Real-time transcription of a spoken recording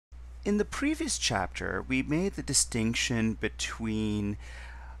In the previous chapter, we made the distinction between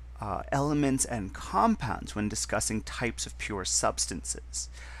elements and compounds when discussing types of pure substances.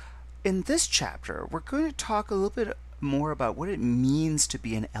 In this chapter, we're going to talk a little bit more about what it means to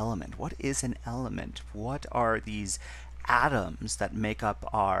be an element. What is an element? What are these atoms that make up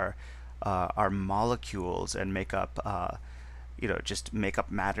our molecules and make up just make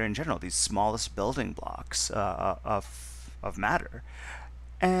up matter in general? These smallest building blocks of matter.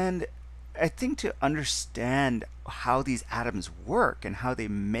 And I think to understand how these atoms work and how they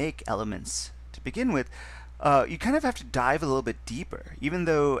make elements to begin with, you kind of have to dive a little bit deeper. Even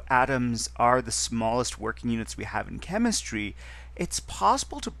though atoms are the smallest working units we have in chemistry, it's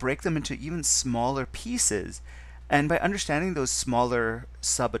possible to break them into even smaller pieces. And by understanding those smaller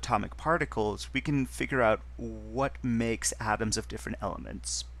subatomic particles, we can figure out what makes atoms of different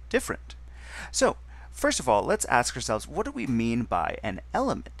elements different. So, first of all, let's ask ourselves, what do we mean by an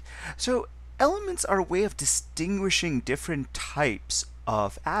element? So, elements are a way of distinguishing different types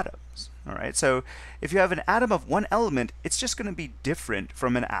of atoms. All right, so if you have an atom of one element, it's just going to be different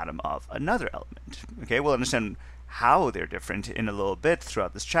from an atom of another element. Okay, we'll understand how they're different in a little bit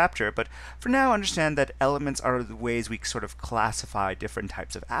throughout this chapter, but for now, understand that elements are the ways we sort of classify different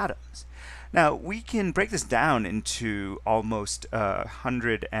types of atoms. Now, we can break this down into almost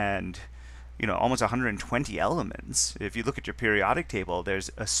 120 elements. If you look at your periodic table, there's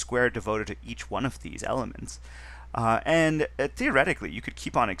a square devoted to each one of these elements. And theoretically, you could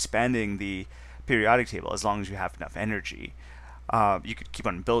keep on expanding the periodic table as long as you have enough energy. You could keep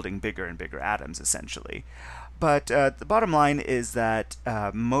on building bigger and bigger atoms, essentially. But the bottom line is that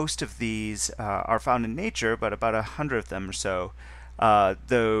most of these are found in nature, but about 100 of them or so,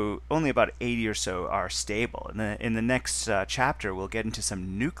 though only about 80 or so are stable. In the next chapter, we'll get into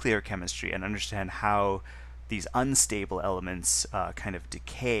some nuclear chemistry and understand how these unstable elements kind of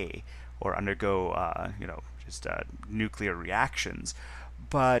decay or undergo, nuclear reactions.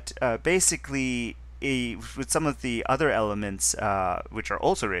 But basically, with some of the other elements, which are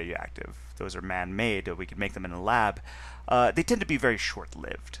also radioactive, those are man-made, we could make them in a lab, they tend to be very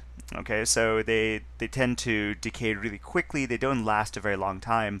short-lived. Okay, so they tend to decay really quickly. They don't last a very long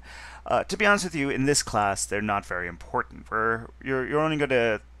time. To be honest with you, in this class, they're not very important. You're only going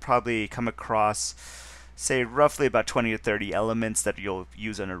to probably come across, say, roughly about 20 or 30 elements that you'll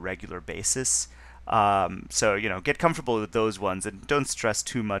use on a regular basis. So, get comfortable with those ones and don't stress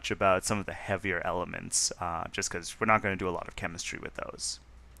too much about some of the heavier elements, just because we're not going to do a lot of chemistry with those.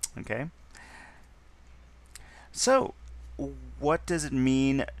 Okay? So, what does it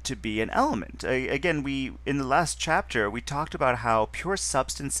mean to be an element? Again, in the last chapter, we talked about how pure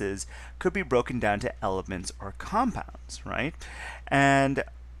substances could be broken down to elements or compounds, right? And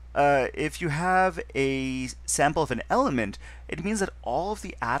if you have a sample of an element, it means that all of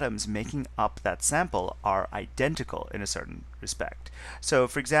the atoms making up that sample are identical in a certain respect. So,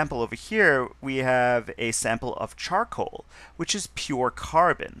 for example, over here, we have a sample of charcoal, which is pure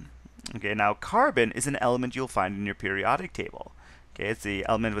carbon. Okay, now carbon is an element you'll find in your periodic table. Okay, it's the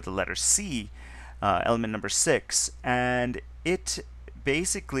element with the letter C, element number 6, and it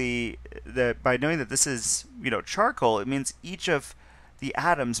basically, by knowing that this is, charcoal, it means each of the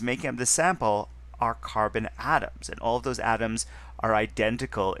atoms making up the sample are carbon atoms, and all of those atoms are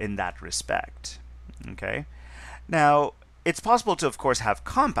identical in that respect. Okay, now it's possible to, of course, have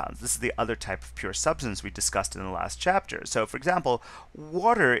compounds. This is the other type of pure substance we discussed in the last chapter. So, for example,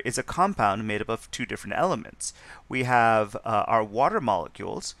 water is a compound made up of two different elements. We have our water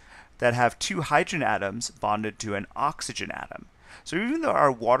molecules that have two hydrogen atoms bonded to an oxygen atom. So even though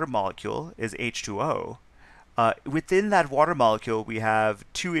our water molecule is H2O, within that water molecule we have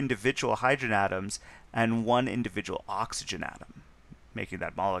two individual hydrogen atoms and one individual oxygen atom making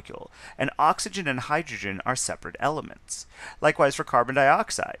that molecule. And oxygen and hydrogen are separate elements. Likewise for carbon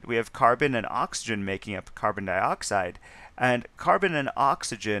dioxide. We have carbon and oxygen making up carbon dioxide, and carbon and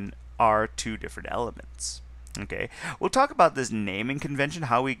oxygen are two different elements. Okay, we'll talk about this naming convention,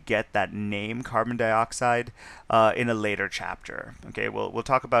 how we get that name carbon dioxide, in a later chapter. Okay, we'll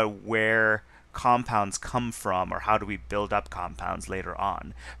talk about where compounds come from or how do we build up compounds later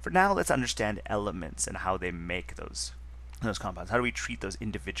on. For now, let's understand elements and how they make those compounds. How do we treat those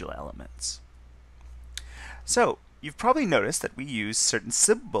individual elements? So, you've probably noticed that we use certain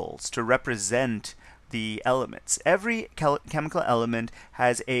symbols to represent the elements. Every chemical element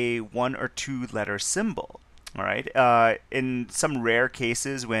has a 1 or 2 letter symbol. All right. In some rare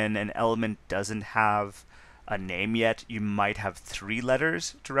cases, when an element doesn't have a name yet, you might have 3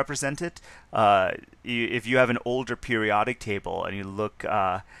 letters to represent it. If you have an older periodic table and you look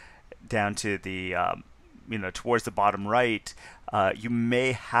down to the towards the bottom right, you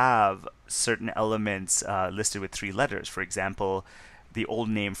may have certain elements listed with 3 letters. For example, the old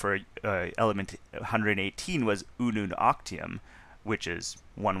name for element 118 was unum octium, which is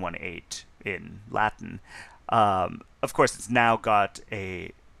 118 in Latin. Of course, it's now got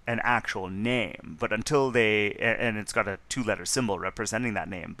an actual name, but and it's got a 2-letter symbol representing that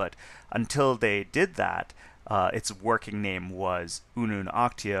name. But until they did that, its working name was unum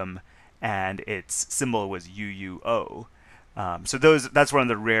octium, and its symbol was UUO. So that's one of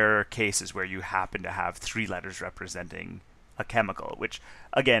the rare cases where you happen to have 3 letters representing a chemical, which,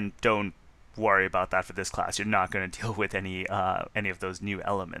 again, don't worry about that for this class. You're not going to deal with any of those new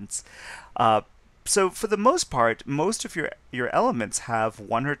elements. So for the most part, most of your elements have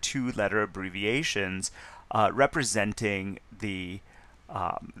 1 or 2-letter abbreviations representing the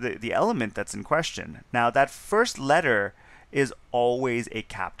element that's in question. Now, that first letter is always a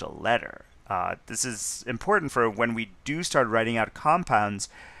capital letter. This is important for when we do start writing out compounds.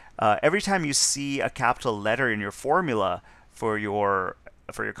 Every time you see a capital letter in your formula for your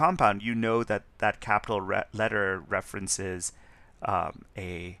compound, you know that that capital letter references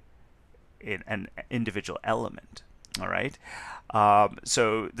an individual element. All right.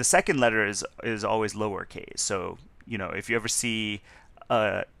 So the second letter is always lowercase. So if you ever see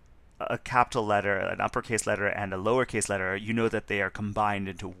a capital letter, an uppercase letter, and a lowercase letter, you know that they are combined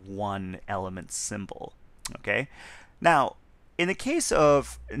into one element symbol. Okay. Now, in the case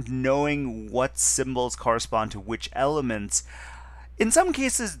of knowing what symbols correspond to which elements, in some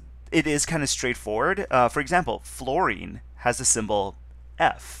cases it is kind of straightforward. For example, fluorine has a symbol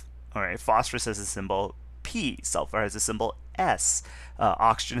F. All right, phosphorus has a symbol P. Sulfur has a symbol S.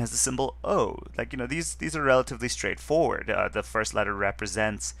 Oxygen has a symbol O. These are relatively straightforward. The first letter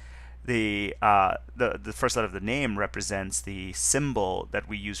represents the first letter of the name represents the symbol that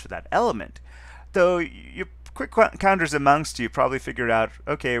we use for that element. Though your quick counters amongst you probably figured out,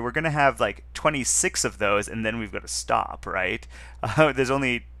 okay, we're going to have like 26 of those, and then we've got to stop, right? There's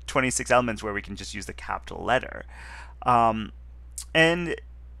only 26 elements where we can just use the capital letter. And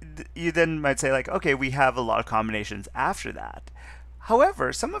you then might say, like, okay, we have a lot of combinations after that.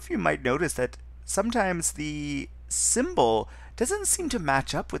 However, some of you might notice that sometimes the symbol doesn't seem to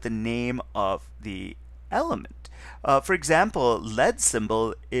match up with the name of the element. For example, lead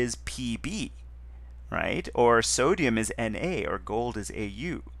symbol is Pb, right? Or sodium is Na, or gold is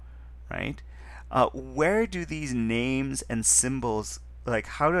Au, right? Where do these names and symbols,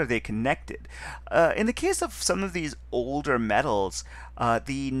 how are they connected? In the case of some of these older metals,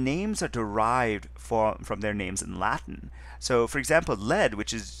 the names are derived from their names in Latin. So, for example, lead,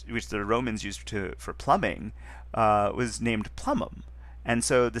 which the Romans used for plumbing, was named plumum, and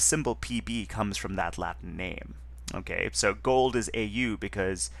so the symbol Pb comes from that Latin name. Okay, so gold is Au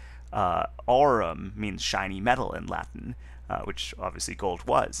because aurum means shiny metal in Latin, which obviously gold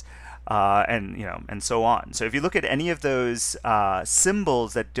was, and so on. So if you look at any of those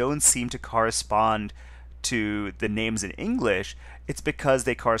symbols that don't seem to correspond to the names in English, it's because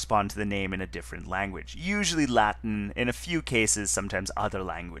they correspond to the name in a different language. Usually Latin, in a few cases, sometimes other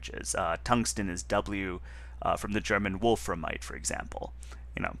languages. Tungsten is W from the German wolframite, for example.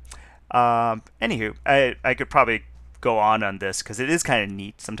 Anywho, I could probably go on this because it is kind of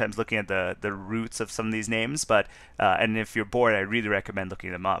neat sometimes looking at the roots of some of these names, but and if you're bored, I really recommend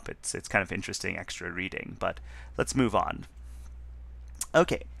looking them up. It's kind of interesting extra reading, but let's move on.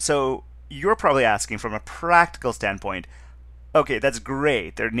 Okay, so you're probably asking from a practical standpoint, okay, that's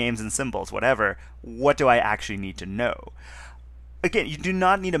great, they're names and symbols, whatever, what do I actually need to know? Again, you do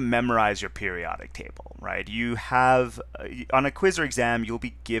not need to memorize your periodic table, right? You have, on a quiz or exam, you'll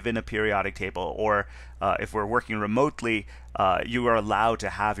be given a periodic table, or if we're working remotely, you are allowed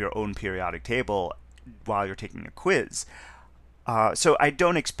to have your own periodic table while you're taking a quiz. So I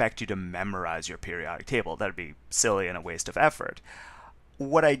don't expect you to memorize your periodic table. That'd be silly and a waste of effort.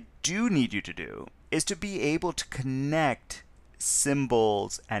 What I do need you to do is to be able to connect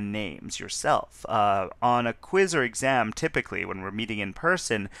symbols and names yourself. On a quiz or exam, typically when we're meeting in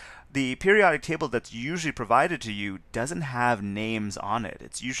person, the periodic table that's usually provided to you doesn't have names on it.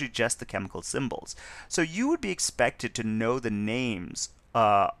 It's usually just the chemical symbols. So you would be expected to know the names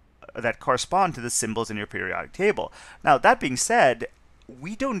that correspond to the symbols in your periodic table. Now, that being said,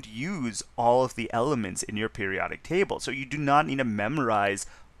 we don't use all of the elements in your periodic table, so you do not need to memorize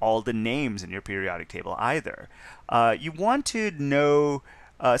all the names in your periodic table either. You want to know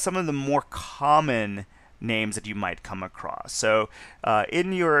some of the more common names that you might come across. So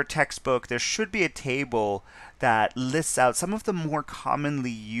in your textbook, there should be a table that lists out some of the more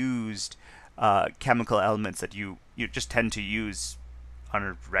commonly used chemical elements that you just tend to use on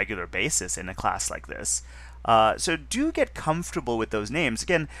a regular basis in a class like this. So do get comfortable with those names.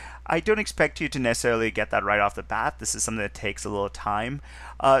 Again, I don't expect you to necessarily get that right off the bat. This is something that takes a little time.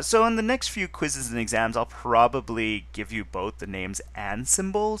 So in the next few quizzes and exams, I'll probably give you both the names and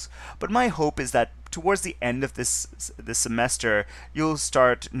symbols. But my hope is that towards the end of this semester, you'll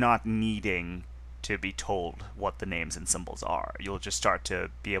start not needing to be told what the names and symbols are. You'll just start to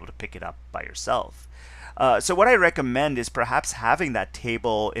be able to pick it up by yourself. So what I recommend is perhaps having that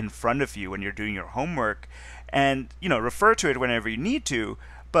table in front of you when you're doing your homework, and refer to it whenever you need to.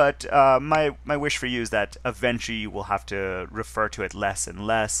 But my wish for you is that eventually you will have to refer to it less and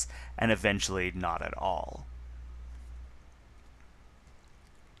less, and eventually not at all.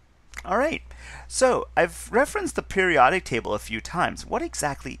 All right, so I've referenced the periodic table a few times. What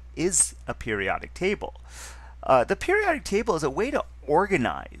exactly is a periodic table? The periodic table is a way to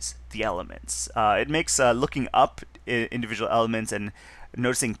organize the elements. It makes looking up individual elements and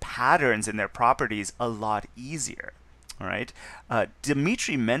noticing patterns in their properties a lot easier. All right.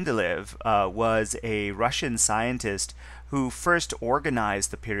 Dmitry Mendeleev was a Russian scientist who first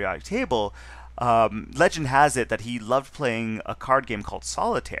organized the periodic table. Legend has it that he loved playing a card game called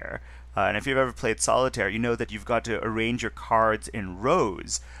Solitaire. And if you've ever played Solitaire, you know that you've got to arrange your cards in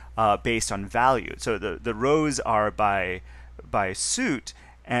rows based on value. So the rows are by suit,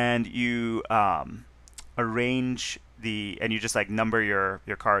 and you arrange and you just like number your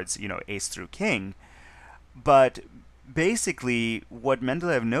cards, ace through king. But basically, what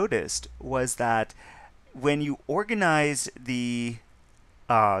Mendeleev noticed was that when you organize the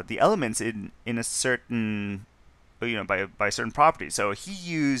elements in a certain by certain properties. So he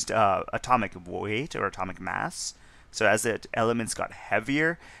used atomic weight or atomic mass. So as the elements got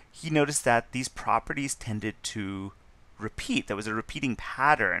heavier, he noticed that these properties tended to repeat. There was a repeating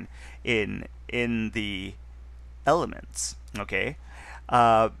pattern in the elements. Okay,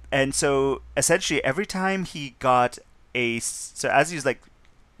 and so essentially every time he got so as he was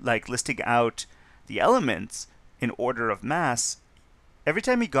like listing out the elements in order of mass, every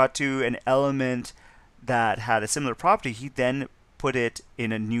time he got to an element that had a similar property, he then put it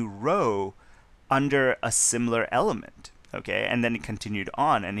in a new row under a similar element. Okay, and then he continued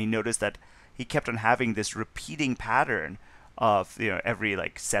on, and he noticed that he kept on having this repeating pattern of every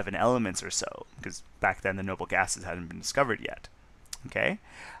like 7 elements or so, because back then the noble gases hadn't been discovered yet. Okay,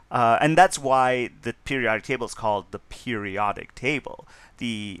 and that's why the periodic table is called the periodic table.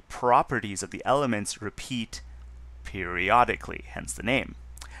 The properties of the elements repeat periodically, hence the name.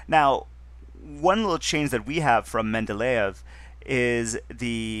 Now, one little change that we have from Mendeleev is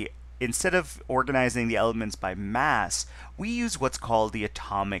instead of organizing the elements by mass, we use what's called the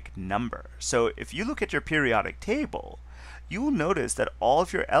atomic number. So if you look at your periodic table, you will notice that all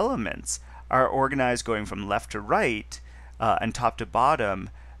of your elements are organized going from left to right and top to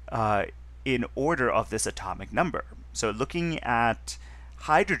bottom in order of this atomic number. So looking at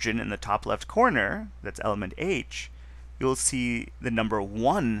hydrogen in the top left corner, that's element H, you'll see the number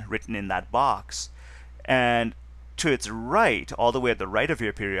 1 written in that box. And to its right, all the way at the right of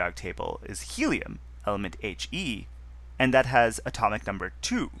your periodic table, is helium, element He, and that has atomic number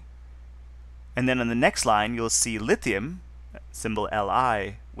 2. And then on the next line, you'll see lithium, symbol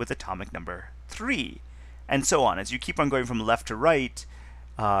Li, with atomic number 3. And so on. As you keep on going from left to right,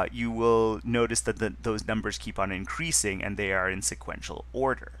 you will notice that those numbers keep on increasing, and they are in sequential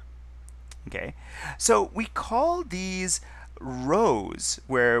order. Okay, so we call these rows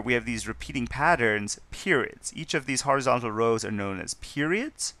where we have these repeating patterns periods. Each of these horizontal rows are known as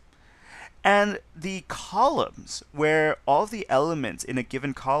periods. And the columns, where all the elements in a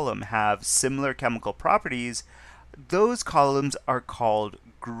given column have similar chemical properties, those columns are called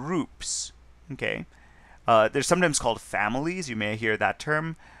groups. Okay, they're sometimes called families. You may hear that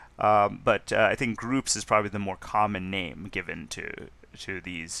term, but I think groups is probably the more common name given to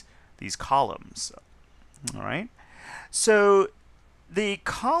these columns. All right, so the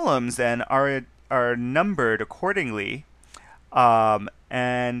columns then are numbered accordingly,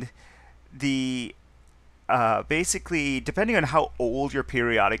 and the basically, depending on how old your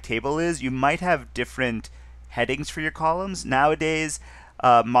periodic table is, you might have different headings for your columns. Nowadays,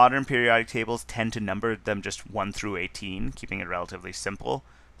 modern periodic tables tend to number them just 1 through 18, keeping it relatively simple.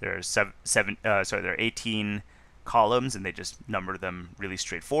 There are 18 columns, and they just number them really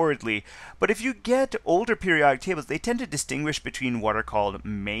straightforwardly. But if you get older periodic tables, they tend to distinguish between what are called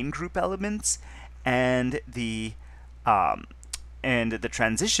main group elements and the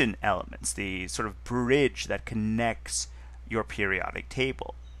transition elements, the sort of bridge that connects your periodic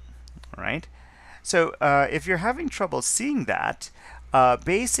table. All right. So if you're having trouble seeing that,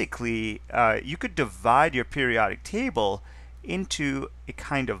 basically you could divide your periodic table into a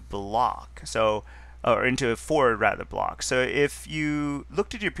kind of block. So, or into a four rather block. So if you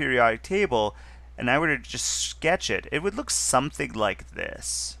looked at your periodic table and I were to just sketch it, it would look something like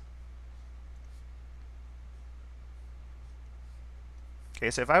this.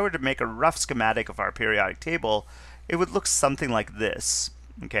 Okay, so if I were to make a rough schematic of our periodic table, it would look something like this.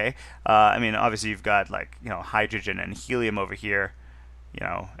 Okay, I mean, obviously you've got like, hydrogen and helium over here,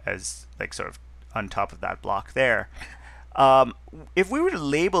 as like sort of on top of that block there. If we were to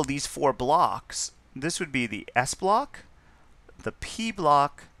label these four blocks, this would be the S block, the P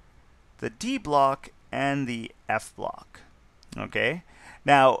block, the D block, and the F block. Okay,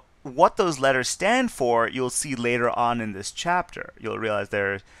 now what those letters stand for, you'll see later on in this chapter. You'll realize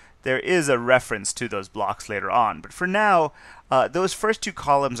there is a reference to those blocks later on. But for now, those first two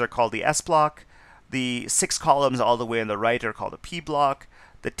columns are called the S block. The 6 columns all the way on the right are called the P block.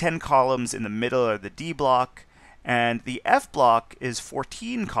 The 10 columns in the middle are the D block. And the F block is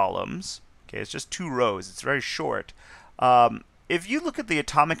 14 columns. Okay, it's just 2 rows. It's very short. If you look at the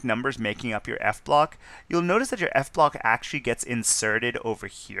atomic numbers making up your F block, you'll notice that your F block actually gets inserted over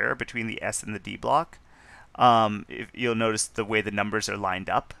here between the S and the D block. You'll notice the way the numbers are lined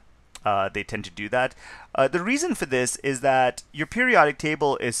up. They tend to do that. The reason for this is that your periodic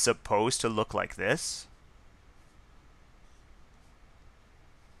table is supposed to look like this.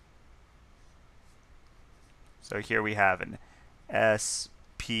 So here we have an S,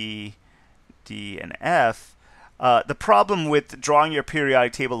 P, D, and F. The problem with drawing your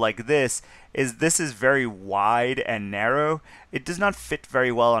periodic table like this is very wide and narrow. It does not fit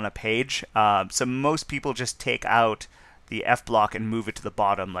very well on a page. So most people just take out the F block and move it to the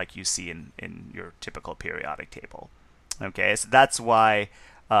bottom like you see in your typical periodic table. Okay, so that's why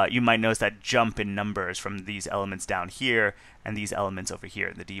you might notice that jump in numbers from these elements down here and these elements over here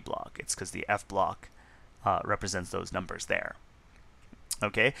in the D block. It's because the F block represents those numbers there.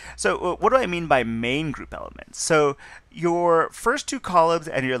 Okay, so what do I mean by main group elements? So your first 2 columns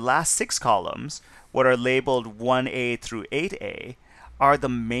and your last 6 columns, what are labeled 1A through 8A, are the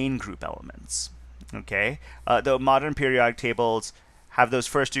main group elements. Okay, the modern periodic tables have those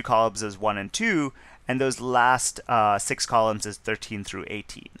first 2 columns as 1 and 2, and those last 6 columns as 13 through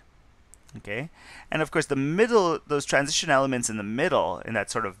 18. Okay, and of course the middle, those transition elements in the middle, in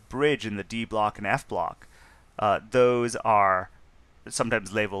that sort of bridge in the D block and F block, those are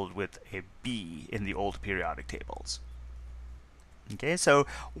sometimes labeled with a B in the old periodic tables. Okay, so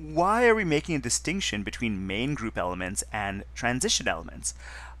why are we making a distinction between main group elements and transition elements?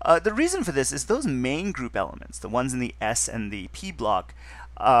 The reason for this is those main group elements, the ones in the S and the P block,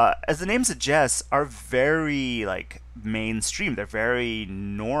 as the name suggests, are very mainstream. They're very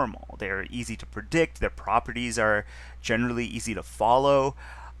normal. They're easy to predict. Their properties are generally easy to follow.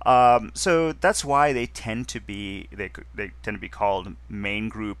 So that's why they tend to be called main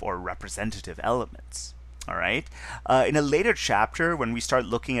group or representative elements. All right. In a later chapter, when we start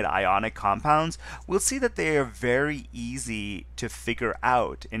looking at ionic compounds, we'll see that they are very easy to figure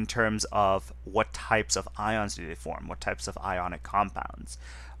out in terms of what types of ions do they form, what types of ionic compounds.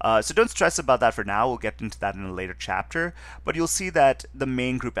 So don't stress about that for now. We'll get into that in a later chapter. But you'll see that the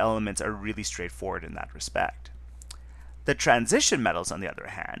main group elements are really straightforward in that respect. The transition metals, on the other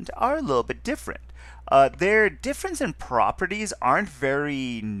hand, are a little bit different. Their difference in properties aren't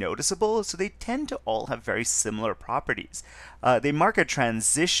very noticeable, so they tend to all have very similar properties. They mark a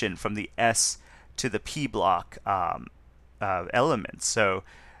transition from the S to the P block elements. So,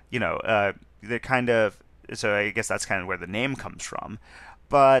 they're kind of, so I guess that's kind of where the name comes from.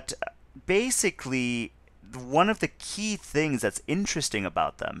 But basically, one of the key things that's interesting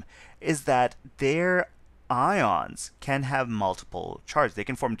about them is that they're ions can have multiple charges. They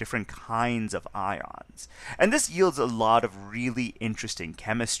can form different kinds of ions. And this yields a lot of really interesting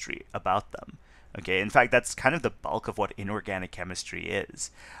chemistry about them. Okay, in fact, that's kind of the bulk of what inorganic chemistry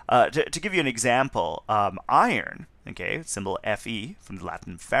is. To give you an example, iron, okay, symbol Fe from the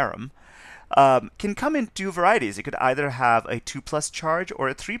Latin ferrum, can come in 2 varieties. It could either have a 2+ charge or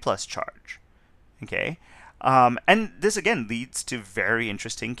a 3+ charge. Okay, and this again leads to very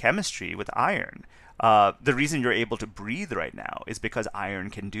interesting chemistry with iron. The reason you're able to breathe right now is because iron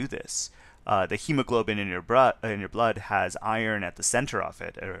can do this. The hemoglobin in your blood has iron at the center of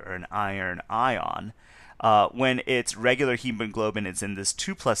it, or an iron ion. When it's regular hemoglobin, it's in this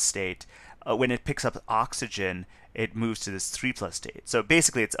 2+ state. When it picks up oxygen, it moves to this 3+ state. So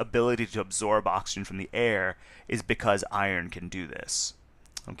basically, its ability to absorb oxygen from the air is because iron can do this.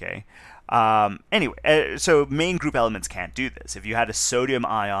 Okay. Anyway, so main group elements can't do this. If you had a sodium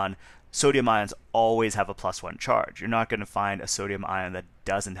ion, sodium ions always have a +1 charge. You're not going to find a sodium ion that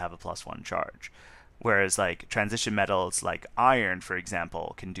doesn't have a +1 charge. whereas like transition metals like iron, for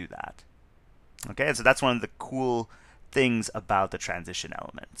example, can do that. Okay, and so that's one of the cool things about the transition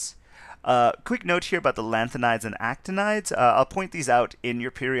elements. Quick note here about the lanthanides and actinides. I'll point these out in your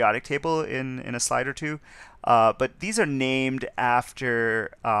periodic table in a slide or two. But these are named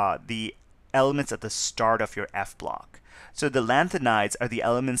after the elements at the start of your F block. So the lanthanides are the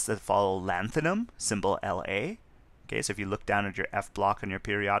elements that follow lanthanum, symbol La. Okay, so if you look down at your F block on your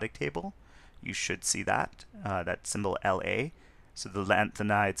periodic table, you should see that, that symbol La. So the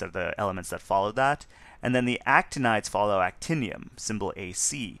lanthanides are the elements that follow that. And then the actinides follow actinium, symbol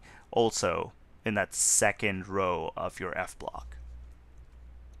Ac, also in that second row of your F block.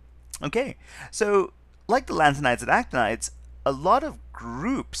 Okay, so like the lanthanides and actinides, a lot of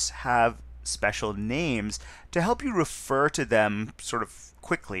groups have special names to help you refer to them sort of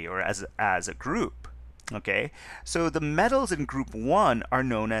quickly or as a group. Okay, so the metals in group 1 are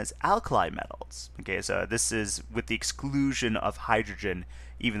known as alkali metals. Okay, so this is with the exclusion of hydrogen,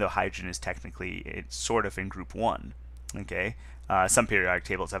 even though hydrogen is technically sort of in group 1. Okay, some periodic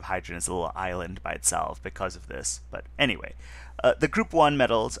tables have hydrogen as a little island by itself because of this. But anyway, the group 1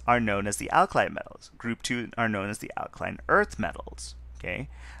 metals are known as the alkali metals. Group 2 are known as the alkaline earth metals. Okay,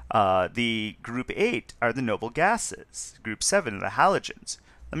 the group 8 are the noble gases. Group 7 are the halogens.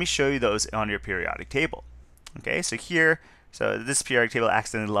 Let me show you those on your periodic table. Okay, so here, so this periodic table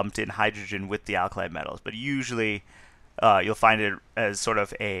accidentally lumped in hydrogen with the alkali metals, but usually you'll find it as sort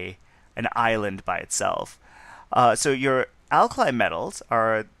of an island by itself. So your alkali metals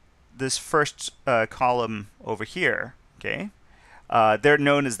are this first column over here. Okay, they're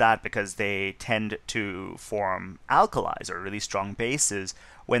known as that because they tend to form alkalis or really strong bases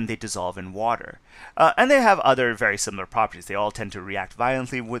when they dissolve in water. And they have other very similar properties. They all tend to react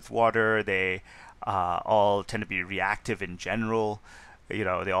violently with water. They all tend to be reactive in general. You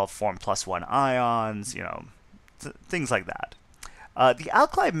know, they all form +1 ions, you know, things like that. The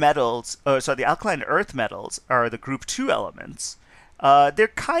alkali metals, the alkaline earth metals are the group 2 elements. They're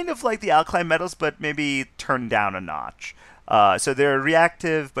kind of like the alkali metals, but maybe turned down a notch. So they're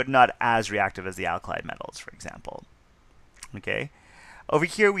reactive, but not as reactive as the alkali metals, for example. Okay. Over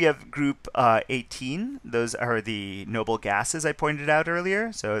here we have group 18. Those are the noble gases I pointed out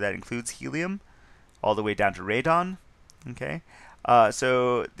earlier. So that includes helium, all the way down to radon. Okay.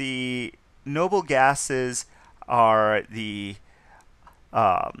 So the noble gases are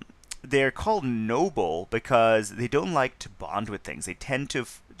they're called noble because they don't like to bond with things. They tend to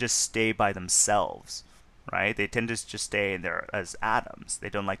just stay by themselves. Right? They tend to just stay in there as atoms. They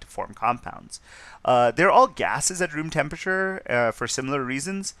don't like to form compounds. They're all gases at room temperature for similar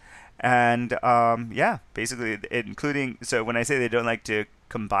reasons. And yeah, basically, including, so when I say they don't like to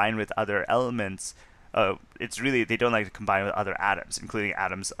combine with other elements, it's really they don't like to combine with other atoms, including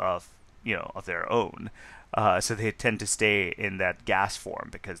atoms of, you know, of their own. So they tend to stay in that gas form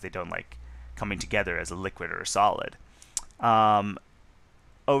because they don't like coming together as a liquid or a solid.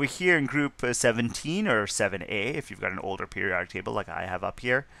 Over here in group 17 or 7a, if you've got an older periodic table like I have up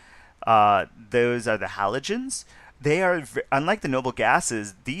here, those are the halogens. They are, unlike the noble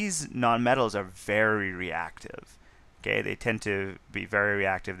gases, these nonmetals are very reactive. Okay, they tend to be very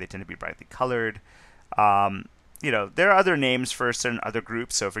reactive. They tend to be brightly colored. You know, there are other names for certain other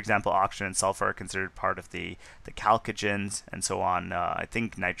groups. So, for example, oxygen and sulfur are considered part of the chalcogens and so on. I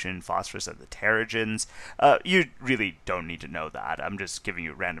think nitrogen and phosphorus are the pterogens. You really don't need to know that. I'm just giving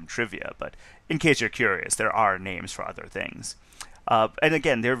you random trivia. But in case you're curious, there are names for other things. And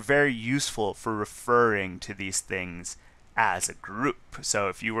again, they're very useful for referring to these things as a group. So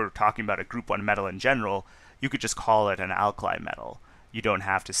if you were talking about a group 1 metal in general, you could just call it an alkali metal. You don't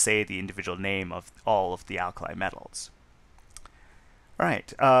have to say the individual name of all of the alkali metals. All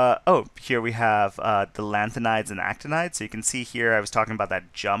right. Oh, here we have the lanthanides and actinides. So you can see here I was talking about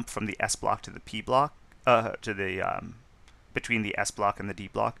that jump from the S block to the P block, between the S block and the D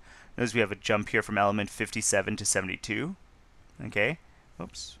block. Notice we have a jump here from element 57 to 72. Okay.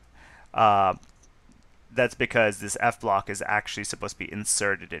 Oops. That's because this F block is actually supposed to be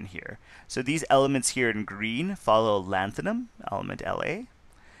inserted in here. So these elements here in green follow lanthanum, element La,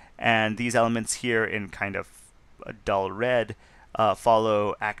 and these elements here in kind of a dull red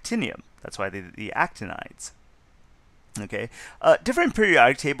follow actinium. That's why they're the actinides. Okay, different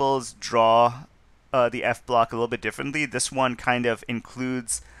periodic tables draw the F block a little bit differently. This one kind of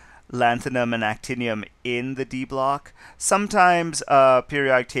includes lanthanum and actinium in the D block. Sometimes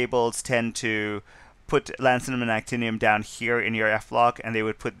periodic tables tend to put lanthanum and actinium down here in your F block, and they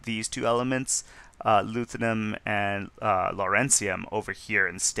would put these two elements, lutetium and lawrencium, over here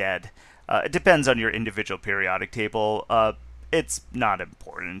instead. It depends on your individual periodic table. it's not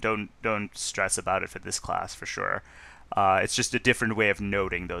important. Don't stress about it for this class for sure. It's just a different way of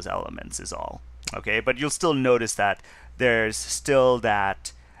noting those elements is all. Okay, but you'll still notice that there's still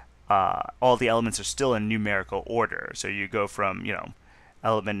that all the elements are still in numerical order. So you go from,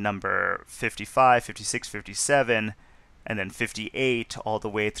 element number 55, 56, 57, and then 58 all the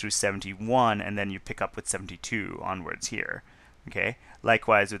way through 71, and then you pick up with 72 onwards here. Okay,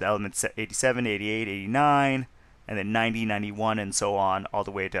 likewise with elements 87, 88, 89, and then 90, 91, and so on, all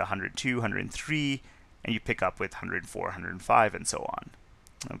the way to 102, 103, and you pick up with 104, 105, and so on.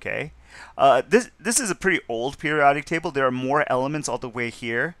 Okay, this is a pretty old periodic table. There are more elements all the way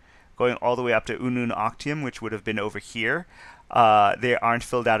here, going all the way up to Unum Octium, which would have been over here. They aren't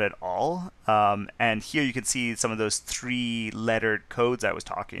filled out at all. And here you can see some of those 3-lettered codes I was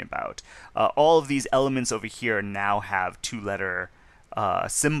talking about. All of these elements over here now have 2-letter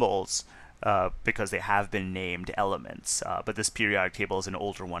symbols because they have been named elements. But this periodic table is an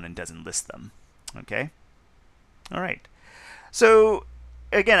older one and doesn't list them. Okay? All right. So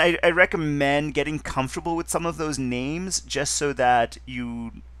again, I recommend getting comfortable with some of those names just so that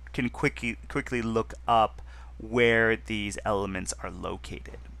you can quickly look up where these elements are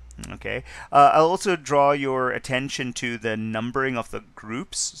located. Okay. I'll also draw your attention to the numbering of the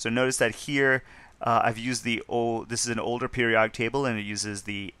groups. So notice that here I've used this is an older periodic table and it uses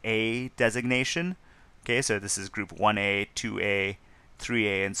the A designation. Okay, so this is group 1A, 2A,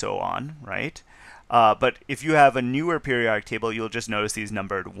 3A, and so on, right? But if you have a newer periodic table, you'll just notice these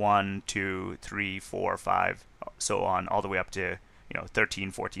numbered 1, 2, 3, 4, 5, so on, all the way up to 13,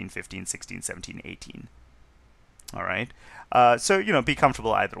 14, 15, 16, 17, 18. All right. So, be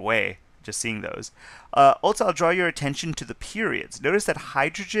comfortable either way, just seeing those. Also, I'll draw your attention to the periods. Notice that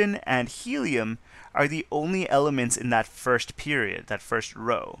hydrogen and helium are the only elements in that first period, that first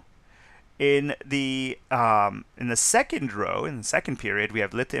row. In the second row, in the second period, we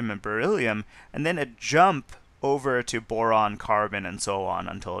have lithium and beryllium, and then a jump over to boron, carbon, and so on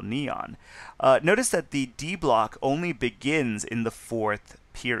until neon. Notice that the D block only begins in the fourth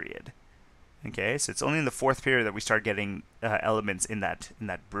period. Okay, so it's only in the fourth period that we start getting elements in that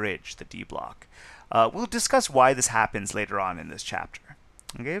bridge, the D block. We'll discuss why this happens later on in this chapter.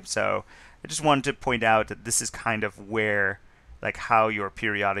 Okay, so I just wanted to point out that this is kind of where, how your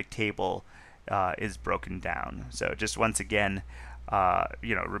periodic table is broken down. So just once again,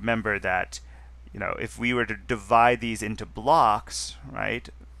 remember that, if we were to divide these into blocks, right?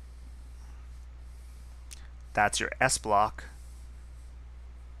 That's your S block.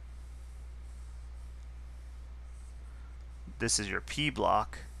 This is your P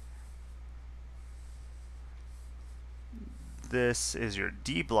block. This is your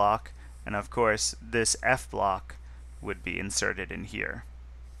D block. And of course, this F block would be inserted in here.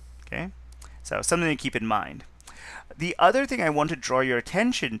 Okay? So something to keep in mind. The other thing I want to draw your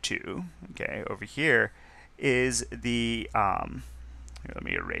attention to, okay, over here, is the, let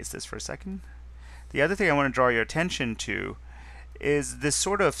me erase this for a second. The other thing I want to draw your attention to is this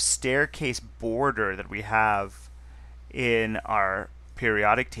sort of staircase border that we have in our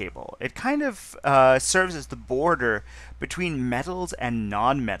periodic table. It kind of serves as the border between metals and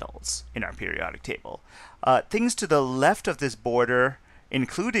non-metals in our periodic table. Things to the left of this border,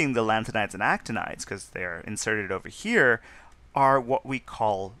 including the lanthanides and actinides, because they're inserted over here, are what we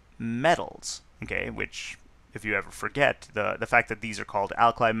call metals, okay, which, if you ever forget, the fact that these are called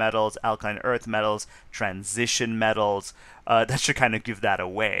alkali metals, alkaline earth metals, transition metals, that should kind of give that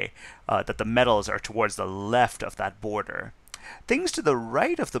away, that the metals are towards the left of that border. Things to the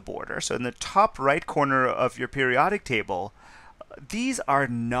right of the border, so in the top right corner of your periodic table, these are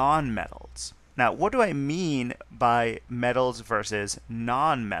non-metals. Now, what do I mean by metals versus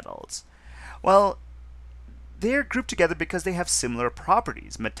non-metals? Well, they're grouped together because they have similar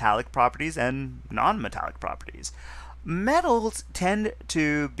properties, metallic properties and non-metallic properties. Metals tend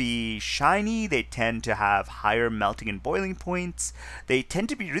to be shiny, they tend to have higher melting and boiling points, they tend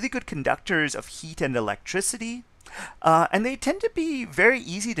to be really good conductors of heat and electricity, and they tend to be very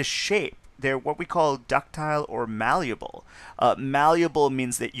easy to shape. They're what we call ductile or malleable. Malleable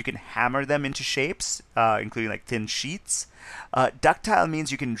means that you can hammer them into shapes, including like thin sheets. Ductile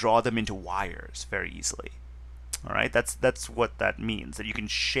means you can draw them into wires very easily. All right, that's what that means, that you can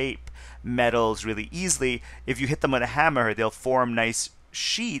shape metals really easily. If you hit them with a hammer, they'll form nice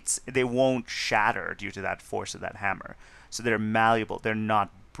sheets. They won't shatter due to that force of that hammer. So they're malleable. They're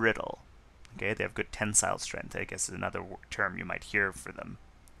not brittle. Okay, they have good tensile strength, I guess is another term you might hear for them.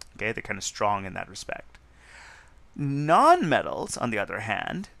 Okay, they're kind of strong in that respect. Non-metals, on the other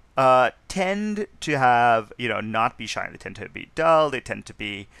hand, tend to have, not be shiny. They tend to be dull. They tend to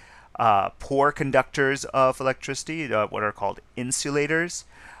be poor conductors of electricity, what are called insulators.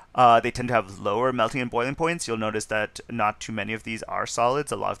 They tend to have lower melting and boiling points. You'll notice that not too many of these are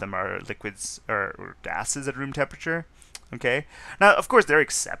solids. A lot of them are liquids or gases at room temperature. Okay. Now, of course, there are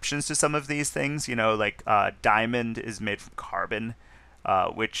exceptions to some of these things. Like diamond is made from carbon,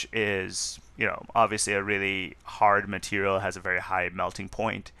 which is, obviously a really hard material, has a very high melting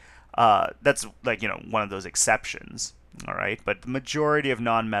point. That's like, one of those exceptions. All right. But the majority of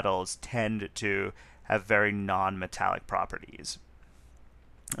nonmetals tend to have very non-metallic properties.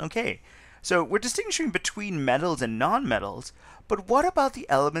 Okay, so we're distinguishing between metals and nonmetals, but what about the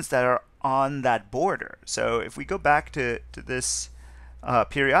elements that are on that border? So if we go back to this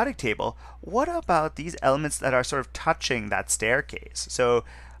periodic table, what about these elements that are sort of touching that staircase? So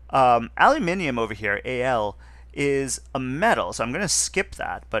aluminium over here, Al, is a metal, so I'm going to skip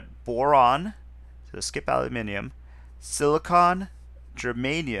that, but boron, so skip aluminium, silicon,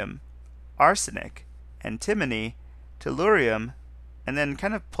 germanium, arsenic, antimony, tellurium, and then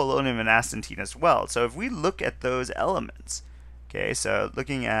kind of polonium and astatine as well. So if we look at those elements, okay, so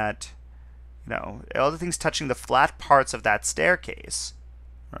looking at, all the things touching the flat parts of that staircase,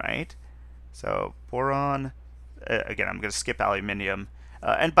 right? So boron, again, I'm going to skip aluminium.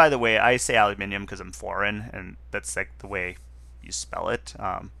 And by the way, I say aluminium because I'm foreign, and that's like the way you spell it.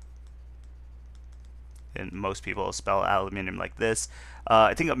 And most people spell aluminium like this.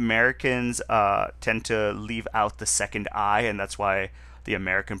 I think Americans tend to leave out the second I, and that's why the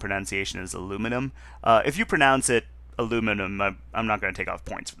American pronunciation is aluminum. If you pronounce it aluminum, I'm not going to take off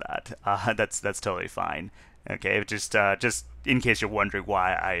points for that. That's totally fine. Okay, just in case you're wondering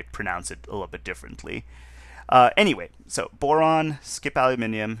why I pronounce it a little bit differently. Anyway, so boron, skip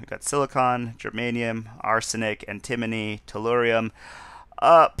aluminium, we've got silicon, germanium, arsenic, antimony, tellurium.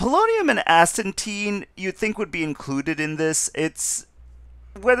 Polonium and astatine you'd think would be included in this. It's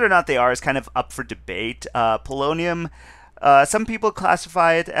whether or not they are is kind of up for debate. Polonium, some people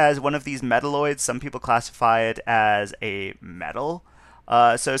classify it as one of these metalloids. Some people classify it as a metal.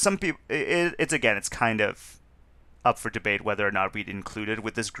 So some people, it's kind of up for debate whether or not we'd include it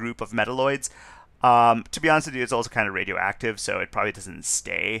with this group of metalloids. To be honest with you, it's also kind of radioactive, so it probably doesn't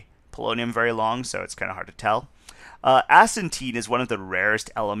stay polonium very long, so it's kind of hard to tell. Astatine is one of the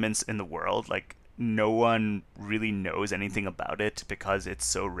rarest elements in the world. Like, no one really knows anything about it because it's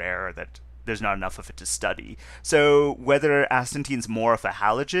so rare that there's not enough of it to study. So whether astatine's more of a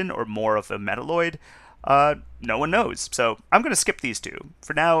halogen or more of a metalloid, no one knows. So I'm going to skip these two.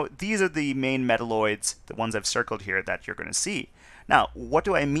 For now, these are the main metalloids, the ones I've circled here that you're going to see. Now, what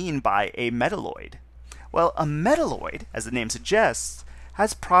do I mean by a metalloid? Well, a metalloid, as the name suggests,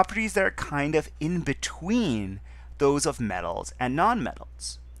 has properties that are kind of in between those of metals and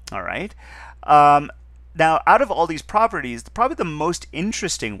nonmetals. All right. Now, out of all these properties, probably the most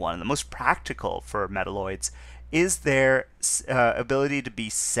interesting one, the most practical for metalloids, is their ability to be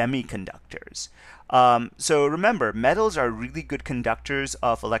semiconductors. So remember, metals are really good conductors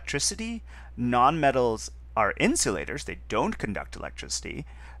of electricity. Nonmetals are insulators. They don't conduct electricity.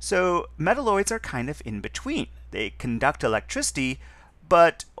 So metalloids are kind of in between. They conduct electricity,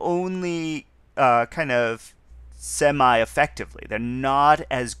 but only kind of semi-effectively. They're not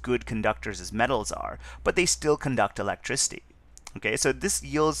as good conductors as metals are, but they still conduct electricity. Okay, so this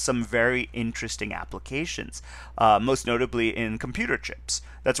yields some very interesting applications, most notably in computer chips.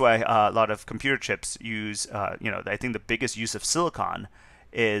 That's why a lot of computer chips use, I think the biggest use of silicon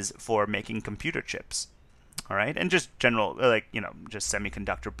is for making computer chips. All right, and just general, just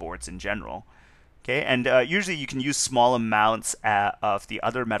semiconductor boards in general. Okay, and usually you can use small amounts of the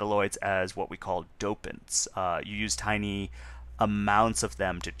other metalloids as what we call dopants. You use tiny amounts of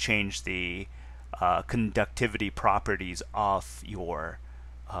them to change the conductivity properties of your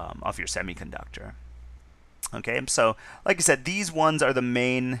semiconductor. Okay, so like I said, these ones are the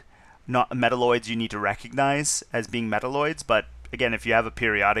main metalloids you need to recognize as being metalloids. But again, if you have a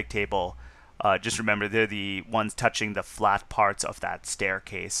periodic table, just remember they're the ones touching the flat parts of that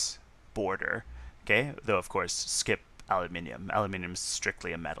staircase border. Okay, though of course skip aluminium. Aluminium is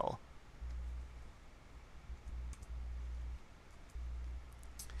strictly a metal.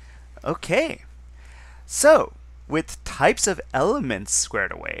 Okay, so with types of elements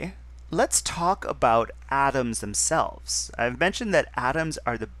squared away, let's talk about atoms themselves. I've mentioned that atoms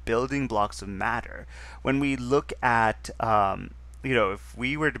are the building blocks of matter. When we look at, if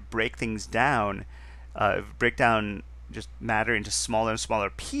we were to break things down, break down just matter into smaller and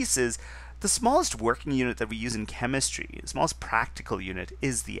smaller pieces, the smallest working unit that we use in chemistry, the smallest practical unit,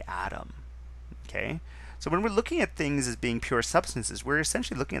 is the atom. Okay? So when we're looking at things as being pure substances, we're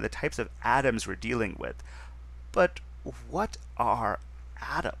essentially looking at the types of atoms we're dealing with. But what are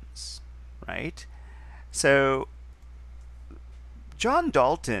atoms, right? So John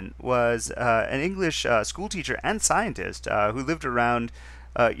Dalton was an English school teacher and scientist who lived around,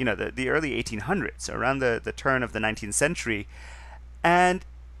 the early 1800s, so around the turn of the 19th century. And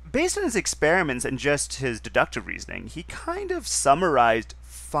based on his experiments and just his deductive reasoning, he kind of summarized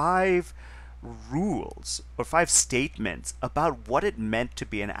 5 rules or 5 statements about what it meant to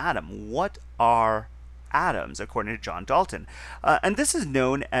be an atom. What are atoms, according to John Dalton? And this is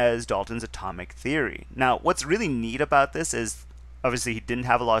known as Dalton's atomic theory. Now, what's really neat about this is obviously he didn't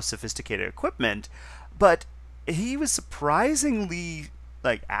have a lot of sophisticated equipment, but he was surprisingly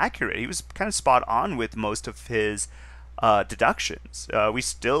accurate. He was kind of spot on with most of his deductions. We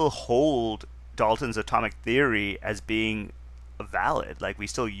still hold Dalton's atomic theory as being valid. Like, we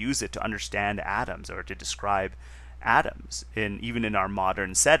still use it to understand atoms or to describe atoms even in our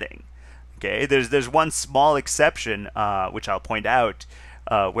modern setting. Okay, there's one small exception, which I'll point out,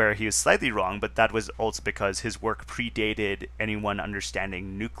 where he was slightly wrong, but that was also because his work predated anyone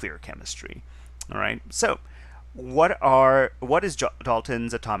understanding nuclear chemistry. All right, so what is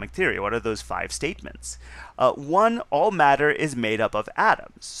Dalton's atomic theory? What are those 5 statements? 1, all matter is made up of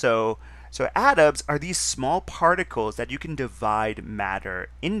atoms. So atoms are these small particles that you can divide matter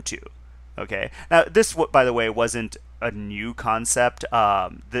into. Okay. Now, this, by the way, wasn't a new concept.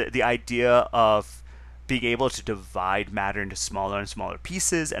 The idea of being able to divide matter into smaller and smaller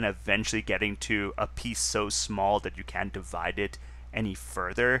pieces and eventually getting to a piece so small that you can't divide it any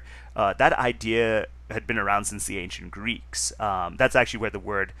further, that idea had been around since the ancient Greeks. That's actually where the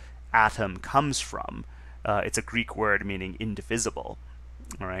word atom comes from. It's a Greek word meaning indivisible.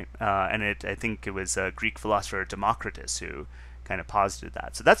 All right, and I think it was a Greek philosopher Democritus who kind of posited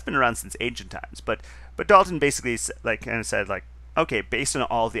that. So that's been around since ancient times. But Dalton basically said, okay, based on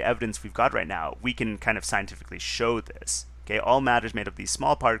all the evidence we've got right now, we can kind of scientifically show this. Okay, all matter is made of these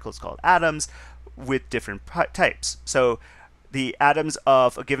small particles called atoms with different types. So the atoms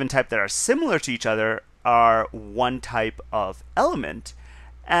of a given type that are similar to each other are one type of element,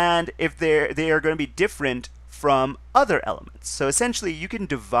 and if they are going to be different from other elements. So essentially, you can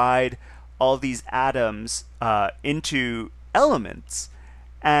divide all these atoms into elements,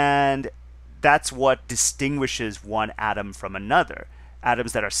 and that's what distinguishes one atom from another.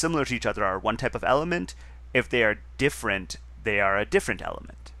 Atoms that are similar to each other are one type of element. If they are different, they are a different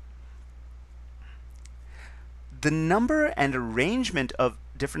element. The number and arrangement of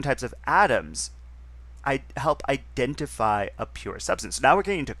different types of atoms help identify a pure substance. So now we're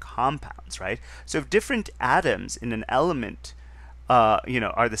getting into compounds, right? So if different atoms in an element,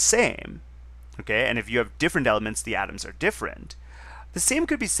 are the same, okay, and if you have different elements, the atoms are different. The same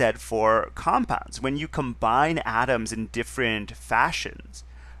could be said for compounds. When you combine atoms in different fashions,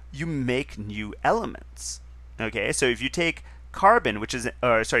 you make new elements. Okay, so if you take carbon,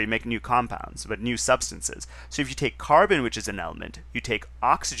 you make new compounds, but new substances. So if you take carbon, which is an element, you take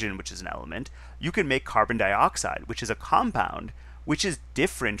oxygen, which is an element, you can make carbon dioxide, which is a compound, which is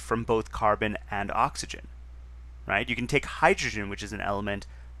different from both carbon and oxygen, right? You can take hydrogen, which is an element,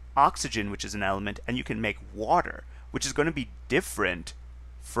 oxygen, which is an element, and you can make water, which is going to be different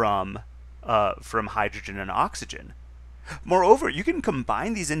from hydrogen and oxygen. Moreover, you can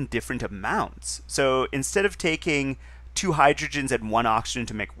combine these in different amounts. So instead of taking 2 hydrogens and 1 oxygen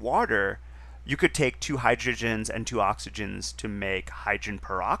to make water, you could take 2 hydrogens and 2 oxygens to make hydrogen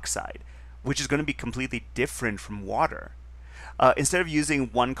peroxide, which is going to be completely different from water. Instead of using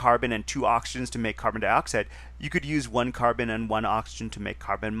 1 carbon and 2 oxygens to make carbon dioxide, you could use 1 carbon and 1 oxygen to make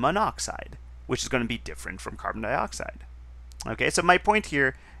carbon monoxide, which is going to be different from carbon dioxide. Okay, so my point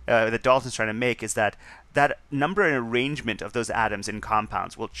here that Dalton's trying to make is that number and arrangement of those atoms in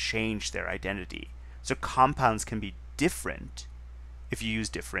compounds will change their identity. So compounds can be different if you use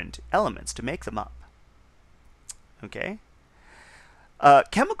different elements to make them up. Okay?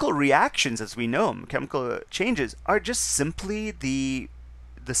 Chemical reactions, as we know them, chemical changes, are just simply the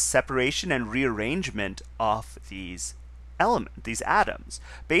separation and rearrangement of these atoms.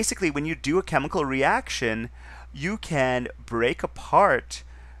 Basically, when you do a chemical reaction, you can break apart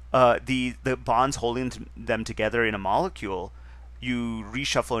the bonds holding them together in a molecule. You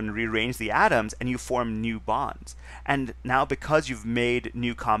reshuffle and rearrange the atoms, and you form new bonds. And now, because you've made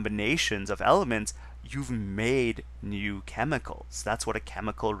new combinations of elements, you've made new chemicals. That's what a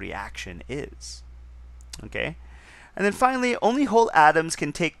chemical reaction is. Okay? And then finally, only whole atoms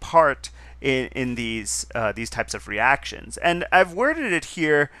can take part in these types of reactions. And I've worded it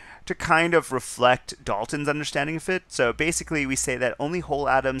here to kind of reflect Dalton's understanding of it. So basically, we say that only whole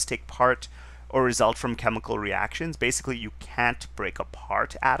atoms take part or result from chemical reactions. Basically, you can't break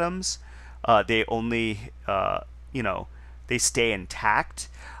apart atoms. They only, they stay intact.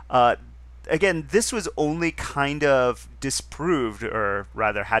 Again, this was only kind of disproved, or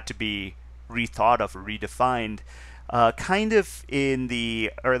rather had to be rethought of, or redefined, kind of in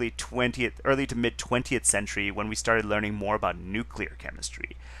the early to mid 20th century, when we started learning more about nuclear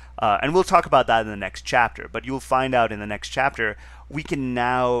chemistry. And we'll talk about that in the next chapter, but you'll find out in the next chapter we can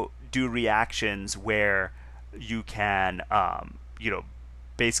now do reactions where you can,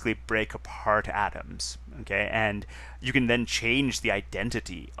 basically break apart atoms, okay? And you can then change the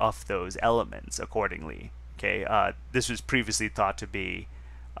identity of those elements accordingly, okay? This was previously thought to be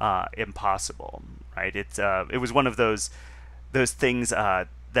impossible, right? It was one of those things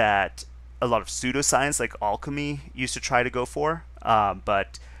that a lot of pseudoscience like alchemy used to try to go for,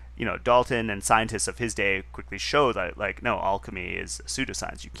 but Dalton and scientists of his day quickly showed that, like, no, alchemy is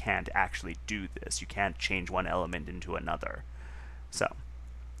pseudoscience. You can't actually do this. You can't change one element into another. So,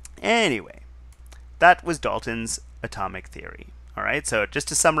 anyway, that was Dalton's atomic theory. All right, so just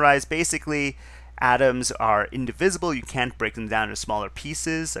to summarize, basically, atoms are indivisible. You can't break them down into smaller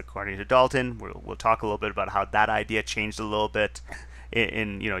pieces, according to Dalton. We'll talk a little bit about how that idea changed a little bit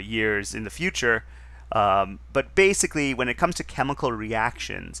in years in the future. But basically, when it comes to chemical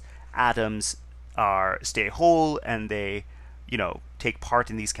reactions, atoms stay whole, and they, take part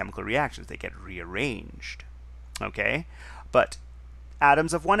in these chemical reactions. They get rearranged. Okay, but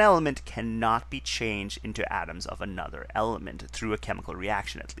atoms of one element cannot be changed into atoms of another element through a chemical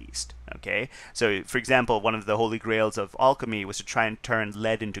reaction, at least. Okay, so for example, one of the holy grails of alchemy was to try and turn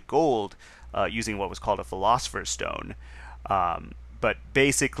lead into gold using what was called a philosopher's stone. But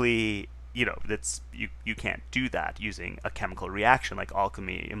basically, that's you can't do that using a chemical reaction like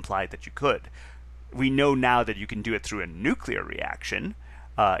alchemy implied that you could. We know now that you can do it through a nuclear reaction.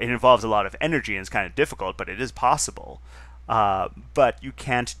 It involves a lot of energy and it's kind of difficult, but it is possible. But you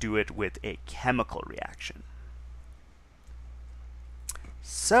can't do it with a chemical reaction.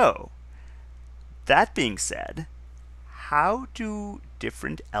 So, that being said, how do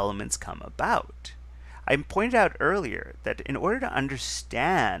different elements come about? I pointed out earlier that in order to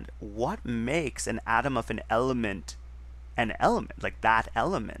understand what makes an atom of an element, like that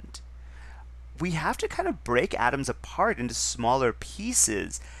element, we have to kind of break atoms apart into smaller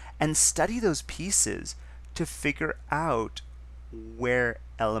pieces and study those pieces to figure out where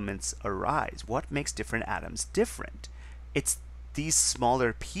elements arise. What makes different atoms different? It's these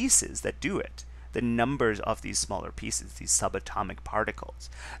smaller pieces that do it. The numbers of these smaller pieces, these subatomic particles.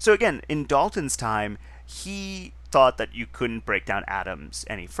 So again, in Dalton's time, he thought that you couldn't break down atoms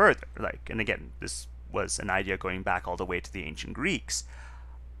any further. And again, this was an idea going back all the way to the ancient Greeks.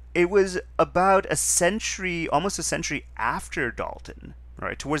 It was about a century, almost a century after Dalton,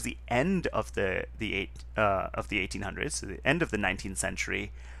 right, towards the end of the 1800s, so the end of the 19th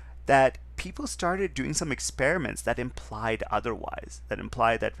century, that people started doing some experiments that implied otherwise. That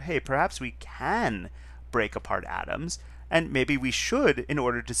implied that, hey, perhaps we can break apart atoms, and maybe we should in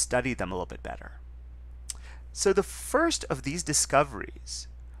order to study them a little bit better. So the first of these discoveries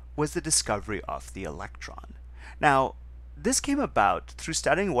was the discovery of the electron. Now, this came about through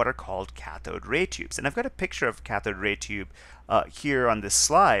studying what are called cathode ray tubes. And I've got a picture of a cathode ray tube here on this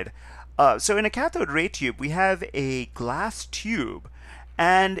slide. So in a cathode ray tube, we have a glass tube,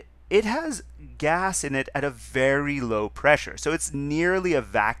 and it has gas in it at a very low pressure. So it's nearly a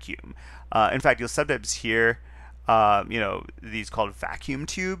vacuum. In fact, you'll sometimes hear these called vacuum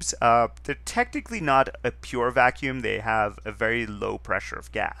tubes. They're technically not a pure vacuum. They have a very low pressure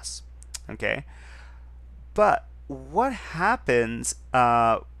of gas. Okay? But what happens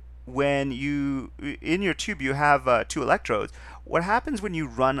when in your tube you have two electrodes? What happens when you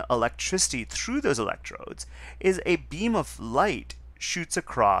run electricity through those electrodes is a beam of light shoots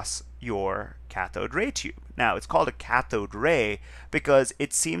across your cathode ray tube. Now, it's called a cathode ray because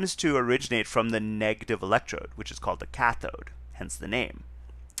it seems to originate from the negative electrode, which is called the cathode, hence the name.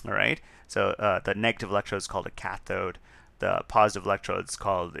 All right? So the negative electrode is called a cathode. The positive electrode is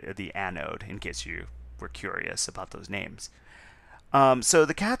called the anode, in case you were curious about those names. So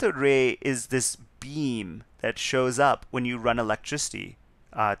the cathode ray is this beam that shows up when you run electricity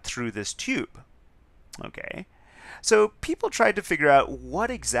through this tube. Okay? So people tried to figure out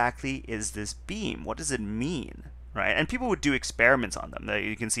what exactly is this beam? What does it mean? Right? And people would do experiments on them.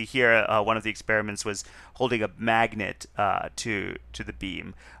 You can see here one of the experiments was holding a magnet to the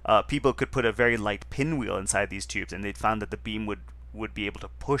beam. People could put a very light pinwheel inside these tubes, and they found that the beam would be able to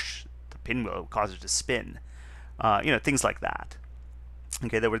push the pinwheel, cause it to spin. Things like that.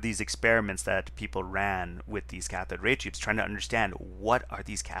 Okay, there were these experiments that people ran with these cathode ray tubes, trying to understand what are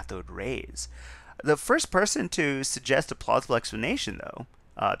these cathode rays. The first person to suggest a plausible explanation, though,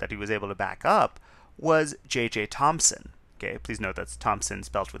 that he was able to back up, was J.J. Thomson. Okay, please note that's Thomson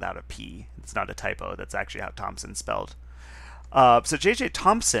spelled without a P. It's not a typo. That's actually how Thomson's spelled. So J.J.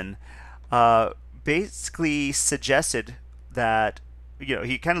 Thomson basically suggested that,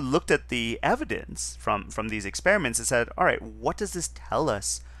 he kind of looked at the evidence from these experiments and said, all right, what does this tell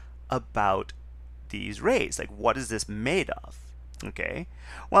us about these rays? Like, what is this made of? Okay,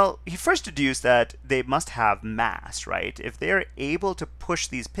 well, he first deduced that they must have mass, right? If they're able to push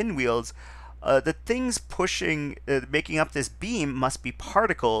these pinwheels, the things pushing, making up this beam must be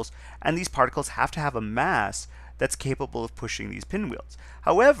particles, and these particles have to have a mass that's capable of pushing these pinwheels.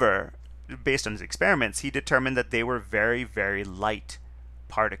 However, based on his experiments, he determined that they were very, very light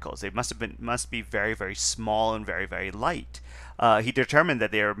particles. They must be very, very small and very, very light. He determined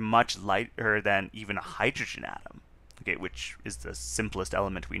that they are much lighter than even a hydrogen atom, okay, which is the simplest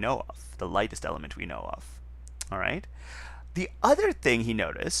element we know of, the lightest element we know of. All right. The other thing he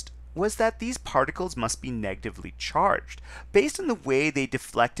noticed was that these particles must be negatively charged. Based on the way they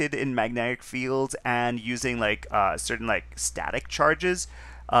deflected in magnetic fields and using certain static charges,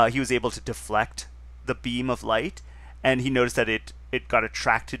 he was able to deflect the beam of light, and he noticed that it got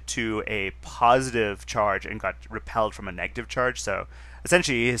attracted to a positive charge and got repelled from a negative charge. So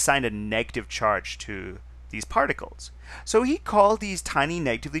essentially, he assigned a negative charge to these particles. So he called these tiny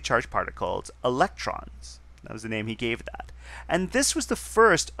negatively charged particles electrons. That was the name he gave that. And this was the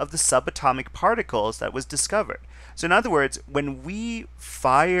first of the subatomic particles that was discovered. So in other words, when we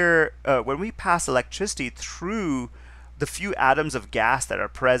pass electricity through the few atoms of gas that are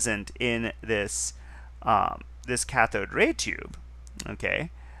present in this this cathode ray tube,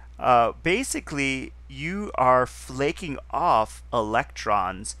 okay, basically you are flaking off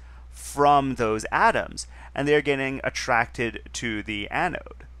electrons from those atoms, and they're getting attracted to the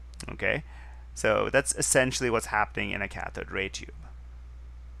anode. Okay, so that's essentially what's happening in a cathode ray tube.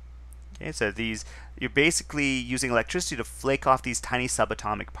 Okay, so you're basically using electricity to flake off these tiny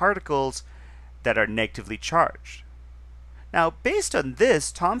subatomic particles that are negatively charged. Now, based on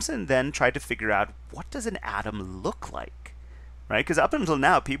this, Thomson then tried to figure out, what does an atom look like? Right? Because up until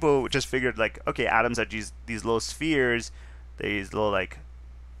now, people just figured okay, atoms are these little spheres, these little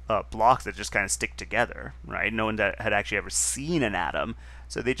blocks that just kind of stick together, right? No one had actually ever seen an atom,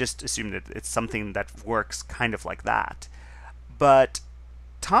 so they just assumed that it's something that works kind of like that. But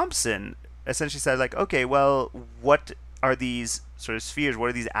Thomson essentially said, okay, well, what are these sort of spheres?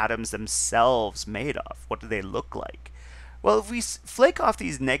 What are these atoms themselves made of? What do they look like? Well, if we flake off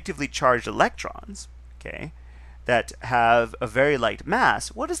these negatively charged electrons, okay, that have a very light mass,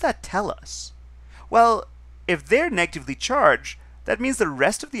 what does that tell us? Well, if they're negatively charged, that means the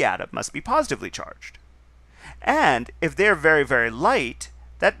rest of the atom must be positively charged. And if they're very, very light,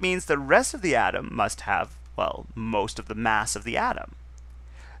 that means the rest of the atom must have, well, most of the mass of the atom.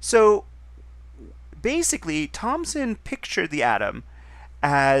 So basically, Thomson pictured the atom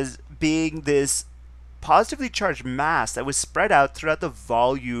as being this positively charged mass that was spread out throughout the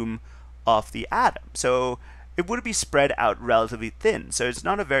volume of the atom. So it would be spread out relatively thin. So it's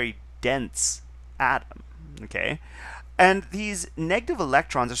not a very dense atom, okay? And these negative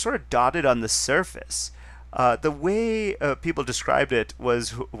electrons are sort of dotted on the surface. The way people described it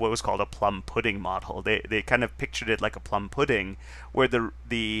was what was called a plum pudding model. They kind of pictured it like a plum pudding, where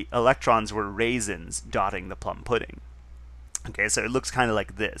the electrons were raisins dotting the plum pudding. Okay, so it looks kind of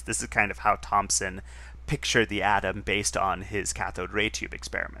like this. This is kind of how Thomson pictured the atom based on his cathode ray tube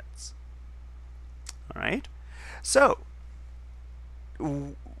experiments. All right, so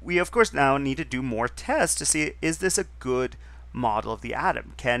we of course now need to do more tests to see, is this a good model of the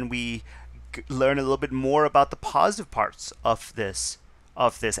atom? Can we learn a little bit more about the positive parts of this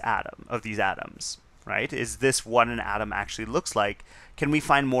atom, of these atoms, right? Is this what an atom actually looks like? Can we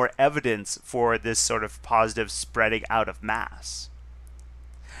find more evidence for this sort of positive spreading out of mass?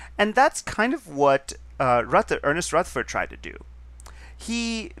 And that's kind of what Ernest Rutherford tried to do.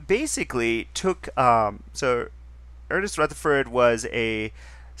 He basically took, so Ernest Rutherford was a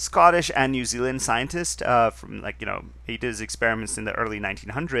Scottish and New Zealand scientist from he did his experiments in the early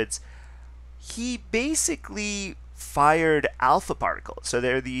 1900s. He basically fired alpha particles. So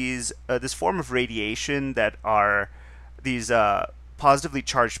they're these this form of radiation that are these positively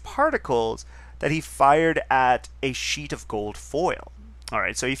charged particles that he fired at a sheet of gold foil. All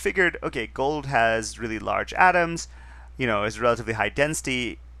right, so he figured, okay, gold has really large atoms, is relatively high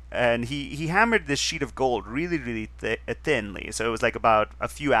density, and he hammered this sheet of gold really, really thinly. So it was like about a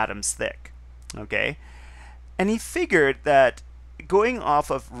few atoms thick, okay? And he figured that going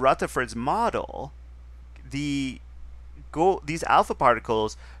off of Rutherford's model, these alpha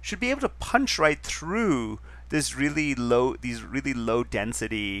particles should be able to punch right through these really low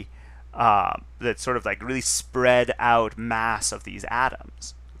density that sort of like really spread out mass of these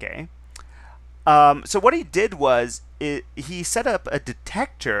atoms. Okay. So what he did was he set up a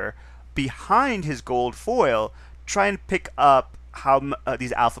detector behind his gold foil, try and pick up how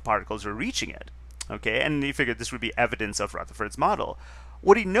these alpha particles were reaching it. Okay, and he figured this would be evidence of Rutherford's model.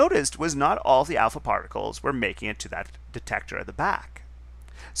 What he noticed was not all the alpha particles were making it to that detector at the back.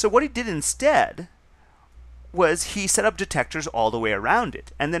 So what he did instead was he set up detectors all the way around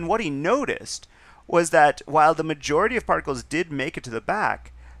it. And then what he noticed was that while the majority of particles did make it to the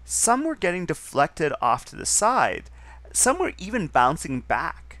back, some were getting deflected off to the side. Some were even bouncing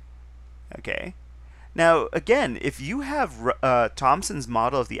back. Okay? Now, again, if you have Thomson's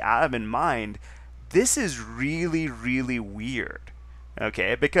model of the atom in mind, this is really, really weird.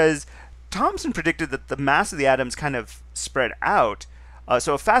 Okay? Because Thomson predicted that the mass of the atoms kind of spread out.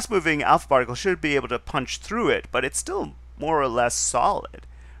 So a fast-moving alpha particle should be able to punch through it, but it's still more or less solid,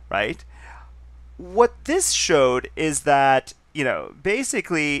 right? What this showed is that,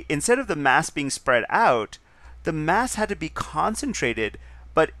 basically, instead of the mass being spread out, the mass had to be concentrated,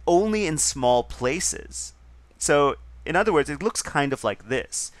 but only in small places. So, in other words, it looks kind of like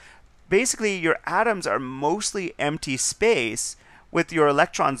this. Basically, your atoms are mostly empty space, with your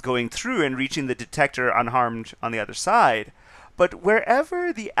electrons going through and reaching the detector unharmed on the other side. But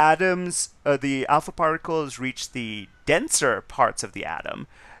wherever the the alpha particles reach the denser parts of the atom,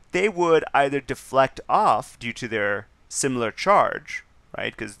 they would either deflect off due to their similar charge,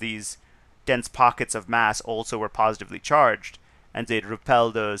 right? Because these dense pockets of mass also were positively charged, and they'd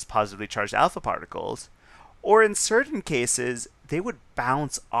repel those positively charged alpha particles. Or in certain cases, they would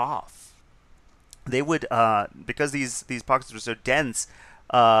bounce off. They would, because these pockets were so dense,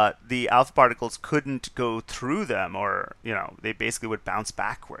 the alpha particles couldn't go through them, or they basically would bounce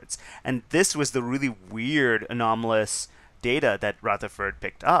backwards. And this was the really weird anomalous data that Rutherford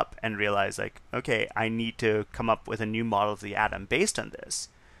picked up and realized, like, okay, I need to come up with a new model of the atom based on this.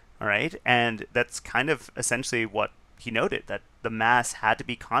 All right, and that's kind of essentially what he noted, that the mass had to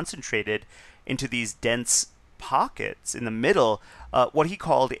be concentrated into these dense pockets in the middle, what he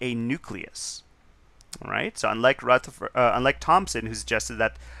called a nucleus. All right, so unlike Thomson, who suggested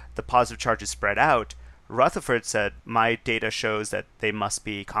that the positive charge is spread out, Rutherford said, my data shows that they must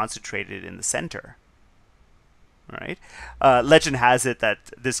be concentrated in the center. All right, legend has it that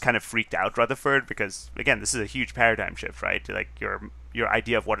this kind of freaked out Rutherford because, again, this is a huge paradigm shift, right? Like your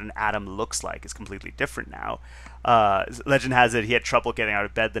idea of what an atom looks like is completely different now. Legend has it he had trouble getting out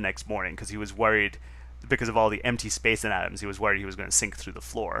of bed the next morning because he was worried, because of all the empty space in atoms, he was worried he was going to sink through the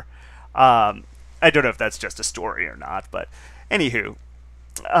floor. I don't know if that's just a story or not, but anywho.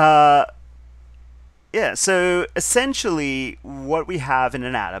 Yeah, so essentially what we have in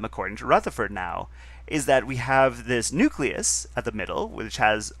an atom, according to Rutherford now, is that we have this nucleus at the middle, which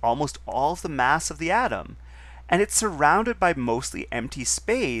has almost all of the mass of the atom, and it's surrounded by mostly empty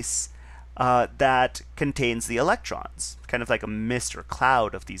space that contains the electrons, kind of like a mist or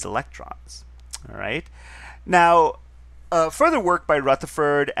cloud of these electrons. All right? Now, further work by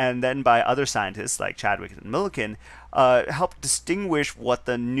Rutherford and then by other scientists like Chadwick and Millikan helped distinguish what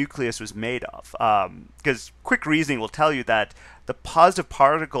the nucleus was made of. Because quick reasoning will tell you that the positive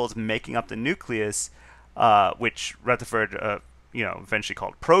particles making up the nucleus, which Rutherford eventually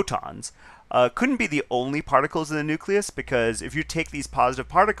called protons, couldn't be the only particles in the nucleus, because if you take these positive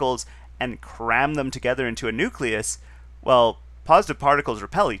particles and cram them together into a nucleus, well, positive particles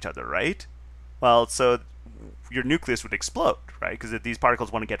repel each other, right? Well, so your nucleus would explode, right? Because these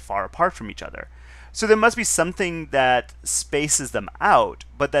particles want to get far apart from each other. So there must be something that spaces them out,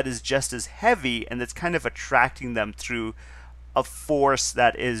 but that is just as heavy and that's kind of attracting them through a force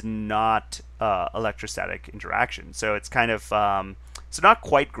that is not electrostatic interaction. So it's kind of, so not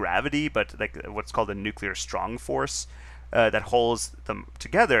quite gravity, but like what's called a nuclear strong force that holds them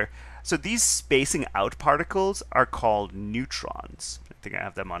together. So these spacing out particles are called neutrons. I think I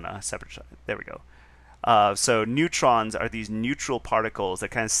have them on a separate side. There we go. So neutrons are these neutral particles that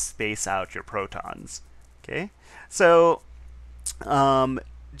kind of space out your protons. Okay, so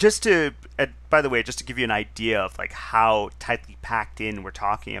just to, by the way, just to give you an idea of like how tightly packed in we're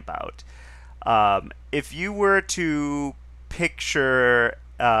talking about, if you were to picture,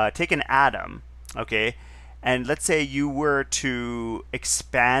 take an atom, okay, and let's say you were to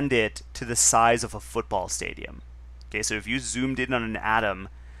expand it to the size of a football stadium. Okay, so if you zoomed in on an atom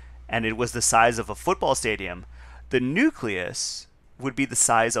and it was the size of a football stadium, the nucleus would be the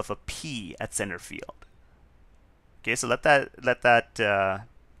size of a pea at center field. Okay, so let that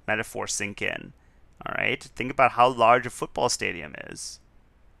metaphor sink in. All right, think about how large a football stadium is.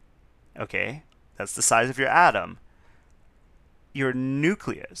 Okay, that's the size of your atom. Your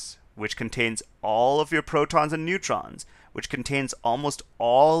nucleus which contains all of your protons and neutrons, which contains almost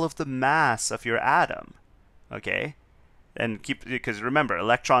all of the mass of your atom. Okay? And because remember,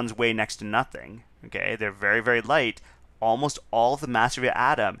 electrons weigh next to nothing. Okay? They're very, very light. Almost all of the mass of your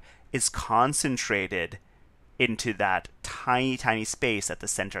atom is concentrated into that tiny, tiny space at the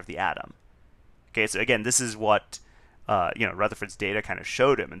center of the atom. Okay, so again, this is what Rutherford's data kind of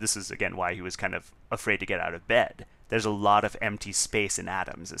showed him, and this is again why he was kind of afraid to get out of bed. There's a lot of empty space in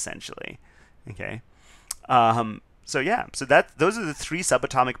atoms, essentially. Okay, so those are the three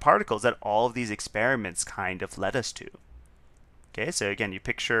subatomic particles that all of these experiments kind of led us to. Okay, so again, you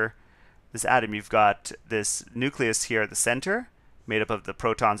picture this atom. You've got this nucleus here at the center, made up of the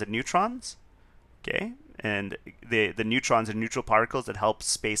protons and neutrons. Okay, and the neutrons are neutral particles that help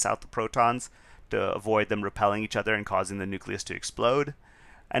space out the protons to avoid them repelling each other and causing the nucleus to explode.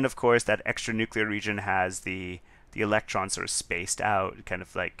 And of course, that extranuclear region has the electrons sort of spaced out, kind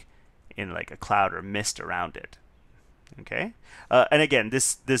of like in like a cloud or mist around it. Okay, and again,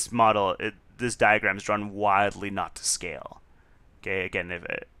 this diagram is drawn wildly not to scale. Okay, again,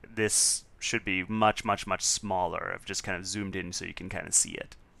 this should be much, much, much smaller. I've just kind of zoomed in so you can kind of see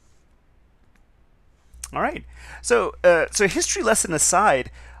it. All right, so history lesson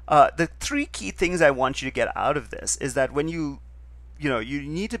aside, the three key things I want you to get out of this is that when you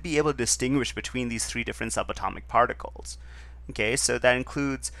need to be able to distinguish between these three different subatomic particles. Okay, so that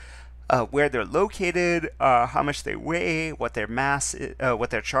includes where they're located, how much they weigh, what their mass, what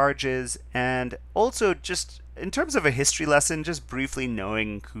their charge is, and also just in terms of a history lesson, just briefly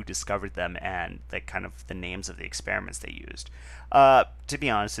knowing who discovered them and like kind of the names of the experiments they used. To be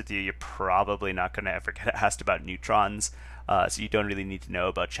honest with you, you're probably not going to ever get asked about neutrons, so you don't really need to know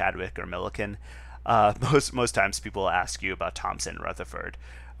about Chadwick or Millikan. Most times people ask you about Thomson and Rutherford.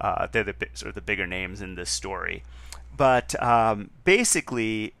 They're sort of the bigger names in this story. But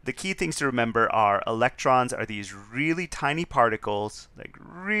basically, the key things to remember are electrons are these really tiny particles, like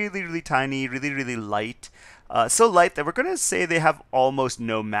really, really tiny, really, really light. So light that we're going to say they have almost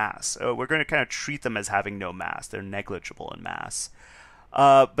no mass. We're going to kind of treat them as having no mass. They're negligible in mass.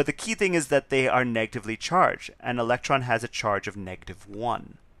 But the key thing is that they are negatively charged. An electron has a charge of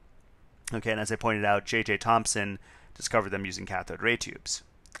 -1. Okay, and as I pointed out, J.J. Thomson discovered them using cathode ray tubes.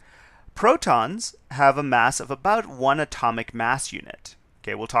 Protons have a mass of about 1 atomic mass unit.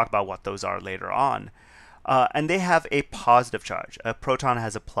 Okay, we'll talk about what those are later on. And they have a positive charge. A proton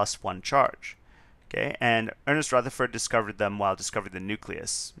has a +1 charge. Okay, and Ernest Rutherford discovered them while discovering the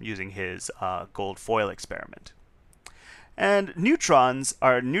nucleus using his gold foil experiment. And neutrons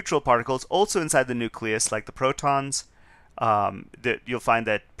are neutral particles also inside the nucleus, like the protons. You'll find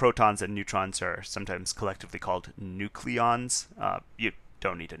that protons and neutrons are sometimes collectively called nucleons. You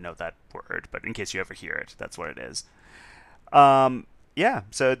don't need to know that word, but in case you ever hear it, that's what it is.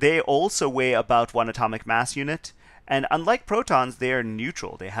 So they also weigh about 1 atomic mass unit, and unlike protons, they are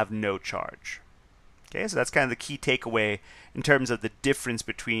neutral. They have no charge. Okay, so that's kind of the key takeaway in terms of the difference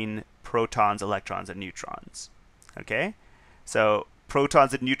between protons, electrons, and neutrons. Okay, so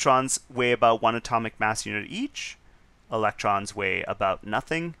protons and neutrons weigh about 1 atomic mass unit each. Electrons weigh about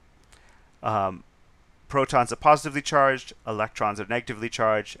nothing. Protons are positively charged, electrons are negatively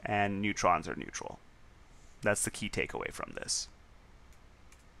charged, and neutrons are neutral. That's the key takeaway from this.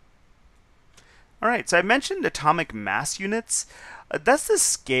 All right, so I mentioned atomic mass units. That's the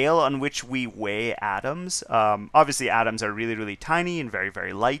scale on which we weigh atoms. Obviously, atoms are really, really tiny and very,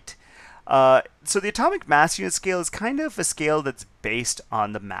 very light. So the atomic mass unit scale is kind of a scale that's based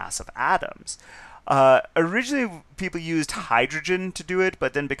on the mass of atoms. Originally, people used hydrogen to do it,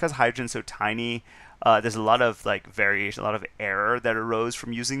 but then because hydrogen's so tiny, there's a lot of variation, a lot of error that arose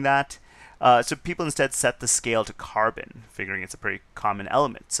from using that. So people instead set the scale to carbon, figuring it's a pretty common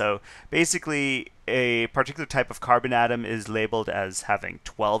element. So basically, a particular type of carbon atom is labeled as having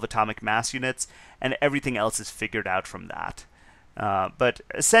 12 atomic mass units, and everything else is figured out from that. But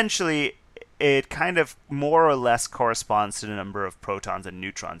essentially, it kind of more or less corresponds to the number of protons and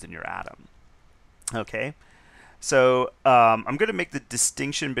neutrons in your atom. Okay, so I'm going to make the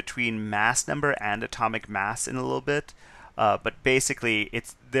distinction between mass number and atomic mass in a little bit. But basically,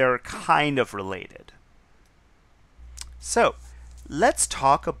 they're kind of related. So let's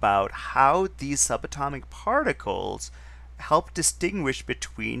talk about how these subatomic particles help distinguish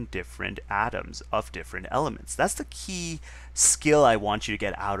between different atoms of different elements. That's the key skill I want you to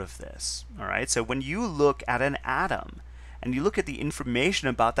get out of this. All right. So when you look at an atom and you look at the information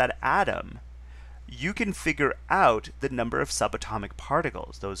about that atom, you can figure out the number of subatomic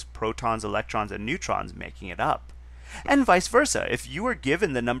particles, those protons, electrons, and neutrons making it up. And vice versa. If you are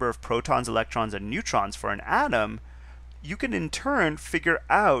given the number of protons, electrons, and neutrons for an atom, you can in turn figure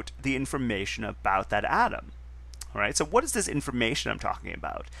out the information about that atom. All right, so what is this information I'm talking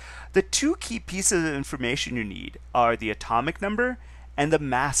about? The two key pieces of information you need are the atomic number and the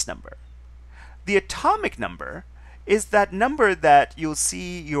mass number. The atomic number is that number that you'll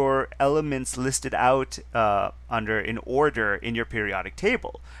see your elements listed out under in order in your periodic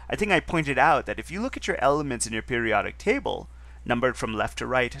table. I think I pointed out that if you look at your elements in your periodic table, numbered from left to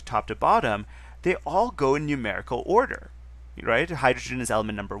right, top to bottom, they all go in numerical order. Right? Hydrogen is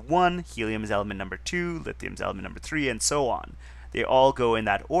element number 1, helium is element number 2, lithium is element number 3, and so on. They all go in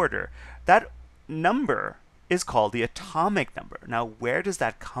that order. That number is called the atomic number. Now, where does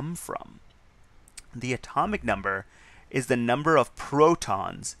that come from? The atomic number is the number of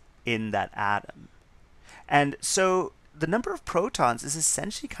protons in that atom. And so the number of protons is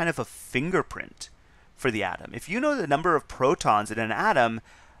essentially kind of a fingerprint for the atom. If you know the number of protons in an atom,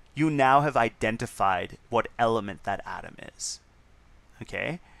 you now have identified what element that atom is.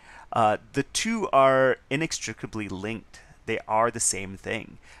 Okay? The two are inextricably linked. They are the same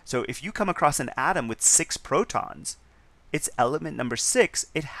thing. So if you come across an atom with 6 protons, its element number 6,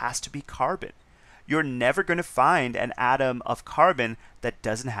 it has to be carbon. You're never going to find an atom of carbon that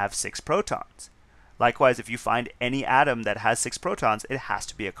doesn't have 6 protons. Likewise, if you find any atom that has 6 protons, it has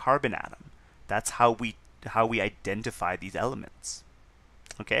to be a carbon atom. That's how we identify these elements.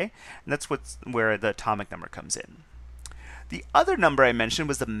 Okay, and that's where the atomic number comes in. The other number I mentioned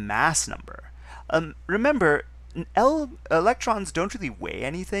was the mass number. Remember, electrons don't really weigh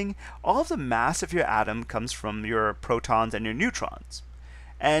anything. All of the mass of your atom comes from your protons and your neutrons.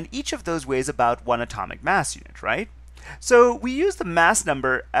 And each of those weighs about 1 atomic mass unit, right? So we use the mass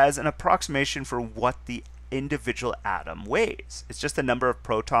number as an approximation for what the individual atom weighs. It's just the number of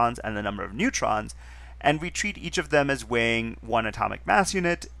protons and the number of neutrons, and we treat each of them as weighing 1 atomic mass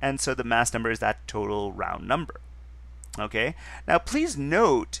unit, and so the mass number is that total round number. Okay? Now please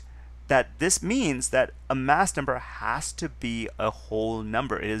note that this means that a mass number has to be a whole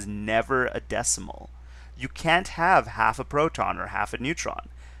number. It is never a decimal. You can't have half a proton or half a neutron.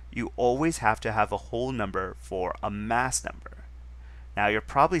 You always have to have a whole number for a mass number. Now you're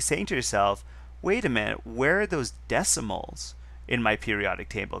probably saying to yourself, wait a minute, where are those decimals in my periodic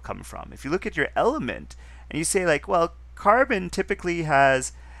table come from? If you look at your element and you say like, well, carbon typically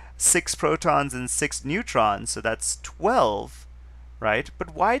has 6 protons and 6 neutrons, so that's 12, right?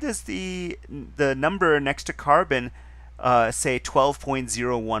 But why does the number next to carbon say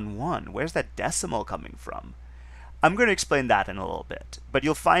 12.011? Where's that decimal coming from? I'm going to explain that in a little bit, but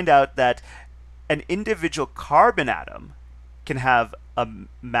you'll find out that an individual carbon atom can have a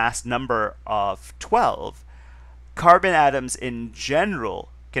mass number of 12. Carbon atoms in general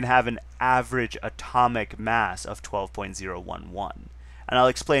can have an average atomic mass of 12.011. And I'll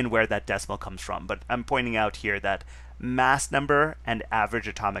explain where that decimal comes from, but I'm pointing out here that mass number and average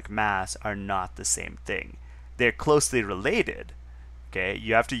atomic mass are not the same thing. They're closely related. Okay,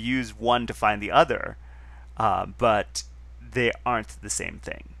 you have to use one to find the other, but they aren't the same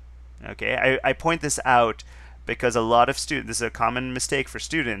thing. Okay, I point this out because a lot of students, this is a common mistake for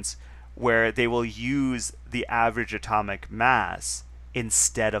students, where they will use the average atomic mass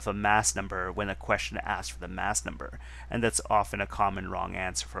instead of a mass number when a question asks for the mass number, and that's often a common wrong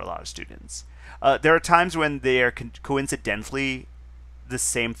answer for a lot of students. There are times when they are coincidentally the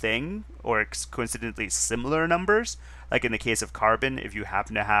same thing or coincidentally similar numbers, like in the case of carbon. If you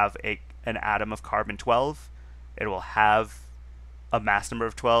happen to have an atom of carbon 12, it will have a mass number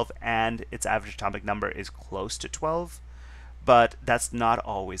of 12 and its average atomic number is close to 12, but that's not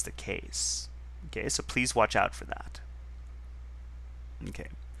always the case. Okay, so please watch out for that. Okay,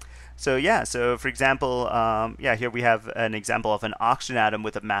 so yeah, so for example, here we have an example of an oxygen atom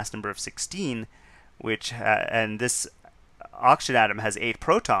with a mass number of 16, which and this oxygen atom has 8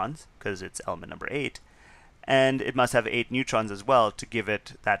 protons because it's element number 8, and it must have 8 neutrons as well to give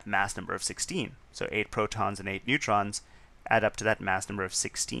it that mass number of 16. So 8 protons and 8 neutrons add up to that mass number of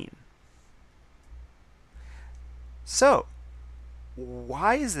 16. So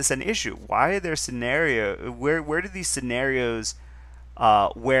why is this an issue? Why are there where do these scenarios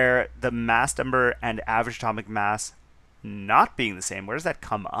where the mass number and average atomic mass not being the same, where does that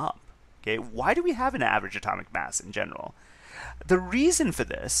come up? Okay, why do we have an average atomic mass in general? The reason for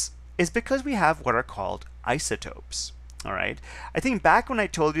this is because we have what are called isotopes. All right, I think back when I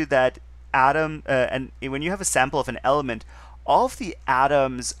told you that and when you have a sample of an element, all of the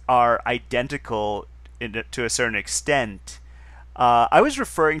atoms are identical to a certain extent. I was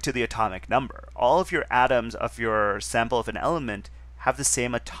referring to the atomic number. All of your atoms of your sample of an element have the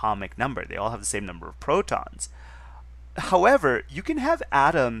same atomic number. They all have the same number of protons. However, you can have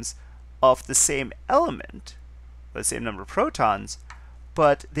atoms of the same element the same number of protons,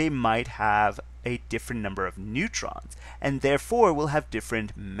 but they might have a different number of neutrons, and therefore will have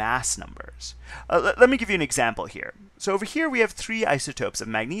different mass numbers. Let me give you an example here. So over here we have 3 isotopes of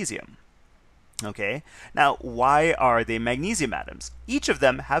magnesium. Okay, now why are they magnesium atoms? Each of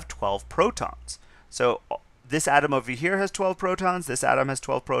them have 12 protons. So this atom over here has 12 protons, this atom has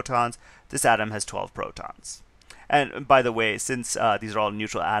 12 protons, this atom has 12 protons. And by the way, since these are all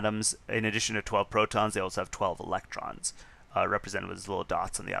neutral atoms, in addition to 12 protons, they also have 12 electrons, represented with little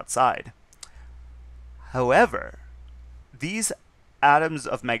dots on the outside. However, these atoms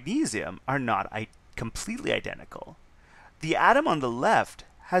of magnesium are not completely identical. The atom on the left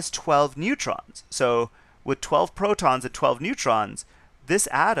has 12 neutrons. So with 12 protons and 12 neutrons, this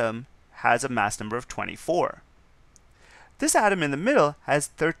atom has a mass number of 24. This atom in the middle has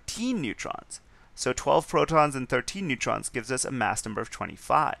 13 neutrons. So 12 protons and 13 neutrons gives us a mass number of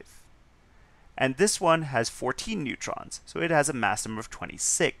 25. And this one has 14 neutrons, so it has a mass number of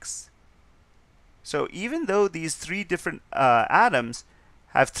 26. So even though these 3 different atoms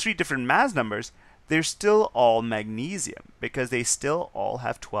have 3 different mass numbers, they're still all magnesium because they still all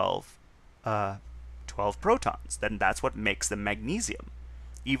have 12 protons. Then that's what makes them magnesium,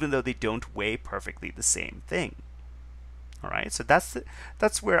 even though they don't weigh perfectly the same thing. All right, so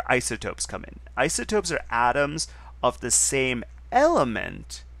that's where isotopes come in. Isotopes are atoms of the same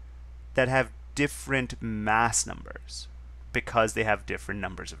element that have different mass numbers because they have different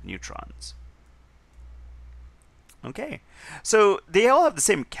numbers of neutrons. Okay, so they all have the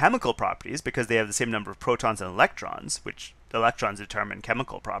same chemical properties because they have the same number of protons and electrons, which electrons determine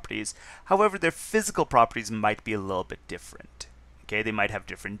chemical properties. However, their physical properties might be a little bit different. Okay, they might have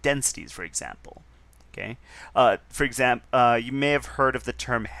different densities, for example. Okay, for example, you may have heard of the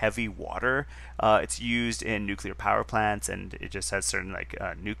term heavy water. It's used in nuclear power plants, and it just has certain like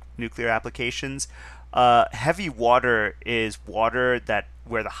nuclear applications. Heavy water is water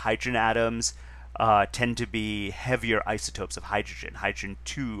where the hydrogen atoms tend to be heavier isotopes of hydrogen, hydrogen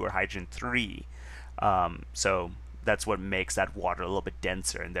 2 or hydrogen 3. So that's what makes that water a little bit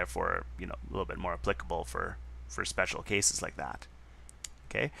denser, and therefore a little bit more applicable for special cases like that.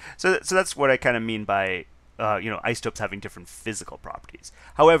 Okay, so that's what I kind of mean by isotopes having different physical properties.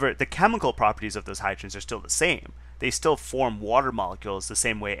 However, the chemical properties of those hydrogens are still the same. They still form water molecules the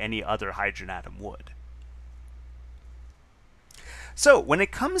same way any other hydrogen atom would. So when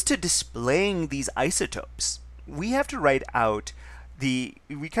it comes to displaying these isotopes, we have to write out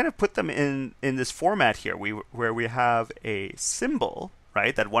we kind of put them in this format here, where we have a symbol,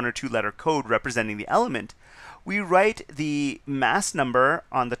 right, that 1 or 2 letter code representing the element. We write the mass number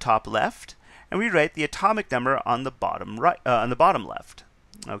on the top left, and we write the atomic number on the bottom right, on the bottom left.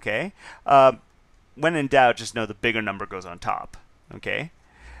 Okay. When in doubt, just know the bigger number goes on top. Okay.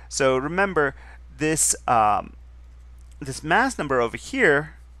 So remember this this mass number over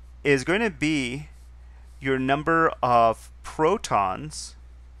here is going to be your number of protons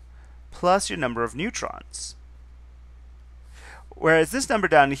plus your number of neutrons. Whereas this number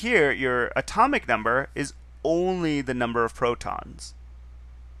down here, your atomic number, is only the number of protons.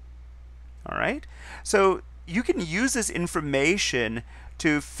 All right? So you can use this information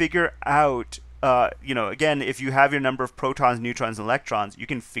to figure out, again, if you have your number of protons, neutrons, and electrons, you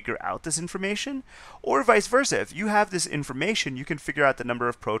can figure out this information. Or vice versa. If you have this information, you can figure out the number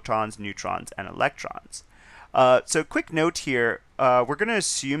of protons, neutrons, and electrons. So quick note here, we're going to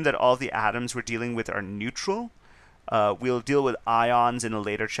assume that all the atoms we're dealing with are neutral. We'll deal with ions in a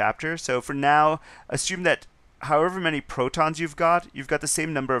later chapter. So for now, assume that however many protons you've got the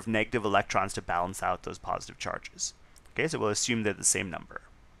same number of negative electrons to balance out those positive charges. Okay, so we'll assume they're the same number.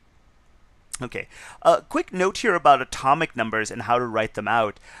 Okay, quick note here about atomic numbers and how to write them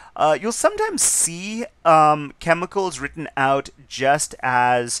out. You'll sometimes see chemicals written out just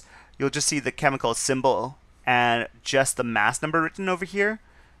as, you'll just see the chemical symbol and just the mass number written over here.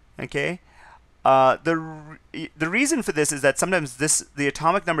 Okay. The reason for this is that sometimes the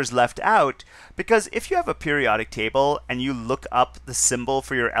atomic number is left out because if you have a periodic table and you look up the symbol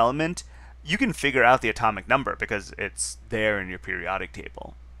for your element, you can figure out the atomic number because it's there in your periodic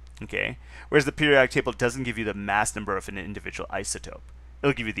table. Okay? Whereas the periodic table doesn't give you the mass number of an individual isotope.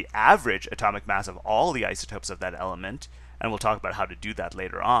 It'll give you the average atomic mass of all the isotopes of that element, and we'll talk about how to do that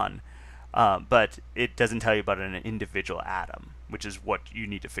later on. But it doesn't tell you about an individual atom, which is what you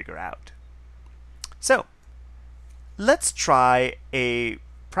need to figure out. So let's try a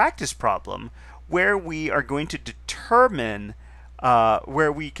practice problem where we are going to determine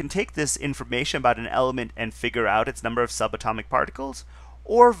where we can take this information about an element and figure out its number of subatomic particles,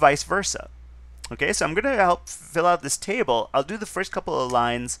 or vice versa. Okay, so I'm going to help fill out this table. I'll do the first couple of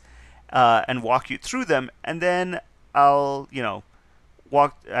lines and walk you through them, and then I'll,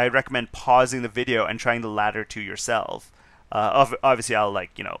 I recommend pausing the video and trying the latter two yourself. Obviously, I'll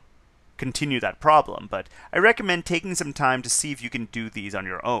continue that problem, but I recommend taking some time to see if you can do these on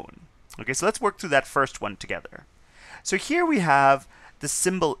your own. Okay, so let's work through that first one together. So here we have the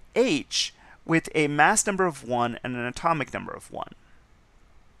symbol H with a mass number of 1 and an atomic number of 1.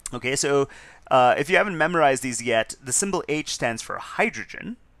 Okay, so if you haven't memorized these yet, the symbol H stands for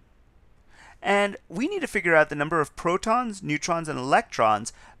hydrogen. And we need to figure out the number of protons, neutrons, and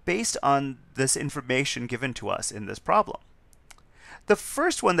electrons based on this information given to us in this problem. The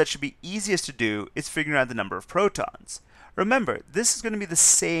first one that should be easiest to do is figuring out the number of protons. Remember, this is going to be the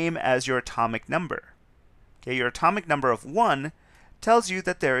same as your atomic number. Okay, your atomic number of 1 tells you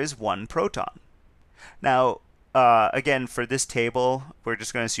that there is 1 proton. Now, again, for this table, we're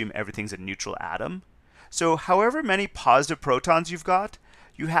just going to assume everything's a neutral atom. So however many positive protons you've got,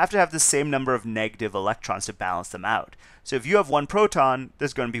 you have to have the same number of negative electrons to balance them out. So if you have 1 proton,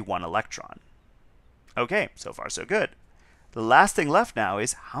 there's going to be 1 electron. Okay, so far so good. The last thing left now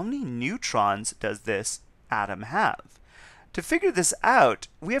is how many neutrons does this atom have? To figure this out,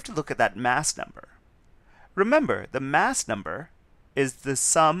 we have to look at that mass number. Remember, the mass number is the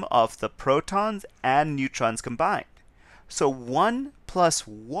sum of the protons and neutrons combined. So 1 plus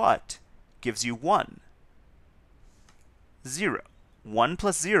what gives you 1? 0. 1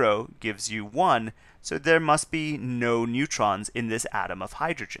 plus 0 gives you 1, so there must be no neutrons in this atom of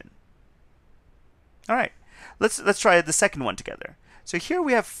hydrogen. All right, let's try the second one together. So here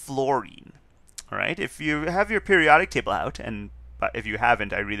we have fluorine. All right, if you have your periodic table out, but if you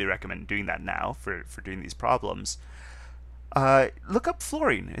haven't, I really recommend doing that now for doing these problems. Look up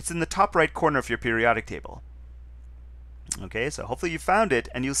fluorine. It's in the top right corner of your periodic table. Okay, so hopefully you found it,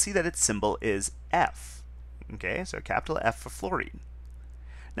 and you'll see that its symbol is F. Okay, so capital F for fluorine.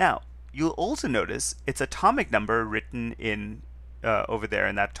 Now, you'll also notice its atomic number written in over there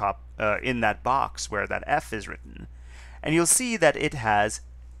in that in that box where that F is written, and you'll see that it has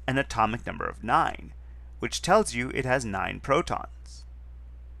an atomic number of 9, which tells you it has 9 protons.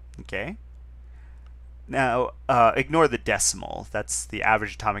 Okay. Now, ignore the decimal. That's the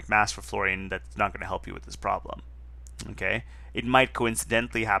average atomic mass for fluorine. That's not going to help you with this problem. Okay. It might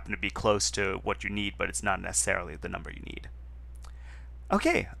coincidentally happen to be close to what you need, but it's not necessarily the number you need.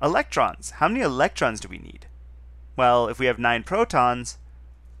 Okay, electrons. How many electrons do we need? Well, if we have 9 protons,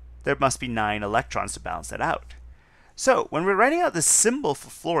 there must be 9 electrons to balance that out. So, when we're writing out the symbol for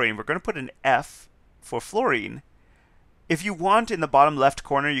fluorine, we're going to put an F for fluorine. If you want, in the bottom left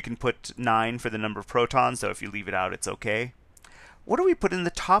corner, you can put 9 for the number of protons, so if you leave it out, it's okay. What do we put in the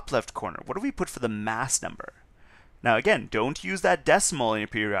top left corner? What do we put for the mass number? Now again, don't use that decimal in your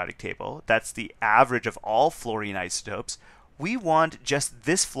periodic table. That's the average of all fluorine isotopes. We want just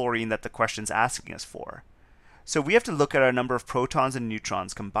this fluorine that the question's asking us for. So we have to look at our number of protons and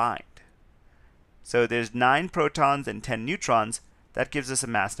neutrons combined. So there's 9 protons and 10 neutrons. That gives us a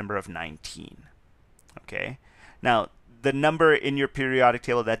mass number of 19. Okay. Now, the number in your periodic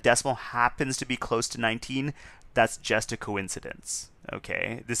table, that decimal happens to be close to 19. That's just a coincidence.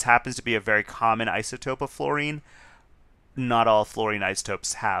 Okay. This happens to be a very common isotope of fluorine. Not all fluorine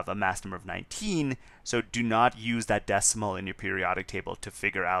isotopes have a mass number of 19, so do not use that decimal in your periodic table to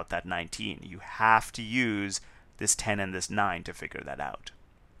figure out that 19. You have to use this 10 and this 9 to figure that out.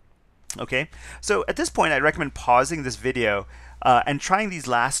 Okay, so at this point I recommend pausing this video and trying these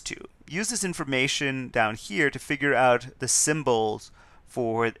last two. Use this information down here to figure out the symbols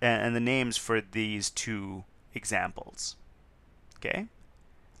for and the names for these two examples. Okay?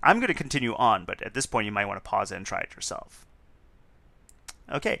 I'm going to continue on, but at this point you might want to pause it and try it yourself.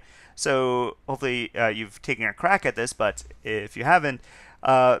 Okay, so hopefully you've taken a crack at this, but if you haven't,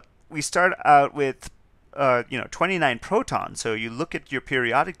 we start out with 29 protons. So you look at your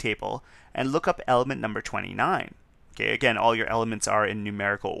periodic table and look up element number 29. Okay, again, all your elements are in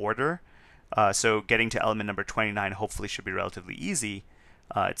numerical order, so getting to element number 29 hopefully should be relatively easy.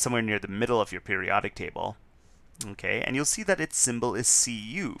 It's somewhere near the middle of your periodic table. Okay, and you'll see that its symbol is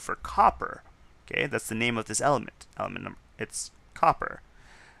Cu for copper. Okay, that's the name of this element. It's copper,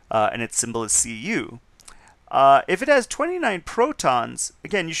 and its symbol is Cu. If it has 29 protons,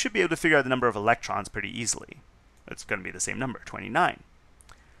 again, you should be able to figure out the number of electrons pretty easily. It's going to be the same number, 29.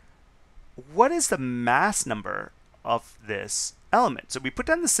 What is the mass number of this element? So we put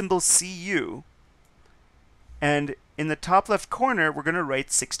down the symbol Cu, and in the top left corner, we're going to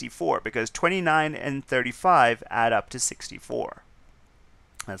write 64 because 29 and 35 add up to 64.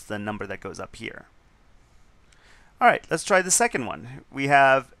 That's the number that goes up here. All right, let's try the second one. We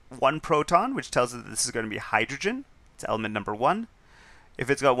have 1 proton, which tells us that this is going to be hydrogen. It's element number 1. If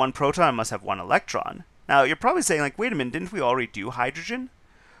it's got one proton, it must have one electron. Now, you're probably saying, like, wait a minute, didn't we already do hydrogen?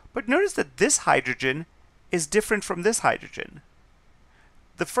 But notice that this hydrogen is different from this hydrogen.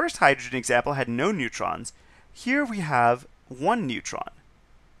 The first hydrogen example had no neutrons. Here we have one neutron.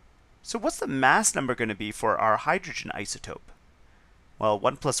 So what's the mass number going to be for our hydrogen isotope? Well,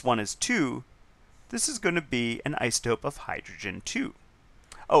 1 plus 1 is 2. This is going to be an isotope of hydrogen 2.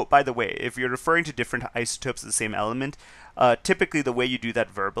 Oh, by the way, if you're referring to different isotopes of the same element, typically the way you do that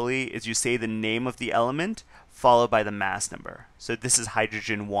verbally is you say the name of the element followed by the mass number. So this is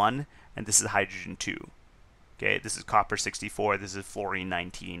hydrogen 1 and this is hydrogen 2. Okay, this is copper 64, this is fluorine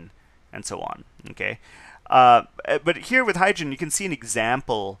 19, and so on. Okay, but here with hydrogen, you can see an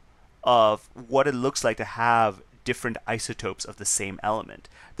example of what it looks like to have different isotopes of the same element.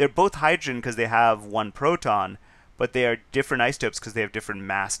 They're both hydrogen because they have one proton, but they are different isotopes because they have different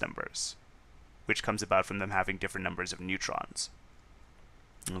mass numbers, which comes about from them having different numbers of neutrons.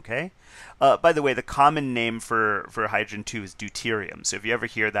 Okay. By the way, the common name for hydrogen 2 is deuterium. So if you ever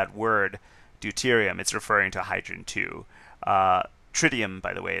hear that word, deuterium, it's referring to hydrogen 2. Tritium,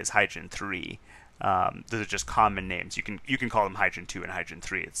 by the way, is hydrogen 3. Those are just common names. You can call them hydrogen 2 and hydrogen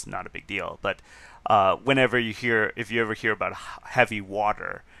 3. It's not a big deal. But if you ever hear about heavy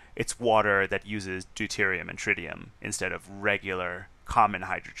water, it's water that uses deuterium and tritium instead of regular common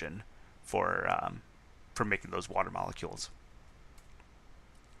hydrogen for making those water molecules.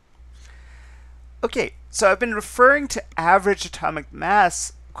 Okay, so I've been referring to average atomic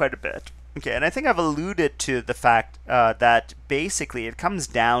mass quite a bit. Okay, and I think I've alluded to the fact that basically it comes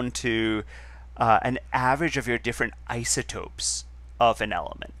down to an average of your different isotopes of an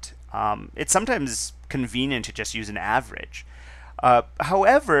element. It's sometimes convenient to just use an average.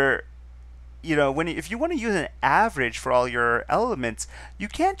 However, if you want to use an average for all your elements, you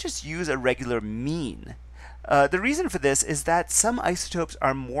can't just use a regular mean. The reason for this is that some isotopes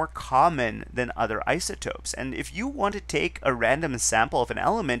are more common than other isotopes. And if you want to take a random sample of an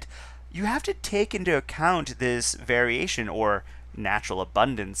element, you have to take into account this variation, or natural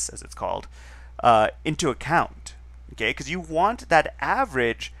abundance as it's called, into account. Okay, because you want that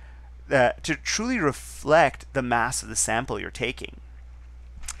average to truly reflect the mass of the sample you're taking.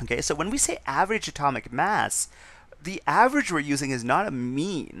 Okay, so when we say average atomic mass, the average we're using is not a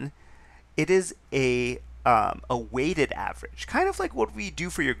mean. It is a weighted average, kind of like what we do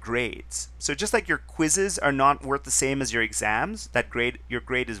for your grades. So just like your quizzes are not worth the same as your exams, your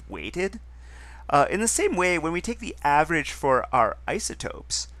grade is weighted. In the same way, when we take the average for our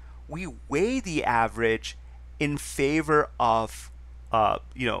isotopes, we weigh the average in favor of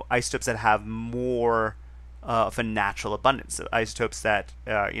isotopes that have more of a natural abundance, so isotopes that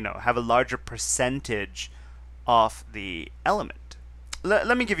have a larger percentage of the element.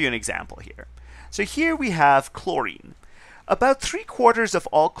 Let me give you an example here. So here we have chlorine. About 3/4 of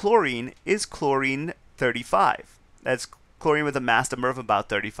all chlorine is chlorine 35. That's chlorine with a mass number of about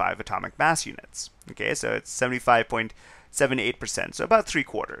 35 atomic mass units. Okay, so it's 75.78%, so about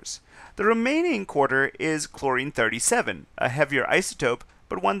 3/4. The remaining quarter is chlorine 37, a heavier isotope,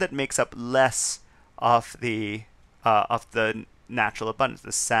 but one that makes up less of the natural abundance,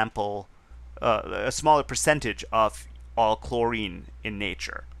 the sample, a smaller percentage of all chlorine in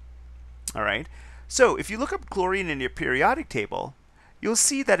nature. All right. So if you look up chlorine in your periodic table, you'll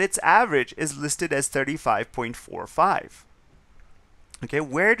see that its average is listed as 35.45. Okay,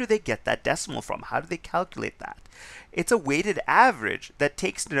 where do they get that decimal from? How do they calculate that? It's a weighted average that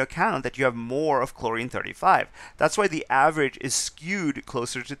takes into account that you have more of chlorine 35. That's why the average is skewed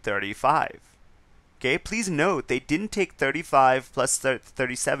closer to 35. Okay, please note they didn't take 35 plus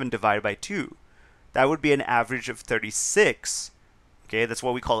 37 divided by 2. That would be an average of 36. Okay, that's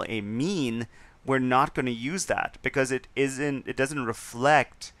what we call a mean. We're not going to use that because it doesn't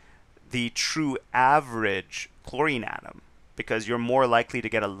reflect the true average chlorine atom, because you're more likely to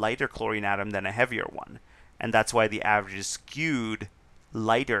get a lighter chlorine atom than a heavier one. And that's why the average is skewed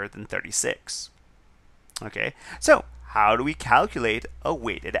lighter than 36. Okay, so how do we calculate a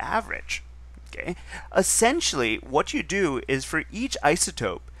weighted average? Okay, essentially what you do is for each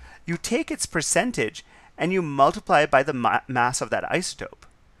isotope, you take its percentage and you multiply it by the mass of that isotope.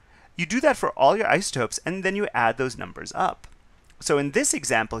 You do that for all your isotopes, and then you add those numbers up. So in this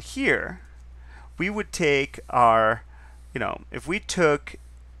example here, we would take our, if we took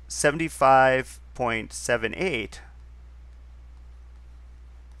 75.78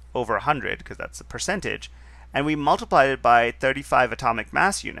 over 100, because that's the percentage, and we multiplied it by 35 atomic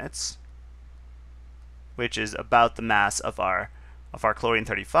mass units, which is about the mass of our chlorine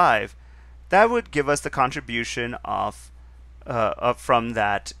 35, that would give us the contribution of from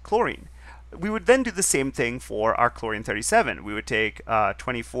that chlorine. we would then do the same thing for our chlorine-37. We would take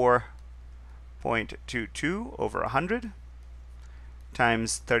 24.22 over 100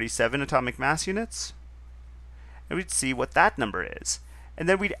 times 37 atomic mass units, and we'd see what that number is. And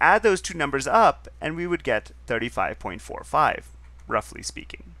then we'd add those two numbers up, and we would get 35.45, roughly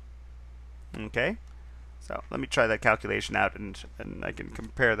speaking. Okay? So let me try that calculation out, and I can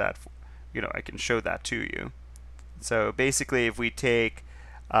compare that, I can show that to you. So basically, if we take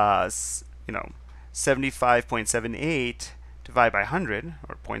 75.78 divided by 100,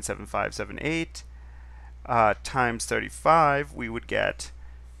 or 0.7578, times 35, we would get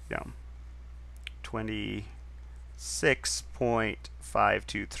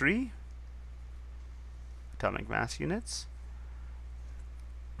 26.523 atomic mass units.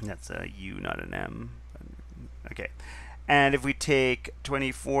 That's a U, not an M. Okay. And if we take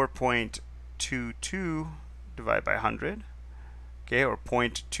 24.22 divided by 100, okay, or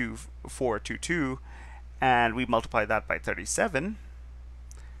 0.2422, and we multiply that by 37,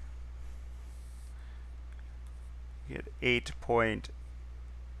 we get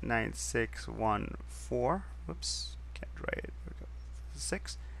 8.9614. Whoops, can't write it.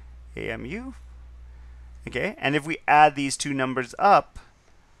 6 AMU. Okay, and if we add these two numbers up,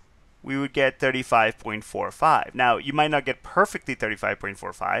 we would get 35.45. Now, you might not get perfectly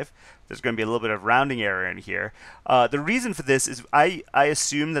 35.45. There's going to be a little bit of rounding error in here. The reason for this is I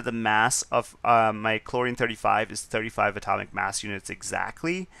assume that the mass of my chlorine-35 is 35 atomic mass units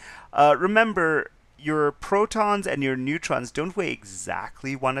exactly. Remember, your protons and your neutrons don't weigh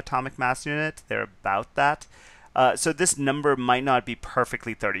exactly 1 atomic mass unit. They're about that. So this number might not be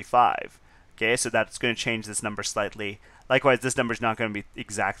perfectly 35. Okay, so that's going to change this number slightly. Likewise, this number is not going to be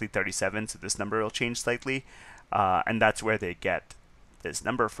exactly 37, so this number will change slightly, and that's where they get this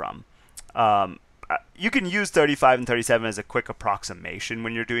number from. You can use 35 and 37 as a quick approximation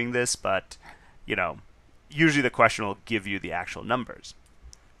when you're doing this, but usually the question will give you the actual numbers.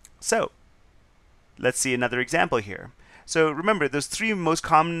 So let's see another example here. So remember, those three most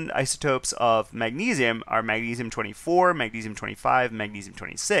common isotopes of magnesium are magnesium-24, magnesium-25,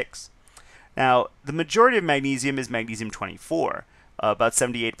 magnesium-26. Now, the majority of magnesium is magnesium-24, about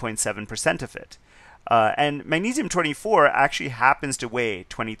 78.7% of it. And magnesium-24 actually happens to weigh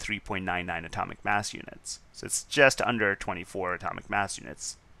 23.99 atomic mass units. So it's just under 24 atomic mass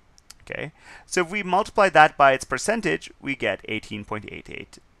units. Okay, so if we multiply that by its percentage, we get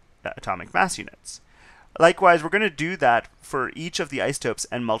 18.88 atomic mass units. Likewise, we're going to do that for each of the isotopes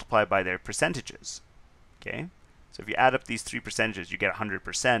and multiply by their percentages. Okay, so if you add up these three percentages, you get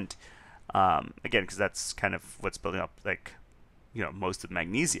 100%. Again, because that's kind of what's building up, most of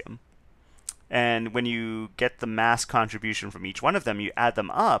magnesium. And when you get the mass contribution from each one of them, you add them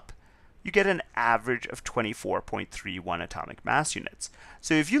up, you get an average of 24.31 atomic mass units.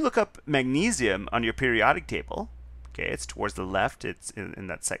 So if you look up magnesium on your periodic table, okay, it's towards the left, it's in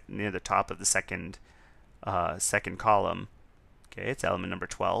that near the top of the second column. Okay, it's element number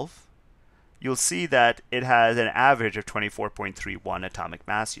 12. You'll see that it has an average of 24.31 atomic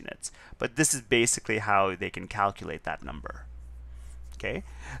mass units. But this is basically how they can calculate that number. Okay,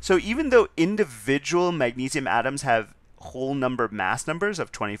 so even though individual magnesium atoms have whole number mass numbers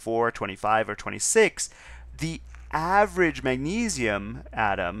of 24, 25, or 26, the average magnesium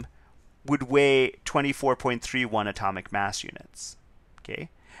atom would weigh 24.31 atomic mass units. Okay,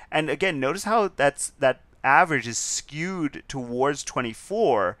 and again, notice how that average is skewed towards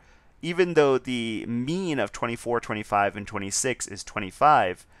 24, even though the mean of 24, 25, and 26 is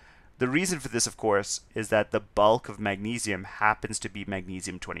 25. The reason for this, of course, is that the bulk of magnesium happens to be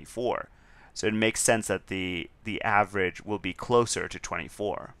magnesium-24. So it makes sense that the average will be closer to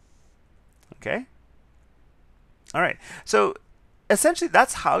 24. Okay? All right. So essentially,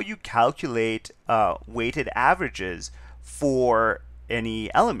 that's how you calculate weighted averages for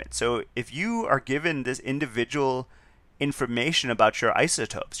any element. So if you are given this individual information about your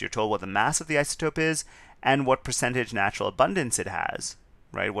isotopes, you're told what the mass of the isotope is and what percentage natural abundance it has,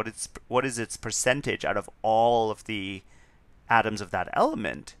 right? What is its percentage out of all of the atoms of that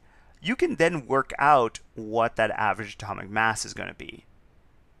element, you can then work out what that average atomic mass is going to be.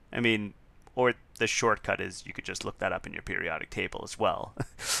 I mean, or the shortcut is you could just look that up in your periodic table as well.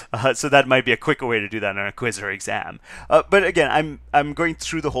 So that might be a quicker way to do that on a quiz or exam. But again, I'm going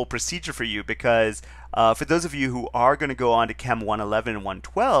through the whole procedure for you because for those of you who are going to go on to Chem 111 and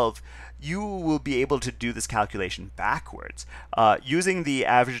 112, you will be able to do this calculation backwards using the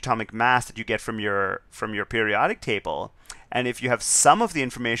average atomic mass that you get from your periodic table. And if you have some of the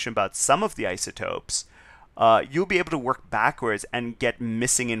information about some of the isotopes, you'll be able to work backwards and get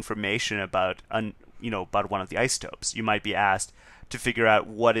missing information about about one of the isotopes. You might be asked to figure out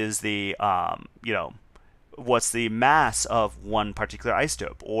what is the what's the mass of one particular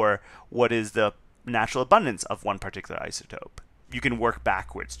isotope, or what is the natural abundance of one particular isotope. You can work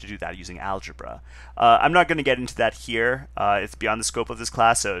backwards to do that using algebra. I'm not going to get into that here. It's beyond the scope of this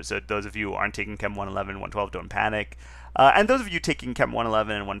class, so those of you who aren't taking Chem 111 and 112, don't panic. And those of you taking Chem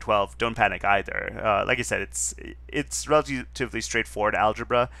 111 and 112, don't panic either. Like I said, it's relatively straightforward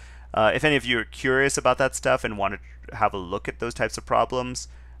algebra. If any of you are curious about that stuff and want to have a look at those types of problems,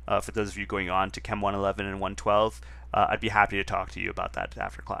 for those of you going on to Chem 111 and 112, I'd be happy to talk to you about that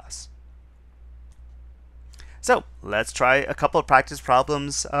after class. So let's try a couple of practice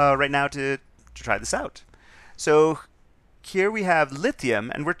problems right now to try this out. So here we have lithium,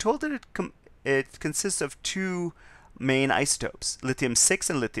 and we're told that it consists of two main isotopes,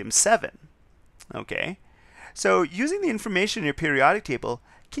 lithium-6 and lithium-7. Okay, so using the information in your periodic table,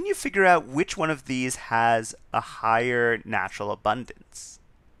 can you figure out which one of these has a higher natural abundance?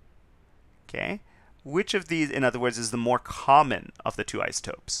 Okay, which of these, in other words, is the more common of the two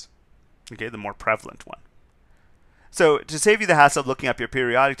isotopes? Okay, the more prevalent one. So to save you the hassle of looking up your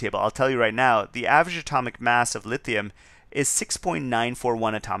periodic table, I'll tell you right now, the average atomic mass of lithium is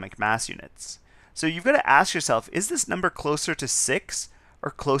 6.941 atomic mass units. So you've got to ask yourself, is this number closer to 6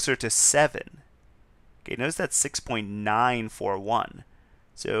 or closer to 7? Okay, notice that's 6.941.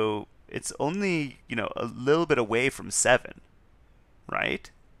 So it's only, a little bit away from 7, right?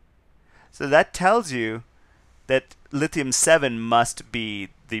 So that tells you that lithium-7 must be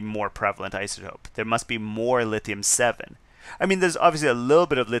the more prevalent isotope. There must be more lithium-7. I mean, there's obviously a little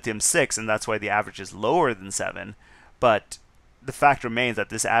bit of lithium-6, and that's why the average is lower than 7, but the fact remains that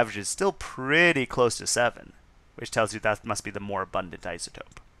this average is still pretty close to 7, which tells you that must be the more abundant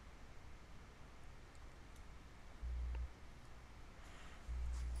isotope.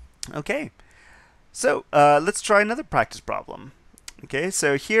 Okay, so let's try another practice problem. Okay,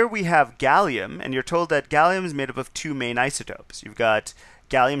 so here we have gallium, and you're told that gallium is made up of two main isotopes. You've got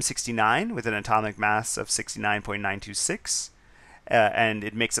gallium-69 with an atomic mass of 69.926, and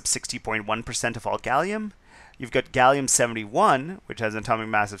it makes up 60.1% of all gallium. You've got gallium-71, which has an atomic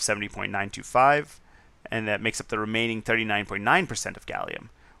mass of 70.925, and that makes up the remaining 39.9% of gallium.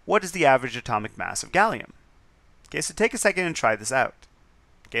 What is the average atomic mass of gallium? Okay, so take a second and try this out.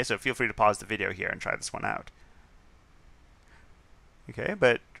 Okay, so feel free to pause the video here and try this one out. Okay,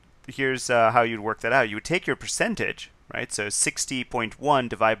 but here's how you'd work that out. You would take your percentage, right? So 60.1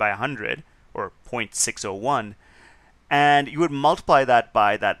 divided by 100, or 0.601, and you would multiply that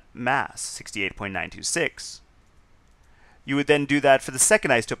by that mass, 68.926. You would then do that for the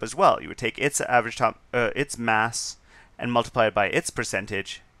second isotope as well. You would take its average its mass and multiply it by its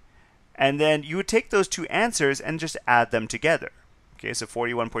percentage, and then you would take those two answers and just add them together. Okay, so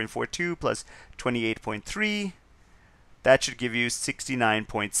 41.42 plus 28.3. That should give you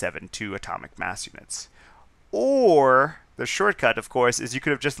 69.72 atomic mass units. Or the shortcut, of course, is you could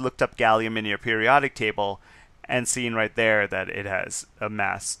have just looked up gallium in your periodic table and seen right there that it has a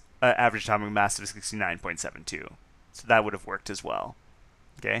average atomic mass of 69.72. So that would have worked as well.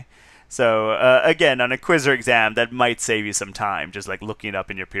 Okay, so again, on a quiz or exam, that might save you some time. Just like looking it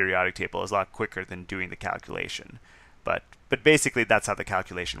up in your periodic table is a lot quicker than doing the calculation. But basically, that's how the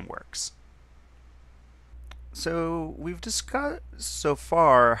calculation works. So we've discussed so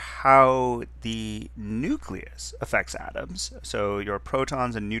far how the nucleus affects atoms. So your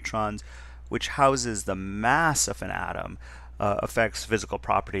protons and neutrons, which houses the mass of an atom, affects physical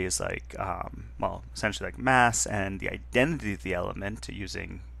properties like, well, essentially like mass and the identity of the element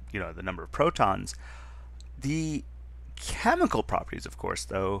using, the number of protons. The chemical properties, of course,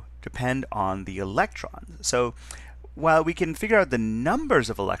 though, depend on the electrons. So while we can figure out the numbers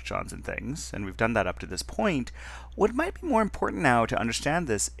of electrons in things, and we've done that up to this point, what might be more important now to understand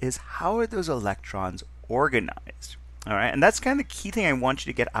this is how are those electrons organized? All right, and that's kind of the key thing I want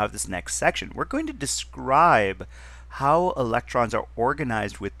you to get out of this next section. We're going to describe how electrons are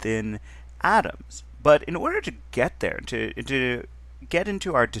organized within atoms. But in order to get there, to get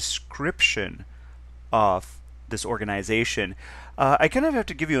into our description of this organization, I kind of have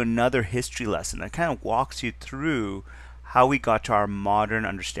to give you another history lesson that kind of walks you through how we got to our modern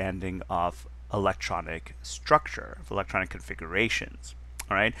understanding of electronic structure, of electronic configurations.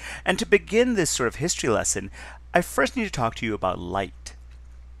 All right, and to begin this sort of history lesson, I first need to talk to you about light.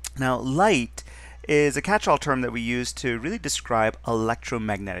 Now, light is a catch-all term that we use to really describe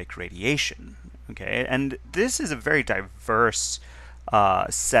electromagnetic radiation. Okay, and this is a very diverse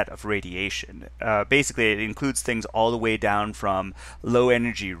set of radiation. Basically, it includes things all the way down from low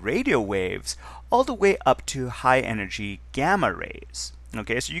energy radio waves all the way up to high energy gamma rays.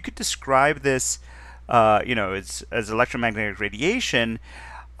 Okay, so you could describe this as electromagnetic radiation.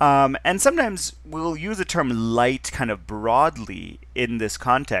 And sometimes we'll use the term light kind of broadly in this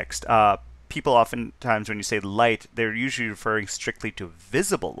context. People oftentimes, when you say light, they're usually referring strictly to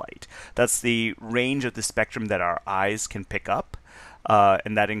visible light. That's the range of the spectrum that our eyes can pick up,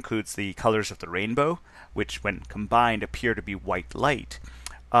 and that includes the colors of the rainbow, which when combined appear to be white light.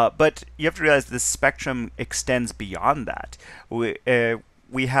 But you have to realize this spectrum extends beyond that.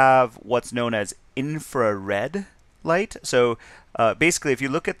 We have what's known as infrared light. So basically, if you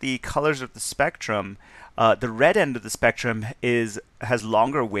look at the colors of the spectrum, the red end of the spectrum has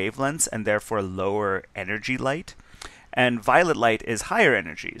longer wavelengths and therefore lower energy light, and violet light is higher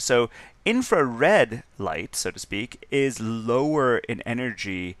energy. So infrared light, so to speak, is lower in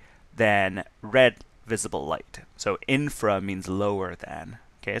energy than red visible light. So infra means lower than.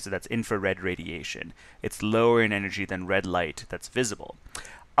 Okay, so that's infrared radiation. It's lower in energy than red light that's visible.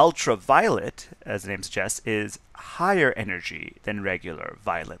 Ultraviolet, as the name suggests, is higher energy than regular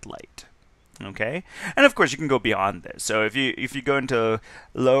violet light. Okay, and of course you can go beyond this. So if you go into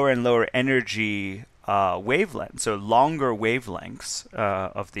lower and lower energy wavelengths, so longer wavelengths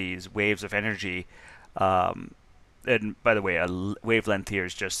of these waves of energy, and by the way, a wavelength here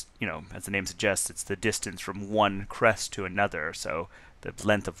is just, as the name suggests, it's the distance from one crest to another. So the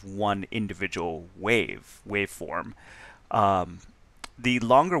length of one individual waveform. The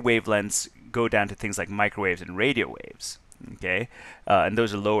longer wavelengths go down to things like microwaves and radio waves. Okay, and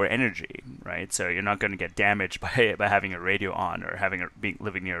those are lower energy, right? So you're not going to get damaged by having a radio on or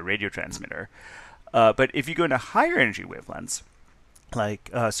living near a radio transmitter. But if you go into higher energy wavelengths,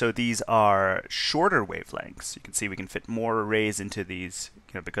 so these are shorter wavelengths. You can see we can fit more arrays into these,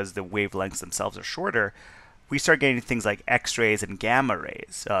 because the wavelengths themselves are shorter. We start getting things like X-rays and gamma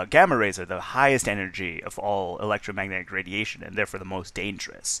rays. Gamma rays are the highest energy of all electromagnetic radiation, and therefore the most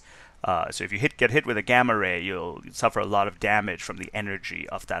dangerous. So if you get hit with a gamma ray, you'll suffer a lot of damage from the energy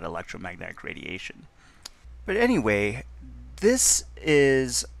of that electromagnetic radiation. But anyway, this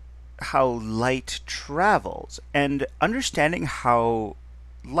is how light travels, and understanding how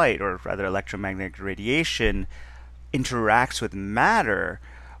light, or rather electromagnetic radiation, interacts with matter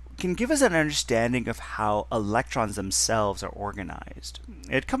can give us an understanding of how electrons themselves are organized.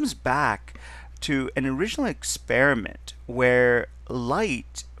 It comes back to an original experiment where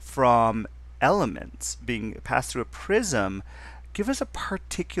light from elements being passed through a prism give us a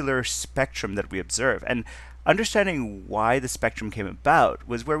particular spectrum that we observe. And understanding why the spectrum came about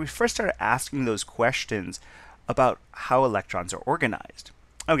was where we first started asking those questions about how electrons are organized.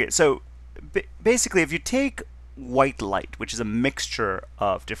 Okay, so basically, if you take white light, which is a mixture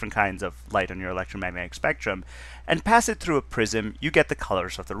of different kinds of light on your electromagnetic spectrum, and pass it through a prism, you get the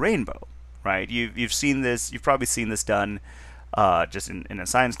colors of the rainbow, right? You've seen this, you've probably seen this done just in a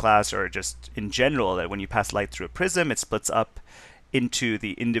science class, or just in general, that when you pass light through a prism, it splits up into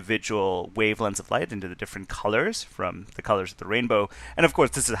the individual wavelengths of light, into the different colors from the colors of the rainbow. And of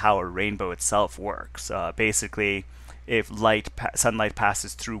course, this is how a rainbow itself works. Basically, if sunlight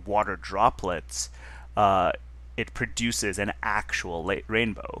passes through water droplets, it produces an actual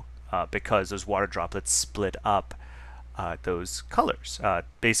rainbow because those water droplets split up those colors.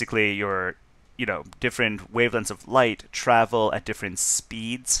 Basically, your different wavelengths of light travel at different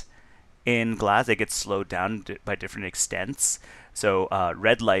speeds in glass. They get slowed down by different extents. So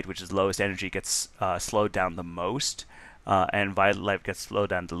red light, which is lowest energy, gets slowed down the most, and violet light gets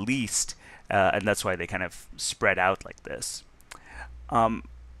slowed down the least, and that's why they kind of spread out like this.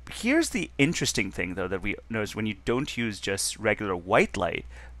 Here's the interesting thing, though, that we notice when you don't use just regular white light,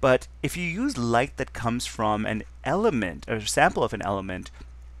 but if you use light that comes from an element, or a sample of an element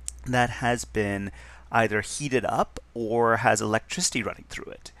that has been either heated up or has electricity running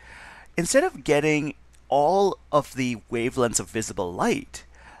through it, instead of getting all of the wavelengths of visible light,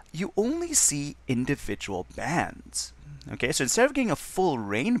 you only see individual bands. Okay, so instead of getting a full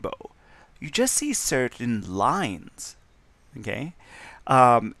rainbow, you just see certain lines. Okay,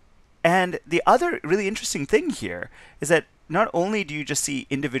 and the other really interesting thing here is that not only do you just see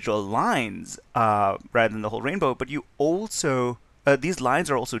individual lines rather than the whole rainbow, but you also these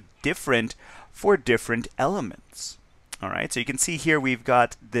lines are also different for different elements. All right, so you can see here we've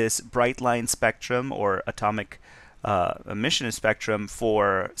got this bright line spectrum, or atomic emission spectrum,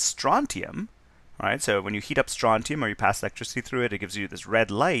 for strontium. All right, so when you heat up strontium or you pass electricity through it, it gives you this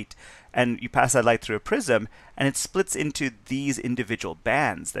red light, and you pass that light through a prism, and it splits into these individual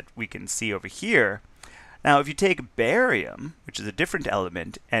bands that we can see over here. Now, if you take barium, which is a different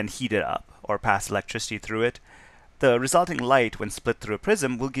element, and heat it up or pass electricity through it, the resulting light, when split through a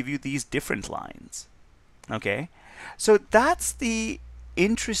prism, will give you these different lines. Okay, so that's the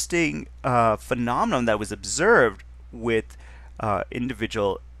interesting phenomenon that was observed with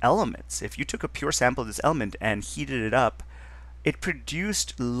individual elements. If you took a pure sample of this element and heated it up, it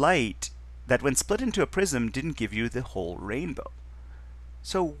produced light that when split into a prism didn't give you the whole rainbow.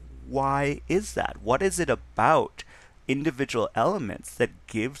 So why is that? What is it about individual elements that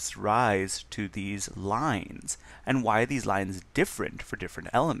gives rise to these lines? And why are these lines different for different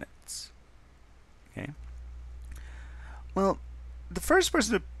elements? Okay. Well, the first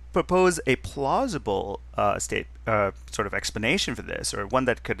person to propose a plausible sort of explanation for this, or one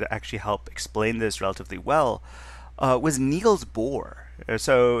that could actually help explain this relatively well, was Niels Bohr.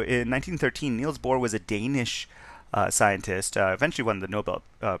 So in 1913, Niels Bohr was a Danish scientist, eventually won the Nobel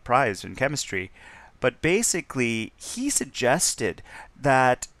Prize in chemistry. But basically, he suggested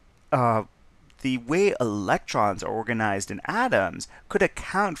that the way electrons are organized in atoms could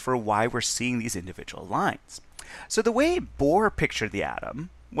account for why we're seeing these individual lines. So the way Bohr pictured the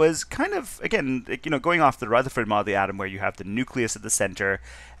atom was kind of, again, going off the Rutherford model of the atom, where you have the nucleus at the center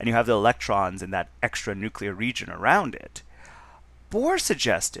and you have the electrons in that extra nuclear region around it. Bohr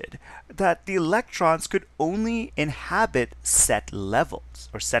suggested that the electrons could only inhabit set levels,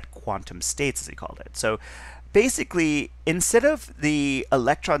 or set quantum states, as he called it. So basically, instead of the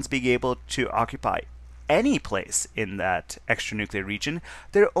electrons being able to occupy any place in that extranuclear region,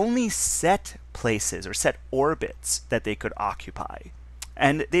 there are only set places or set orbits that they could occupy.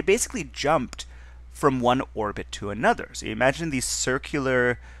 And they basically jumped from one orbit to another. So you imagine these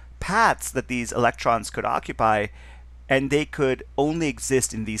circular paths that these electrons could occupy, and they could only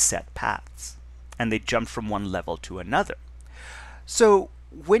exist in these set paths. And they jumped from one level to another. So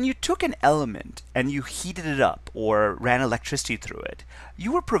when you took an element and you heated it up or ran electricity through it,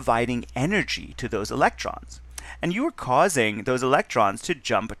 you were providing energy to those electrons. And you were causing those electrons to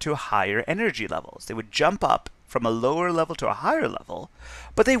jump to higher energy levels. They would jump up from a lower level to a higher level,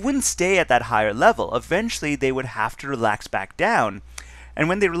 but they wouldn't stay at that higher level. Eventually, they would have to relax back down. And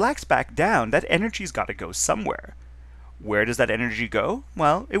when they relax back down, that energy's got to go somewhere. Where does that energy go?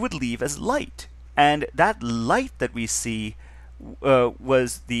 Well, it would leave as light. And that light that we see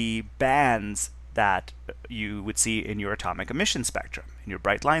was the bands that you would see in your atomic emission spectrum, in your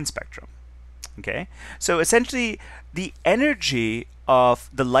bright line spectrum. Okay? So essentially, the energy of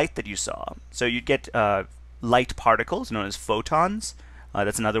the light that you saw, so you'd get light particles known as photons.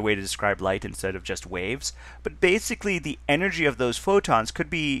 That's another way to describe light instead of just waves. But basically, the energy of those photons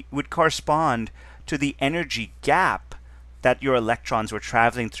would correspond to the energy gap that your electrons were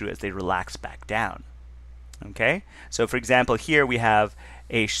traveling through as they relax back down. Okay? So for example, here we have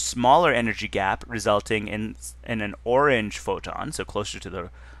a smaller energy gap resulting in an orange photon, so closer to the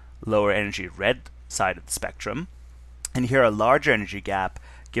lower energy red side of the spectrum. And here a larger energy gap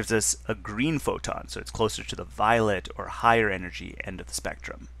gives us a green photon, so it's closer to the violet or higher energy end of the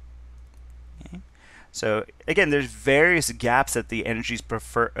spectrum. Okay? So again, there's various gaps that the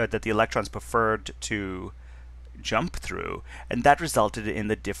that the electrons preferred to jump through, and that resulted in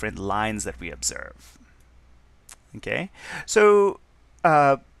the different lines that we observe. Okay, so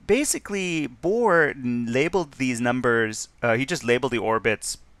basically Bohr labeled these numbers, he just labeled the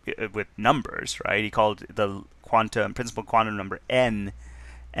orbits with numbers, right? He called the principal quantum number n,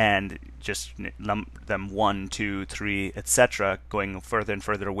 and just lumped them 1, 2, 3, etc., going further and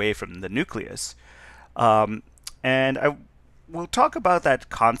further away from the nucleus. And we'll talk about that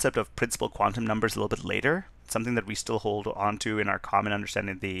concept of principal quantum numbers a little bit later, something that we still hold on to in our common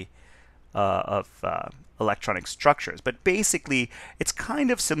understanding of electronic structures. But basically, it's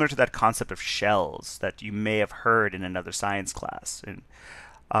kind of similar to that concept of shells that you may have heard in another science class.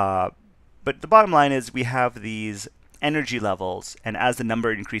 But the bottom line is we have these energy levels, and as the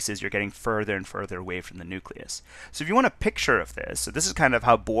number increases, you're getting further and further away from the nucleus. So if you want a picture of this, so this is kind of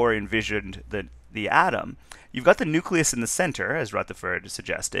how Bohr envisioned the atom. You've got the nucleus in the center, as Rutherford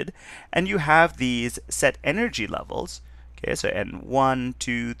suggested, and you have these set energy levels. Okay, so n1,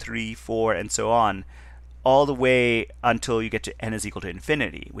 2, 3, 4, and so on, all the way until you get to n is equal to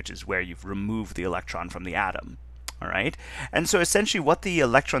infinity, which is where you've removed the electron from the atom. All right, and so essentially what the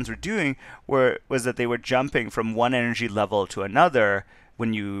electrons were doing was that they were jumping from one energy level to another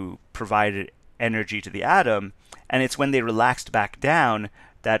when you provided energy to the atom, and it's when they relaxed back down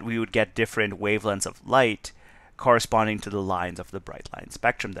that we would get different wavelengths of light corresponding to the lines of the bright line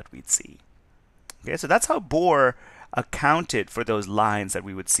spectrum that we'd see. Okay, so that's how Bohr accounted for those lines that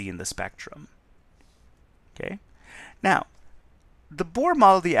we would see in the spectrum. Okay, now the Bohr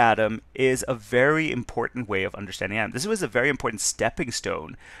model of the atom is a very important way of understanding atoms. This was a very important stepping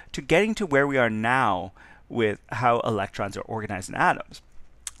stone to getting to where we are now with how electrons are organized in atoms.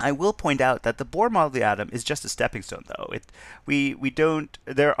 I will point out that the Bohr model of the atom is just a stepping stone, though. We don't.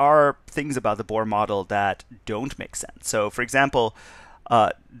 There are things about the Bohr model that don't make sense. So, for example,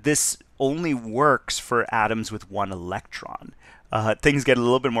 this only works for atoms with one electron. Things get a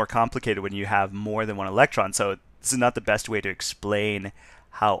little bit more complicated when you have more than one electron. So this is not the best way to explain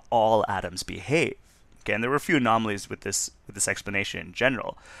how all atoms behave. Okay, and there were a few anomalies with this explanation in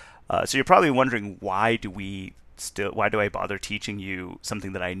general. So you're probably wondering, why do I bother teaching you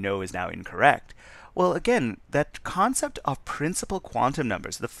something that I know is now incorrect? Well, again, that concept of principal quantum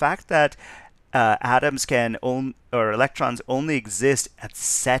numbers, the fact that atoms or electrons only exist at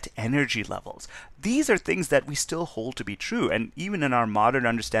set energy levels. These are things that we still hold to be true. And even in our modern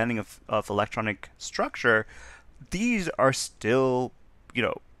understanding of electronic structure, these are still,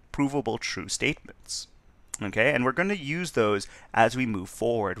 provable true statements. Okay, and we're going to use those as we move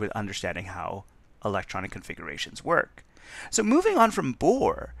forward with understanding how electronic configurations work. So moving on from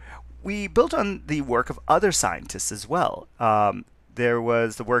Bohr, we built on the work of other scientists as well. There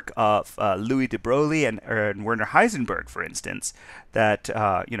was the work of Louis de Broglie and Werner Heisenberg, for instance, that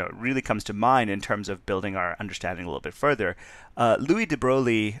really comes to mind in terms of building our understanding a little bit further. Louis de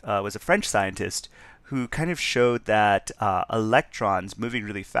Broglie was a French scientist who kind of showed that electrons moving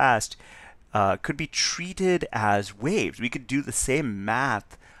really fast could be treated as waves. We could do the same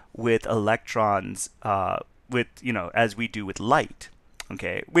math with electrons, as we do with light.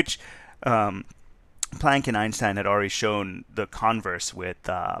 Okay, which Planck and Einstein had already shown the converse with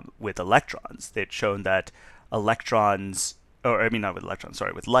electrons. They'd shown that electrons, not with electrons,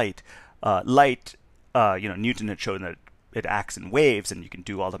 sorry, with light. Newton had shown that it acts in waves, and you can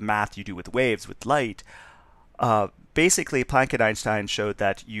do all the math you do with waves with light. Basically, Planck and Einstein showed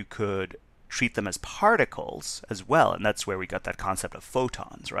that you could treat them as particles as well, and that's where we got that concept of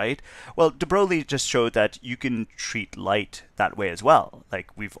photons, right? Well, de Broglie just showed that you can treat light that way as well. Like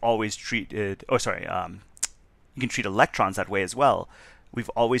we've always treated, you can treat electrons that way as well. We've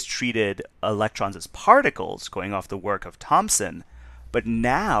always treated electrons as particles, going off the work of Thomson, but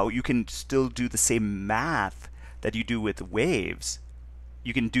now you can still do the same math that you do with waves.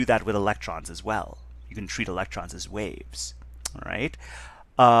 You can do that with electrons as well. You can treat electrons as waves, all right?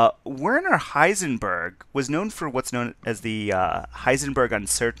 Werner Heisenberg was known for what's known as the Heisenberg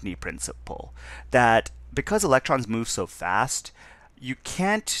uncertainty principle, that because electrons move so fast, you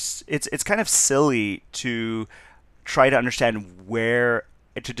can't, it's kind of silly to try to understand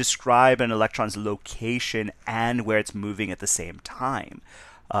to describe an electron's location and where it's moving at the same time.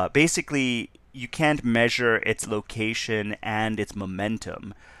 Basically, you can't measure its location and its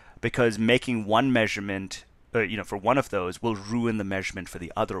momentum, because making one measurement for one of those will ruin the measurement for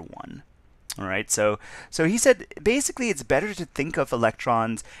the other one. All right, so he said basically it's better to think of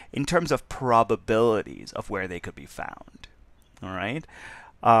electrons in terms of probabilities of where they could be found. All right,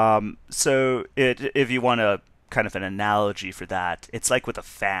 if you want a kind of an analogy for that, it's like with a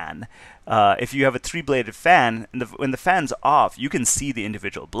fan. If you have a three-bladed fan, and when the fan's off, you can see the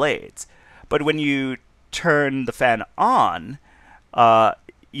individual blades, but when you turn the fan on,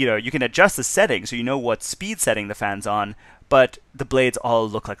 you can adjust the settings so you know what speed setting the fan's on, but the blades all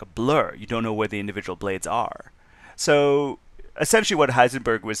look like a blur. You don't know where the individual blades are. So essentially what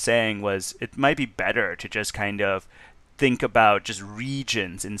Heisenberg was saying was it might be better to just kind of think about just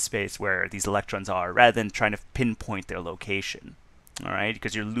regions in space where these electrons are, rather than trying to pinpoint their location. All right,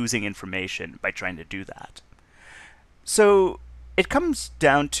 because you're losing information by trying to do that. So it comes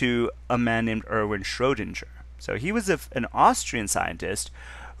down to a man named Erwin Schrödinger. So he was an Austrian scientist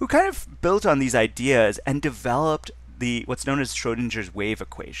who kind of built on these ideas and developed what's known as Schrödinger's wave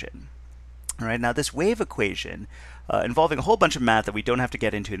equation. All right, now this wave equation, involving a whole bunch of math that we don't have to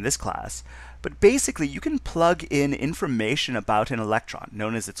get into in this class, but basically you can plug in information about an electron,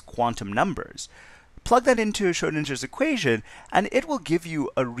 known as its quantum numbers, plug that into Schrödinger's equation, and it will give you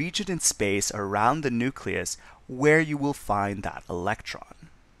a region in space around the nucleus where you will find that electron.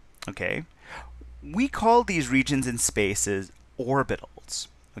 Okay? We call these regions in spaces orbitals.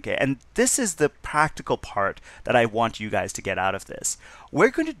 Okay, and this is the practical part that I want you guys to get out of this. We're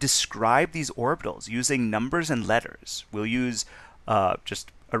going to describe these orbitals using numbers and letters. We'll use just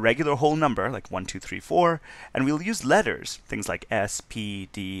a regular whole number, like 1, 2, 3, 4, and we'll use letters, things like S, P,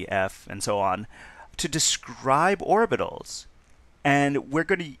 D, F, and so on, to describe orbitals. And we're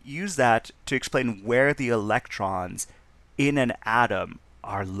going to use that to explain where the electrons in an atom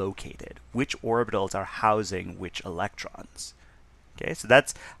are located, which orbitals are housing which electrons. Okay, so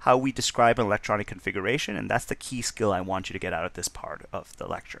that's how we describe an electronic configuration, and that's the key skill I want you to get out of this part of the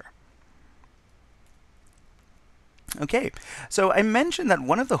lecture. Okay, so I mentioned that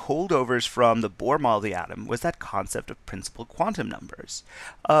one of the holdovers from the Bohr model of the atom was that concept of principal quantum numbers.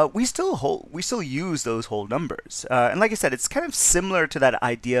 We still use those whole numbers, and like I said, it's kind of similar to that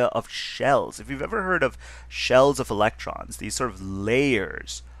idea of shells. If you've ever heard of shells of electrons, these sort of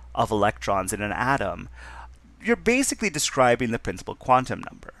layers of electrons in an atom, you're basically describing the principal quantum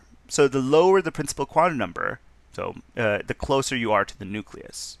number. So the lower the principal quantum number, the closer you are to the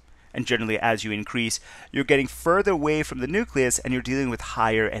nucleus. And generally, as you increase, you're getting further away from the nucleus and you're dealing with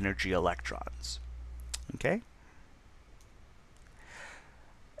higher energy electrons. Okay?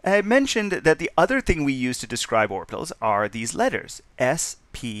 I mentioned that the other thing we use to describe orbitals are these letters, S,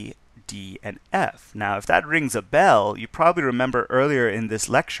 P, D, and F. Now, if that rings a bell, you probably remember earlier in this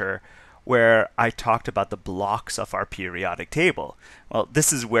lecture where I talked about the blocks of our periodic table. Well,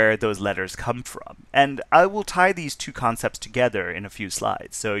 this is where those letters come from. And I will tie these two concepts together in a few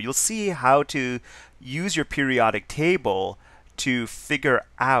slides. So you'll see how to use your periodic table to figure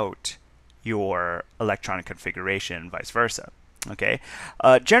out your electronic configuration and vice versa. Okay.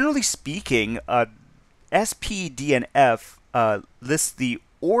 Generally speaking, S, P, D, and F lists the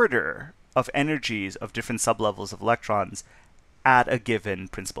order of energies of different sublevels of electrons at a given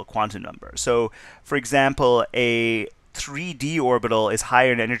principal quantum number. So, for example, a 3D orbital is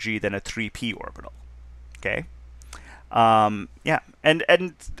higher in energy than a 3p orbital. Okay. Yeah,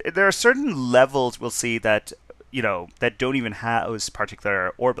 and there are certain levels we'll see that that don't even house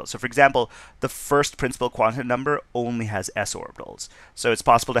particular orbitals. So, for example, the first principal quantum number only has s orbitals. So it's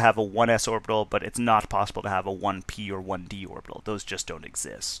possible to have a 1s orbital, but it's not possible to have a 1p or 1d orbital. Those just don't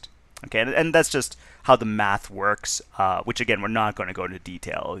exist. Okay, and that's just how the math works, which again, we're not going to go into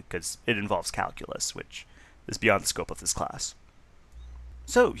detail because it involves calculus, which is beyond the scope of this class.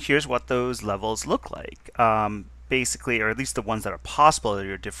 So here's what those levels look like. Basically, or at least the ones that are possible, are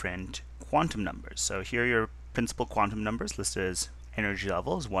your different quantum numbers. So here are your principal quantum numbers listed as energy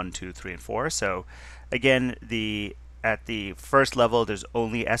levels, 1, 2, 3, and 4. So again, at the first level, there's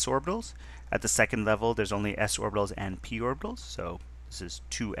only s orbitals. At the second level, there's only s orbitals and p orbitals. So this is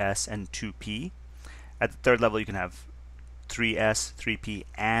 2s and 2p. At the third level, you can have 3s, 3p,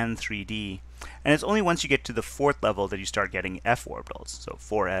 and 3d. And it's only once you get to the fourth level that you start getting f orbitals. So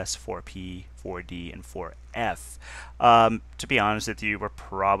 4s, 4p, 4d, and 4f. To be honest with you, we're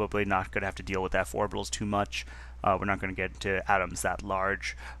probably not going to have to deal with f orbitals too much. We're not going to get into atoms that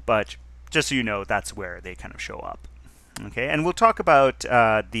large. But just so you know, that's where they kind of show up. Okay, and we'll talk about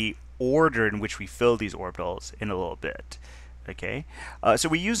the order in which we fill these orbitals in a little bit. Okay, so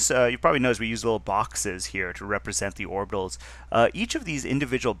we use, you probably noticed we use little boxes here to represent the orbitals. Each of these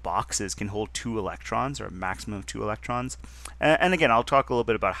individual boxes can hold 2 electrons, or a maximum of 2 electrons. And again, I'll talk a little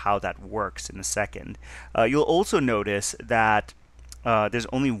bit about how that works in a second. You'll also notice that there's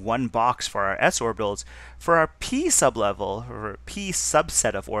only one box for our s orbitals. For our p sublevel, or p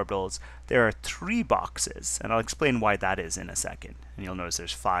subset of orbitals, there are 3 boxes. And I'll explain why that is in a second. And you'll notice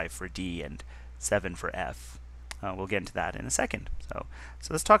there's 5 for d and 7 for f. We'll get into that in a second. So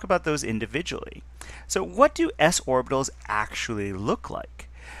let's talk about those individually. So what do s orbitals actually look like?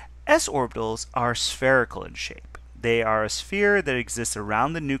 S orbitals are spherical in shape. They are a sphere that exists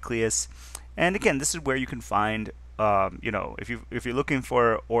around the nucleus. And again, this is where you can find, if you're looking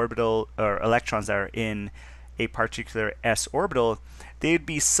for orbital or electrons that are in a particular s orbital, they'd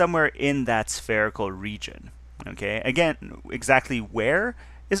be somewhere in that spherical region. Okay, again, exactly where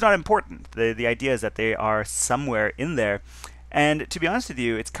is not important. The idea is that they are somewhere in there. And to be honest with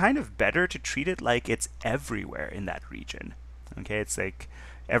you, it's kind of better to treat it like it's everywhere in that region. Okay, it's like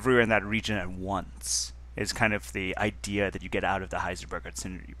everywhere in that region at once is kind of the idea that you get out of the Heisenberg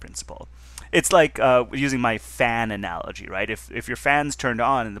synergy principle. It's like using my fan analogy, right? If your fan's turned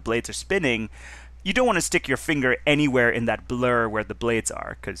on and the blades are spinning, you don't want to stick your finger anywhere in that blur where the blades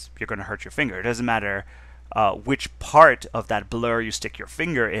are, because you're going to hurt your finger. It doesn't matter which part of that blur you stick your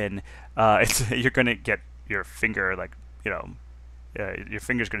finger in, you're going to get your finger your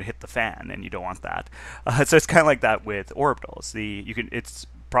finger's going to hit the fan, and you don't want that. So it's kind of like that with orbitals. It's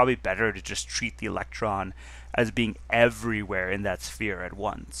probably better to just treat the electron as being everywhere in that sphere at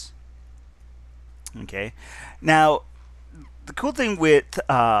once. Okay, now the cool thing with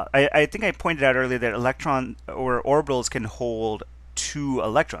I think I pointed out earlier that electron or orbitals can hold 2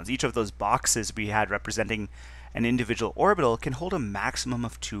 electrons. Each of those boxes we had representing an individual orbital can hold a maximum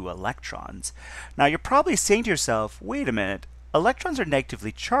of 2 electrons. Now you're probably saying to yourself, wait a minute, electrons are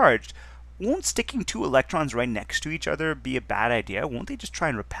negatively charged. Won't sticking 2 electrons right next to each other be a bad idea? Won't they just try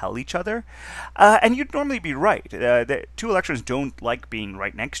and repel each other? And you'd normally be right. The 2 electrons don't like being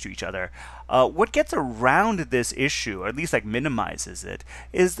right next to each other. What gets around this issue, or at least like minimizes it,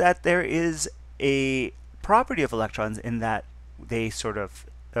 is that there is a property of electrons in that they sort of,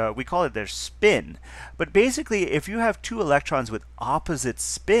 we call it their spin. But basically, if you have two electrons with opposite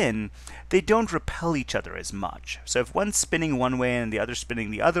spin, they don't repel each other as much. So if one's spinning one way and the other spinning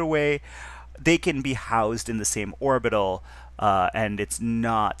the other way, they can be housed in the same orbital, and it's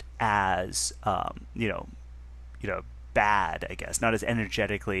not as, bad, I guess, not as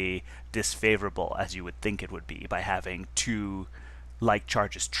energetically disfavorable as you would think it would be by having two like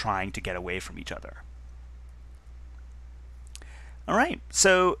charges trying to get away from each other. All right,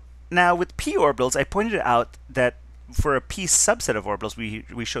 so now with p orbitals, I pointed out that for a p subset of orbitals,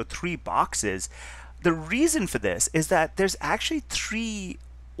 we show 3 boxes. The reason for this is that there's actually 3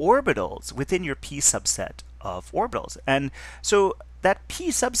 orbitals within your p subset of orbitals. And so that p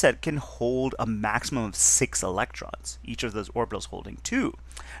subset can hold a maximum of 6 electrons, each of those orbitals holding 2.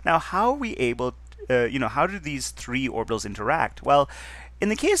 Now, how are we able, how do these 3 orbitals interact? Well, in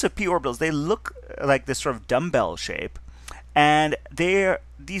the case of p orbitals, they look like this sort of dumbbell shape, and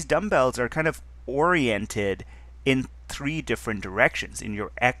these dumbbells are kind of oriented in 3 different directions, in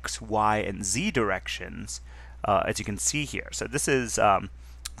your x, y, and z directions, as you can see here. So this is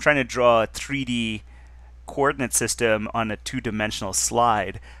trying to draw a 3D coordinate system on a 2-dimensional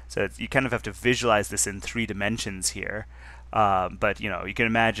slide. So you kind of have to visualize this in 3 dimensions here. But you can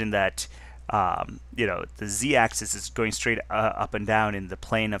imagine that the z-axis is going straight up and down in the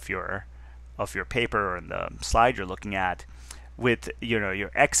plane of your paper or in the slide you're looking at, with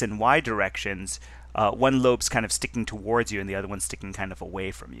your x and y directions. One lobe's kind of sticking towards you and the other one's sticking kind of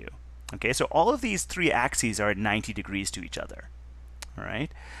away from you. Okay, so all of these 3 axes are at 90 degrees to each other. All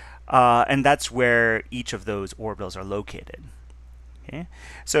right. And that's where each of those orbitals are located. Okay?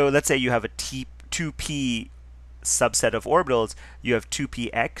 So let's say you have a 2p subset of orbitals. You have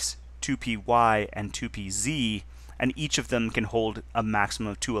 2px, 2py, and 2pz, and each of them can hold a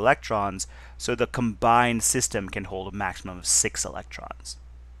maximum of 2 electrons. So the combined system can hold a maximum of 6 electrons.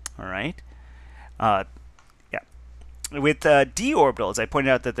 All right? With d orbitals, I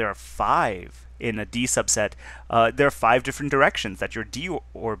pointed out that there are 5 in a d subset. There are 5 different directions that your d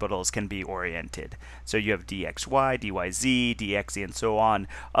orbitals can be oriented. So you have dxy, dyz, dxe, and so on.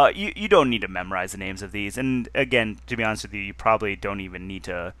 You don't need to memorize the names of these. And again, to be honest with you, you probably don't even need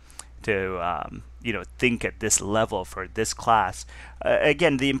to think at this level for this class.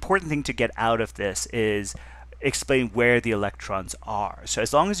 Again, the important thing to get out of this is explain where the electrons are. So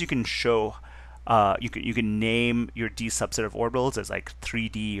as long as you can show you can name your d subset of orbitals as like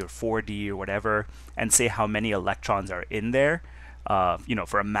 3d or 4d or whatever, and say how many electrons are in there,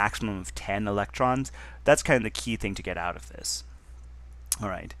 for a maximum of 10 electrons. That's kind of the key thing to get out of this. All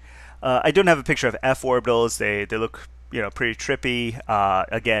right. I don't have a picture of f orbitals. They look pretty trippy.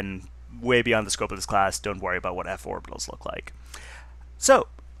 Again, way beyond the scope of this class. Don't worry about what f orbitals look like. So,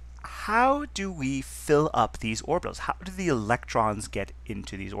 how do we fill up these orbitals? How do the electrons get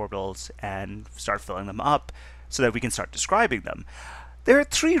into these orbitals and start filling them up so that we can start describing them? There are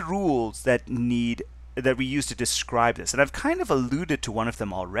 3 rules that we use to describe this, and I've kind of alluded to one of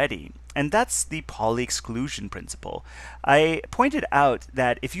them already, and that's the Pauli exclusion principle. I pointed out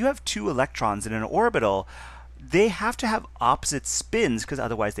that if you have 2 electrons in an orbital, they have to have opposite spins because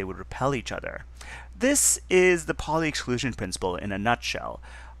otherwise they would repel each other. This is the Pauli exclusion principle in a nutshell.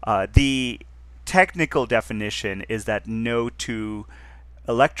 The technical definition is that no 2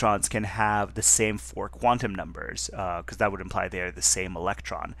 electrons can have the same 4 quantum numbers, because that would imply they are the same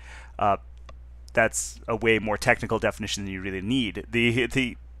electron. That's a way more technical definition than you really need.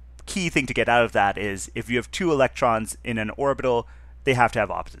 The key thing to get out of that is if you have 2 electrons in an orbital, they have to have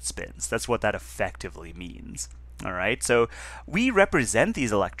opposite spins. That's what that effectively means. All right, so we represent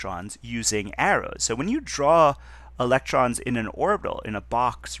these electrons using arrows. So when you draw electrons in an orbital, in a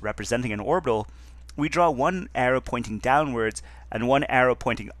box representing an orbital, we draw one arrow pointing downwards and one arrow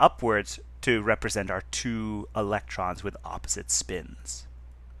pointing upwards to represent our 2 electrons with opposite spins.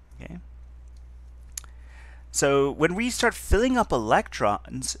 Okay. So when we start filling up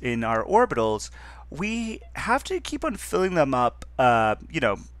electrons in our orbitals, we have to keep on filling them up.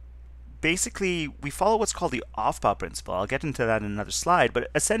 Basically, we follow what's called the Aufbau principle. I'll get into that in another slide, but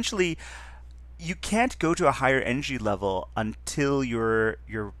essentially, you can't go to a higher energy level until your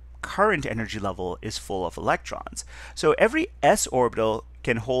current energy level is full of electrons. So every s orbital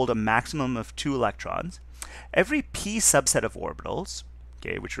can hold a maximum of 2 electrons. Every p subset of orbitals,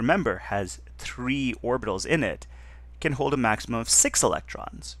 okay, which remember has 3 orbitals in it, can hold a maximum of 6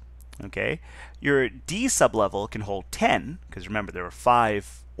 electrons. Okay, your d sublevel can hold 10, because remember there are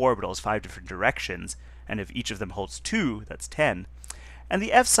 5 orbitals, 5 different directions, and if each of them holds 2, that's 10. And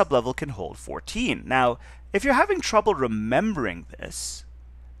the f sublevel can hold 14. Now, if you're having trouble remembering this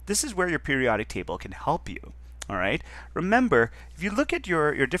this is where your periodic table can help you. All right. Remember, if you look at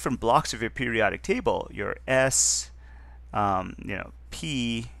your different blocks of your periodic table, your S,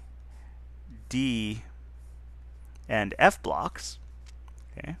 P, D, and F blocks,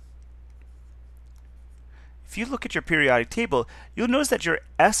 okay. If you look at your periodic table, you'll notice that your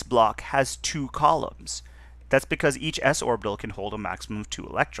S block has 2 columns. That's because each S orbital can hold a maximum of 2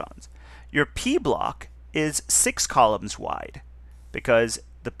 electrons. Your P block is 6 columns wide because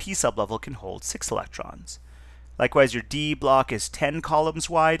the P sublevel can hold 6 electrons. Likewise, your D block is 10 columns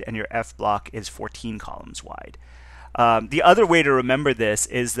wide and your F block is 14 columns wide. The other way to remember this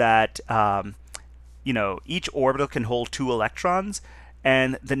is that each orbital can hold 2 electrons,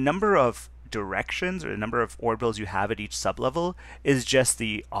 and the number of directions or the number of orbitals you have at each sublevel is just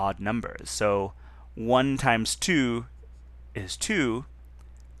the odd numbers. So 1 times 2 is 2.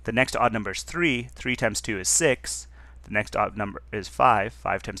 The next odd number is 3. 3 times 2 is 6. The next odd number is 5.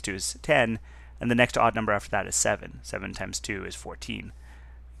 5 times 2 is 10. And the next odd number after that is 7. 7 times 2 is 14.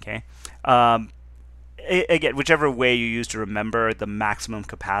 Okay. Again, whichever way you use to remember the maximum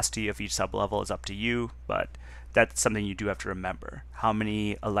capacity of each sublevel is up to you, but that's something you do have to remember. How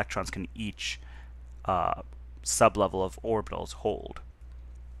many electrons can each sublevel of orbitals hold?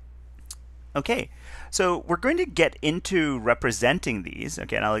 Okay, so we're going to get into representing these.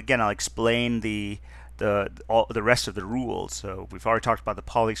 I'll explain the rest of the rules. So we've already talked about the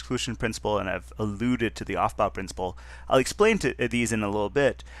Pauli exclusion principle, and I've alluded to the Aufbau principle. I'll explain these in a little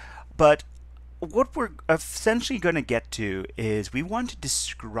bit, but what we're essentially going to get to is we want to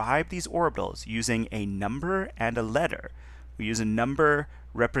describe these orbitals using a number and a letter. We use a number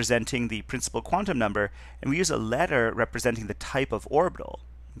representing the principal quantum number, and we use a letter representing the type of orbital.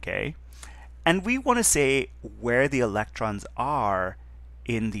 Okay, and we want to say where the electrons are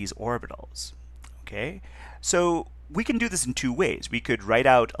in these orbitals. Okay, so we can do this in 2 ways. We could write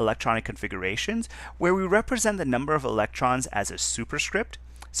out electronic configurations where we represent the number of electrons as a superscript.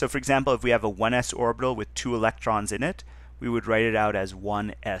 So for example, if we have a 1s orbital with 2 electrons in it, we would write it out as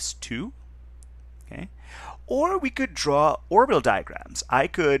 1s2. Okay? Or we could draw orbital diagrams. I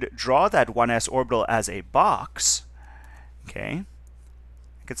could draw that 1s orbital as a box. Okay?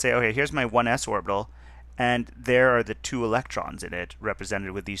 I could say, okay, here's my 1s orbital, and there are the 2 electrons in it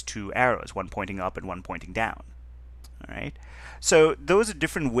represented with these 2 arrows, one pointing up and one pointing down. All right? So those are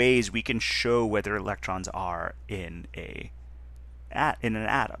different ways we can show whether electrons are in an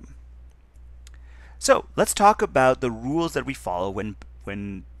atom. So let's talk about the rules that we follow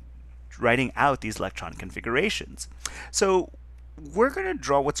when writing out these electron configurations. So we're going to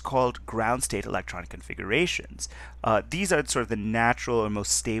draw what's called ground state electron configurations. These are sort of the natural or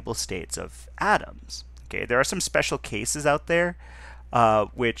most stable states of atoms. Okay, there are some special cases out there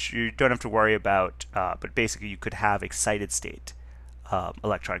which you don't have to worry about, but basically you could have excited state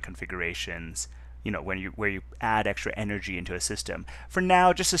electron configurations, where you add extra energy into a system. For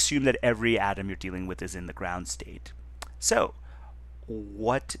now, just assume that every atom you're dealing with is in the ground state. So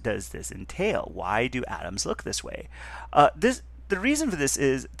what does this entail? Why do atoms look this way? The reason for this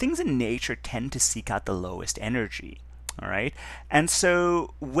is things in nature tend to seek out the lowest energy. All right, and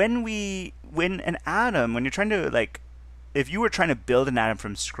so when you're trying to, if you were trying to build an atom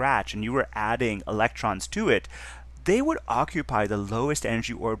from scratch and you were adding electrons to it, they would occupy the lowest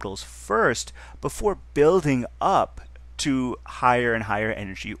energy orbitals first before building up to higher and higher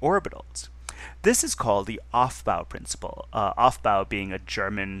energy orbitals. This is called the Aufbau principle. Aufbau being a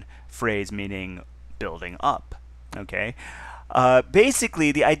German phrase meaning building up. Okay.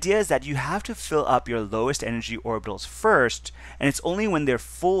 Basically, the idea is that you have to fill up your lowest energy orbitals first, and it's only when they're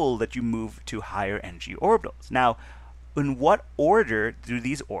full that you move to higher energy orbitals. Now, in what order do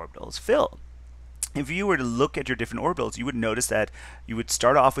these orbitals fill? If you were to look at your different orbitals, you would notice that you would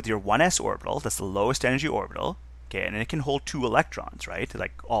start off with your 1s orbital, that's the lowest energy orbital, okay, and it can hold 2 electrons, right,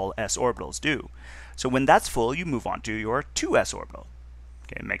 like all s orbitals do. So when that's full, you move on to your 2s orbital.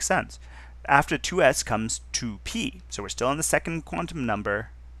 Okay, it makes sense. After 2s comes 2p, so we're still on the second quantum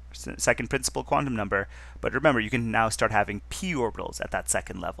number, second principal quantum number, but remember, you can now start having p orbitals at that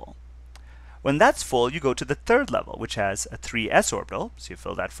second level. When that's full, you go to the third level, which has a 3s orbital, so you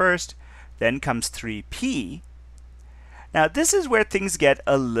fill that first. Then comes 3p. Now this is where things get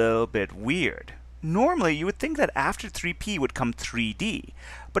a little bit weird. Normally you would think that after 3p would come 3d,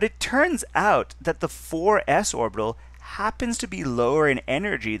 but it turns out that the 4s orbital happens to be lower in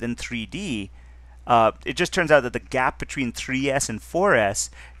energy than 3d. It just turns out that the gap between 3s and 4s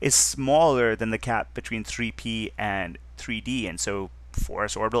is smaller than the gap between 3p and 3d, and so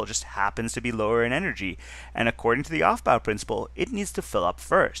 4s orbital just happens to be lower in energy, and according to the Aufbau principle, it needs to fill up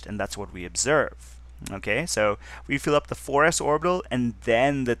first, and that's what we observe. Okay, so we fill up the 4s orbital and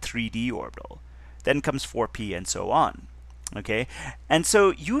then the 3d orbital. Then comes 4p and so on. Okay, and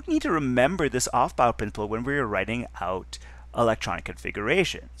so you need to remember this off-bound principle when we're writing out electronic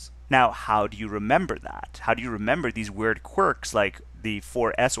configurations. Now, how do you remember that? How do you remember these weird quirks like the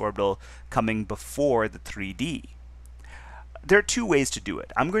 4s orbital coming before the 3d? There are two ways to do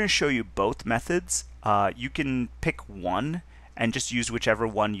it. I'm going to show you both methods. You can pick one and just use whichever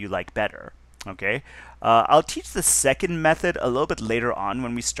one you like better. Okay, I'll teach the second method a little bit later on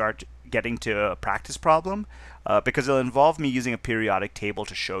when we start getting to a practice problem, because it'll involve me using a periodic table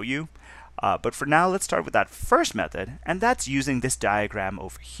to show you. But for now, let's start with that first method, and that's using this diagram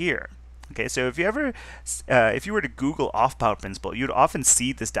over here. Okay, so if you were to Google off-bound principle, you'd often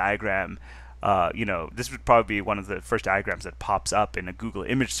see this diagram. This would probably be one of the first diagrams that pops up in a Google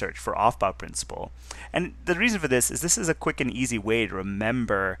image search for off-bound principle. And the reason for this is a quick and easy way to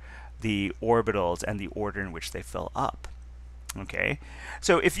remember the orbitals and the order in which they fill up. Okay,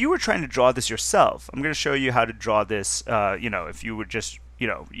 so if you were trying to draw this yourself, I'm going to show you how to draw this. If you were just,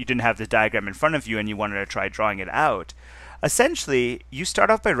 you didn't have the diagram in front of you and you wanted to try drawing it out, essentially, you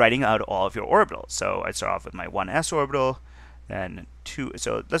start off by writing out all of your orbitals. So I start off with my 1s orbital, then 2.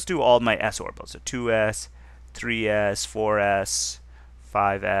 So let's do all my s orbitals. So 2s, 3s, 4s,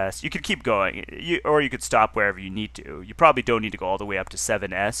 5s. You could keep going, or you could stop wherever you need to. You probably don't need to go all the way up to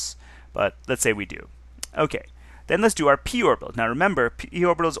 7s, but let's say we do. Okay, then let's do our p orbitals. Now remember, p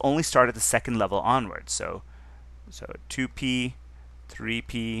orbitals only start at the second level onwards. So 2p,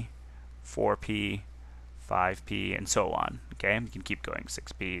 3p, 4p, 5p, and so on. Okay, you can keep going.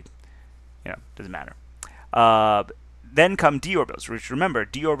 6p, doesn't matter. Then come d orbitals, which remember,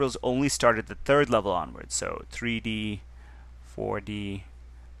 d orbitals only start at the third level onwards. So 3d, 4d,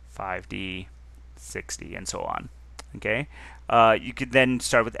 5d, 6d, and so on. Okay, you could then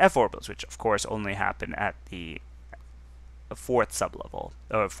start with f orbitals, which of course only happen at the fourth sublevel,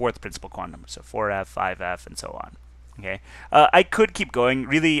 or fourth principal quantum number. So 4f, 5f, and so on. Okay, I could keep going.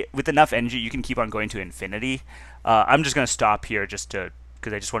 Really, with enough energy, you can keep on going to infinity. I'm just going to stop here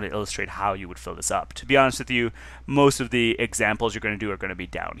because I just want to illustrate how you would fill this up. To be honest with you, most of the examples you're going to do are going to be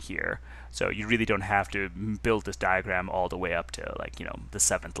down here. So you really don't have to build this diagram all the way up to the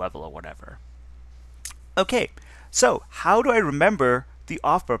 7th level or whatever. Okay, so how do I remember the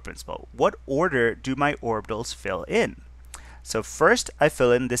off-bound principle? What order do my orbitals fill in? So first I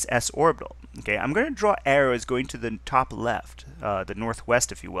fill in this s orbital. Okay, I'm going to draw arrows going to the top left, the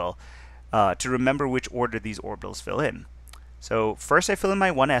northwest if you will, to remember which order these orbitals fill in. So first I fill in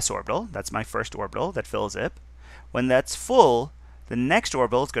my 1s orbital. That's my first orbital that fills it. When that's full, the next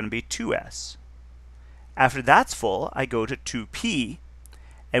orbital is going to be 2s. After that's full, I go to 2p,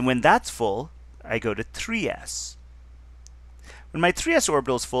 and when that's full, I go to 3s. When my 3s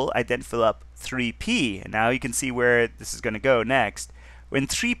orbital is full, I then fill up 3p, and now you can see where this is going to go next. When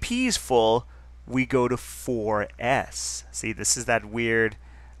 3p is full, we go to 4s. See, this is that weird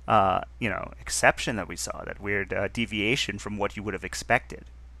exception that we saw, that weird deviation from what you would have expected.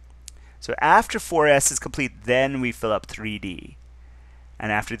 So after 4s is complete, then we fill up 3d.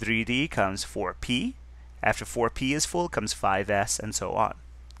 And after 3d comes 4p. After 4p is full comes 5s, and so on.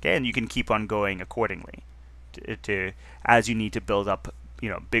 Okay, and you can keep on going accordingly as you need to build up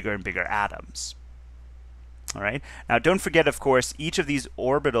bigger and bigger atoms. All right. Now, don't forget, of course, each of these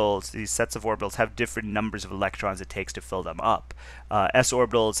orbitals, these sets of orbitals, have different numbers of electrons it takes to fill them up. S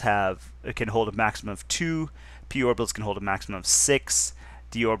orbitals can hold a maximum of 2. P orbitals can hold a maximum of 6.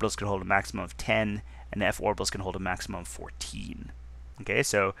 D orbitals can hold a maximum of 10, and F orbitals can hold a maximum of 14. Okay,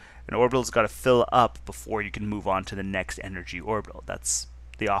 so an orbital's got to fill up before you can move on to the next energy orbital. That's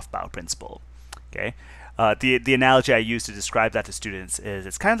the off-bound principle. Okay, the analogy I use to describe that to students is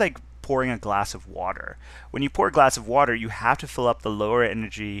it's kind of like pouring a glass of water. When you pour a glass of water, you have to fill up the lower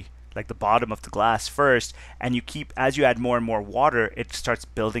energy, like the bottom of the glass first, and as you add more and more water, it starts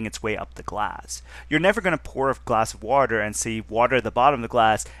building its way up the glass. You're never going to pour a glass of water and see water at the bottom of the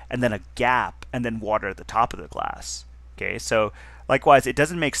glass and then a gap and then water at the top of the glass. Okay, so likewise, it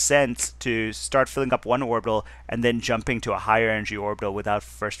doesn't make sense to start filling up one orbital and then jumping to a higher energy orbital without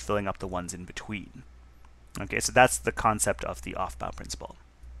first filling up the ones in between. Okay, so that's the concept of the off-bound principle.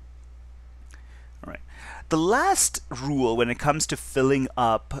 All right. The last rule when it comes to filling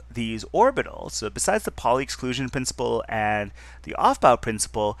up these orbitals, so besides the Pauli exclusion principle and the off-bound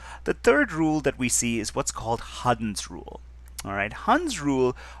principle, the third rule that we see is what's called Hund's rule. All right, Hund's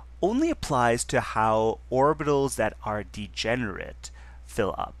rule only applies to how orbitals that are degenerate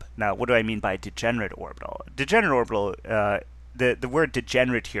fill up. Now, what do I mean by degenerate orbital? Degenerate orbital, the word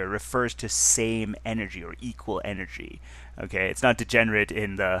degenerate here refers to same energy or equal energy. Okay, it's not degenerate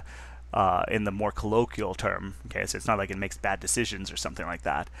in the in the more colloquial term. Okay, so it's not like it makes bad decisions or something like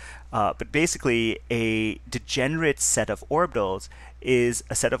that. But basically, a degenerate set of orbitals is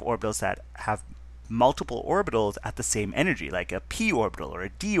a set of orbitals that have multiple orbitals at the same energy, like a p orbital or a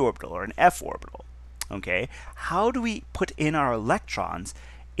d orbital or an f orbital. Okay, how do we put in our electrons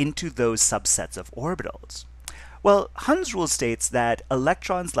into those subsets of orbitals? Well, Hund's rule states that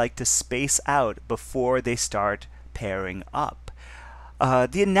electrons like to space out before they start pairing up.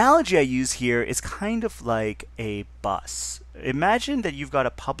 The analogy I use here is kind of like a bus. Imagine that you've got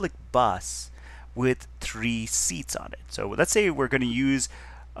a public bus with 3 seats on it. So let's say we're going to use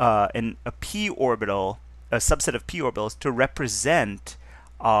a p orbital, a subset of p orbitals, to represent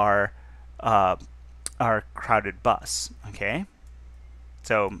our crowded bus. Okay.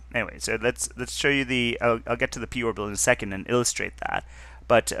 So anyway, so let's show you the. I'll get to the p orbital in a second and illustrate that.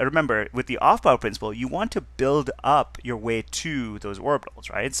 But remember, with the Aufbau principle, you want to build up your way to those orbitals,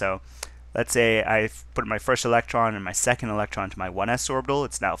 right? So let's say I've put my first electron and my second electron to my 1s orbital.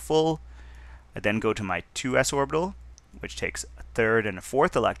 It's now full. I then go to my 2s orbital, which takes a third and a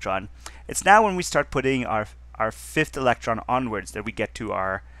fourth electron. It's now when we start putting our fifth electron onwards that we get to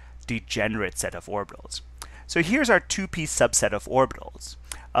our degenerate set of orbitals. So here's our 2p subset of orbitals.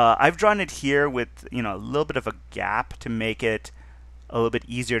 I've drawn it here with a little bit of a gap to make it a little bit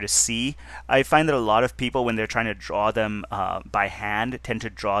easier to see. I find that a lot of people, when they're trying to draw them by hand, tend to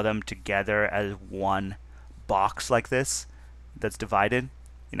draw them together as one box like this that's divided.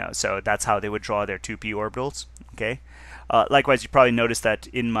 So that's how they would draw their 2p orbitals. Okay. Likewise, you probably noticed that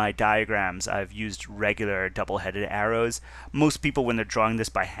in my diagrams I've used regular double-headed arrows. Most people, when they're drawing this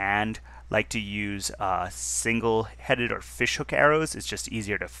by hand, like to use single-headed or fishhook arrows. It's just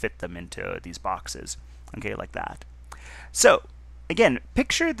easier to fit them into these boxes. Okay, like that. So again,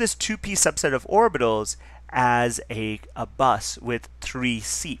 picture this 2p subset of orbitals as a bus with 3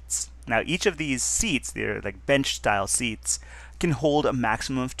 seats. Now, each of these seats, they're like bench-style seats, can hold a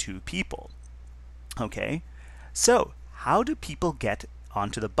maximum of 2 people. Okay, so how do people get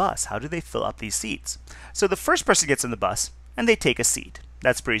onto the bus? How do they fill up these seats? So the first person gets on the bus, and they take a seat.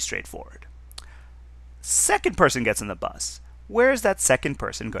 That's pretty straightforward. Second person gets on the bus. Where is that second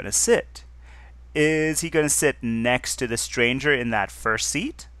person going to sit? Is he going to sit next to the stranger in that first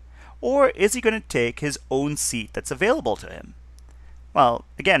seat? Or is he going to take his own seat that's available to him? Well,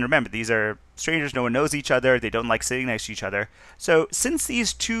 again, remember, these are strangers. No one knows each other. They don't like sitting next to each other. So since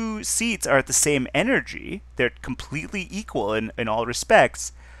these 2 seats are at the same energy, they're completely equal in all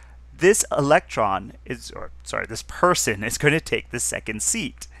respects, this person is going to take the second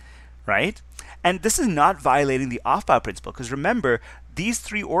seat, right? And this is not violating the Aufbau principle, because remember, these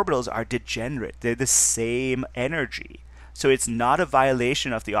 3 orbitals are degenerate. They're the same energy. So it's not a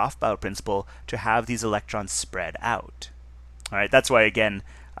violation of the Aufbau principle to have these electrons spread out. All right, that's why, again,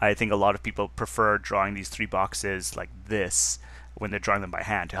 I think a lot of people prefer drawing these 3 boxes like this when they're drawing them by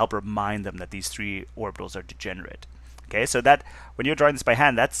hand, to help remind them that these 3 orbitals are degenerate. Okay, so that when you're drawing this by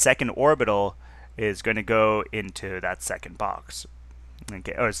hand, that second orbital is going to go into that second box.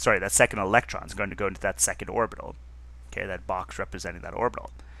 Okay, or sorry, that second electron is going to go into that second orbital. Okay, that box representing that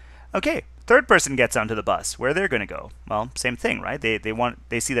orbital. Okay, third person gets onto the bus. Where they're going to go? Well, same thing, right?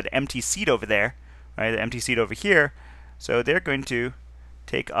 They see that empty seat over there, right? The empty seat over here. So they're going to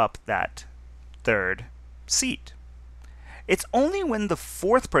take up that third seat. It's only when the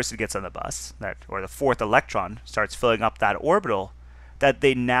fourth person gets on the bus, or the fourth electron starts filling up that orbital, that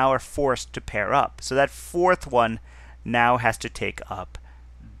they now are forced to pair up. So that fourth one now has to take up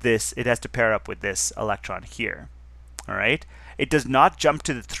this. It has to pair up with this electron here. All right. It does not jump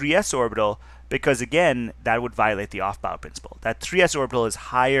to the 3s orbital, because again, that would violate the Aufbau principle. That 3s orbital is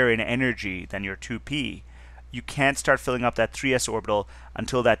higher in energy than your 2p. You can't start filling up that 3s orbital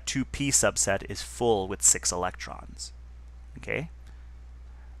until that 2p subset is full with 6 electrons. Okay.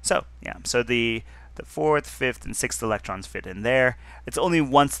 So yeah, so the fourth, fifth, and sixth electrons fit in there. It's only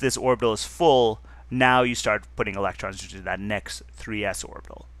once this orbital is full, now you start putting electrons into that next 3s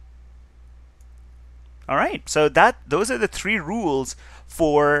orbital. All right, so those are the 3 rules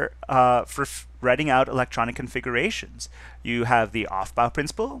for writing out electronic configurations. You have the Aufbau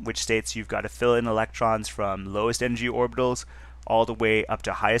principle, which states you've got to fill in electrons from lowest energy orbitals all the way up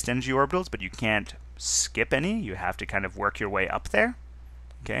to highest energy orbitals, but you can't skip any. You have to kind of work your way up there.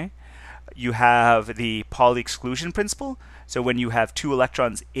 Okay. You have the Pauli exclusion principle. So when you have 2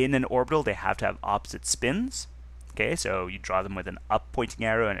 electrons in an orbital, they have to have opposite spins. Okay, so you draw them with an up pointing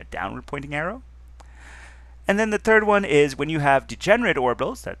arrow and a downward pointing arrow. And then the third one is when you have degenerate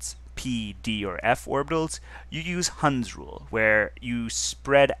orbitals, that's p, d, or f orbitals, you use Hund's rule, where you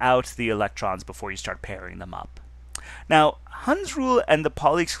spread out the electrons before you start pairing them up. Now, Hund's rule and the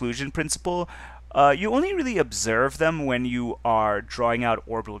Pauli exclusion principle, you only really observe them when you are drawing out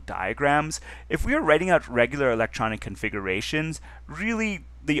orbital diagrams. If we are writing out regular electronic configurations, really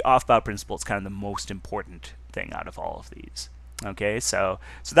the off-bound principle is kind of the most important thing out of all of these. Okay, so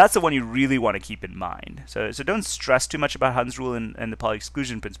that's the one you really want to keep in mind. So don't stress too much about Hund's rule and the Pauli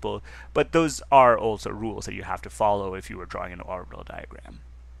exclusion principle, but those are also rules that you have to follow if you were drawing an orbital diagram.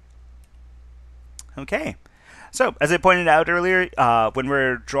 Okay. So, as I pointed out earlier, when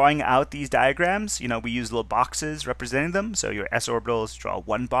we're drawing out these diagrams, we use little boxes representing them. So your s orbitals draw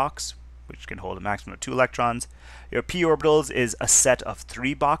one box, which can hold a maximum of 2 electrons. Your p orbitals is a set of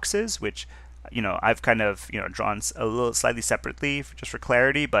 3 boxes, which I've kind of drawn a little slightly separately just for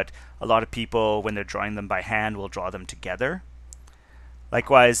clarity, but a lot of people, when they're drawing them by hand, will draw them together.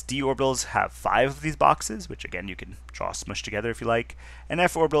 Likewise, d orbitals have 5 of these boxes, which again you can draw smushed together if you like. And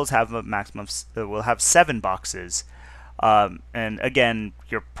f orbitals have a maximum will have 7 boxes. And again,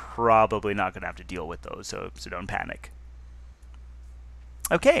 you're probably not going to have to deal with those, so don't panic.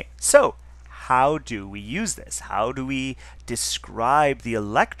 Okay, so how do we use this? How do we describe the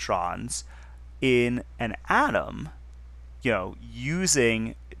electrons in an atom,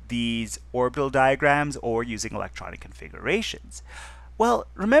 using these orbital diagrams or using electronic configurations? Well,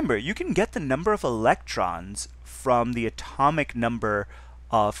 remember, you can get the number of electrons from the atomic number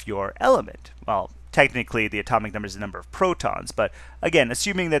of your element. Well, technically the atomic number is the number of protons, but again,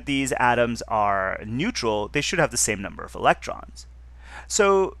 assuming that these atoms are neutral, they should have the same number of electrons.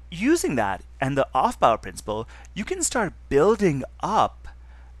 So using that and the off-bound principle, you can start building up,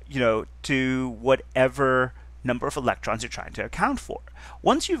 to whatever number of electrons you're trying to account for.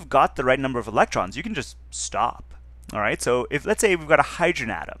 Once you've got the right number of electrons, you can just stop. All right, so if let's say we've got a hydrogen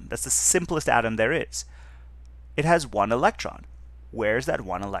atom, that's the simplest atom there is. It has 1 electron. Where's that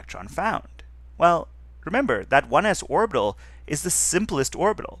 1 electron found? Well, remember, that 1s orbital is the simplest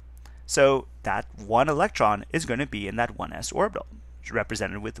orbital. So that 1 electron is going to be in that 1s orbital, which is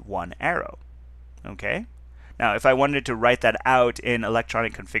represented with 1 arrow. Okay? Now, if I wanted to write that out in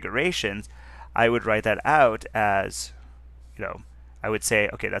electronic configurations, I would write that out as, I would say,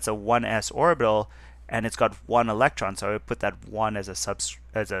 okay, that's a 1s orbital, and it's got 1 electron, so I would put that 1 as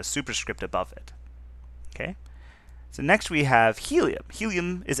a superscript above it. Okay? So next we have helium.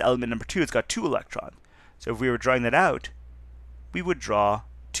 Helium is element number 2. It's got 2 electrons. So if we were drawing that out, we would draw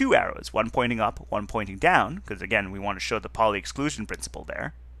 2 arrows, one pointing up, one pointing down, because again, we want to show the Pauli exclusion principle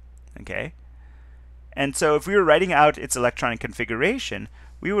there. Okay? And so if we were writing out its electronic configuration,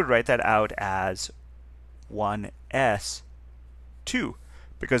 we would write that out as 1s2.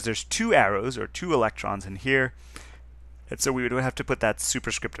 Because there's 2 arrows or 2 electrons in here, and so we would have to put that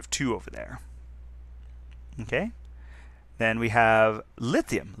superscript of 2 over there. Okay? Then we have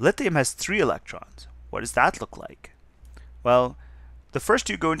lithium. Lithium has 3 electrons. What does that look like? Well, the first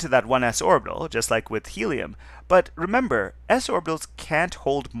 2 go into that 1s orbital, just like with helium. But remember, s orbitals can't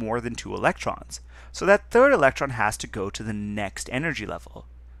hold more than 2 electrons. So that 3rd electron has to go to the next energy level,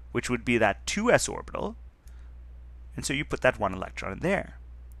 which would be that 2s orbital. And so you put that 1 electron in there.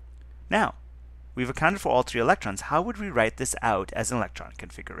 Now, we've accounted for all 3 electrons. How would we write this out as an electronic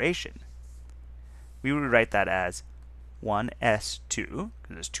configuration? We would write that as 1s2, because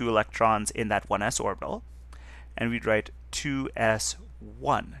there's 2 electrons in that 1s orbital, and we'd write 2s1,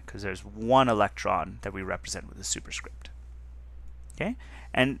 because there's 1 electron that we represent with a superscript. Okay?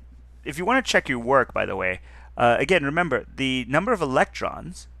 And if you want to check your work, by the way, again, remember, the number of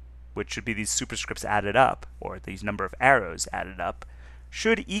electrons, which should be these superscripts added up, or these number of arrows added up,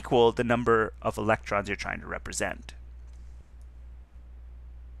 should equal the number of electrons you're trying to represent.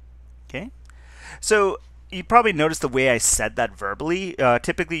 Okay? So you probably noticed the way I said that verbally.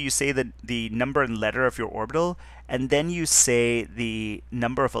 Typically you say the number and letter of your orbital, and then you say the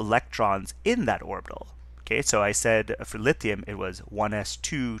number of electrons in that orbital. Okay, so I said for lithium it was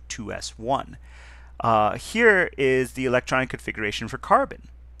 1s2, 2s1. Here is the electronic configuration for carbon.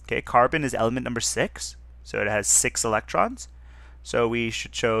 Okay, carbon is element number 6, so it has 6 electrons. So we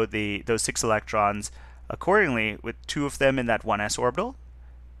should show those 6 electrons accordingly, with 2 of them in that 1s orbital,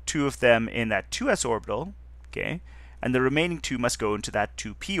 2 of them in that 2s orbital, okay, and the remaining 2 must go into that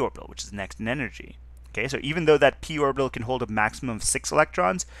 2p orbital, which is next in energy. Okay, so even though that p orbital can hold a maximum of 6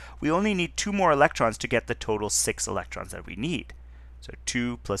 electrons, we only need 2 more electrons to get the total 6 electrons that we need. So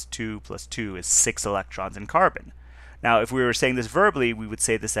 2 plus 2 plus 2 is 6 electrons in carbon. Now, if we were saying this verbally, we would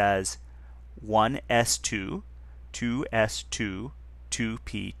say this as 1s2, 2s2,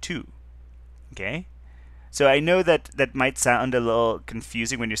 2p2. Okay? So I know that that might sound a little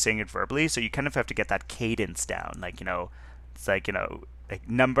confusing when you're saying it verbally, so you kind of have to get that cadence down. Like, it's like, like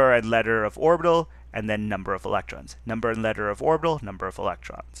number and letter of orbital, and then number of electrons. Number and letter of orbital, number of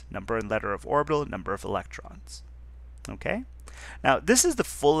electrons. Number and letter of orbital, number of electrons. Okay? Now, this is the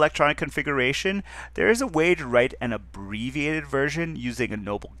full electronic configuration. There is a way to write an abbreviated version using a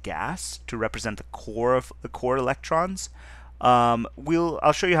noble gas to represent the core electrons.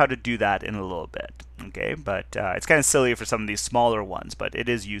 I'll show you how to do that in a little bit. Okay, but it's kind of silly for some of these smaller ones, but it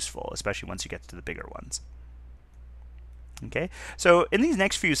is useful, especially once you get to the bigger ones. Okay, so in these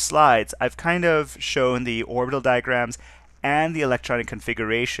next few slides, I've kind of shown the orbital diagrams and the electronic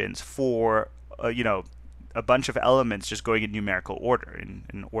configurations for, a bunch of elements just going in numerical order,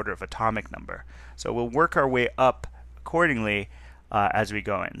 in order of atomic number. So we'll work our way up accordingly as we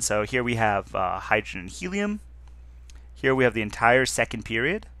go in. So here we have hydrogen and helium. Here we have the entire second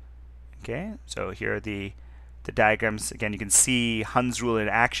period. Okay, so here are the diagrams. Again, you can see Hund's rule in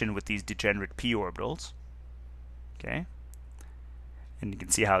action with these degenerate p orbitals. Okay. And you can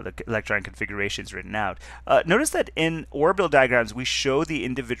see how the electron configuration is written out. Notice that in orbital diagrams, we show the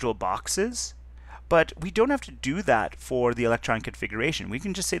individual boxes, but we don't have to do that for the electron configuration. We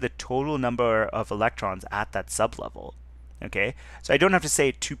can just say the total number of electrons at that sublevel. Okay, so I don't have to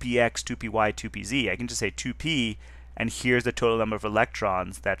say 2px, 2py, 2pz. I can just say 2p, and here's the total number of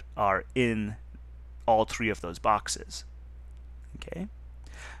electrons that are in all three of those boxes. Okay.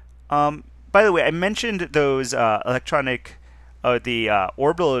 By the way, I mentioned those the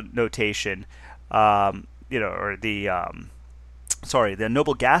orbital notation, or the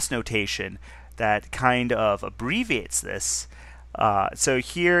noble gas notation that kind of abbreviates this. So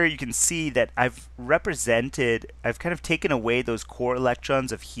here you can see that I've kind of taken away those core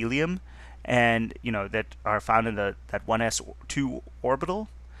electrons of helium, and that are found in that 1s2 orbital,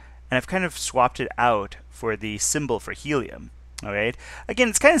 and I've kind of swapped it out for the symbol for helium. All right. Again,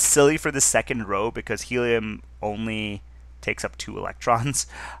 it's kind of silly for the second row because helium only takes up 2 electrons,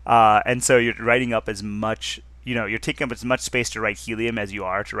 and so you're writing up as much, you're taking up as much space to write helium as you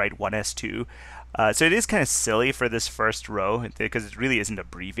are to write 1s2. So it is kind of silly for this first row because it really isn't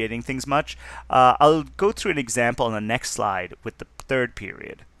abbreviating things much. I'll go through an example on the next slide with the third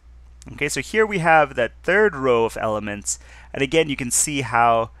period. Okay, so here we have that third row of elements, and again you can see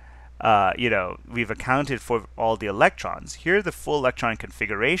how we've accounted for all the electrons. Here are the full electron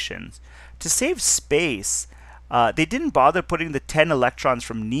configurations. To save space, they didn't bother putting the 10 electrons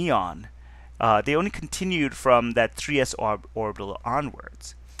from neon. They only continued from that 3s orbital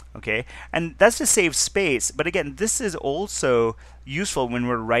onwards. Okay, and that's to save space, but again, this is also useful when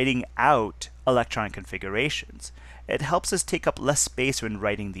we're writing out electron configurations. It helps us take up less space when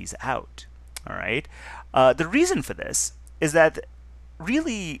writing these out. All right. The reason for this is that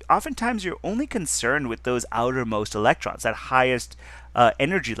really, oftentimes you're only concerned with those outermost electrons, that highest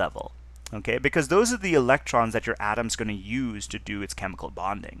energy level. Okay, because those are the electrons that your atom's going to use to do its chemical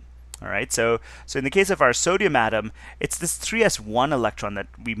bonding. All right. So in the case of our sodium atom, it's this 3s1 electron that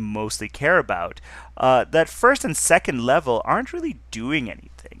we mostly care about. That first and second level aren't really doing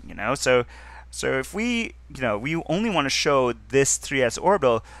anything. So if we only want to show this 3s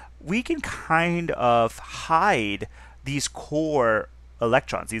orbital, we can kind of hide these core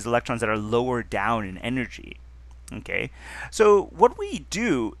electrons, these electrons that are lower down in energy. Okay, so what we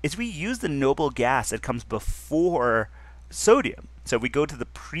do is we use the noble gas that comes before sodium. So we go to the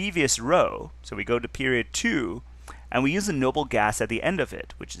previous row, so we go to period 2, and we use the noble gas at the end of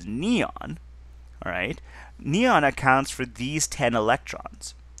it, which is neon. All right, neon accounts for these 10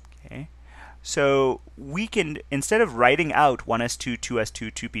 electrons. Okay, so we can, instead of writing out 1s2,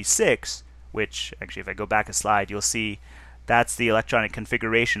 2s2, 2p6, which actually if I go back a slide, you'll see that's the electronic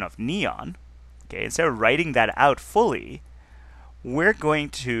configuration of neon. Okay, instead of writing that out fully, we're going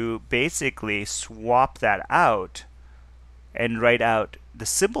to basically swap that out and write out the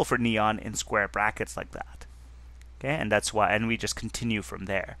symbol for neon in square brackets like that. Okay, and that's why, and we just continue from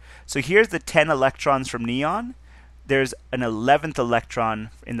there. So here's the 10 electrons from neon. There's an 11th electron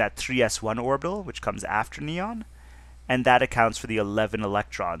in that 3s1 orbital, which comes after neon, and that accounts for the 11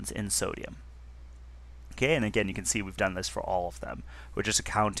 electrons in sodium. Okay, and again, you can see we've done this for all of them. We're just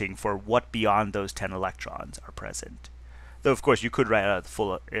accounting for what beyond those 10 electrons are present. Though, of course, you could write out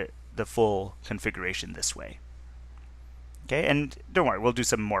the full configuration this way. Okay, and don't worry, we'll do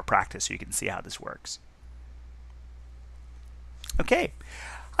some more practice so you can see how this works. Okay,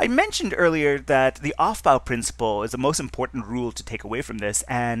 I mentioned earlier that the Aufbau principle is the most important rule to take away from this,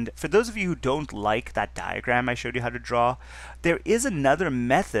 and for those of you who don't like that diagram I showed you how to draw, there is another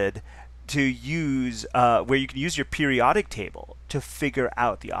method to use where you can use your periodic table to figure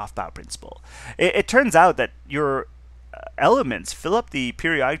out the Aufbau principle. It turns out that your elements fill up the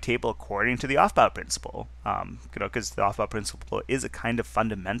periodic table according to the Aufbau principle. Because the Aufbau principle is a kind of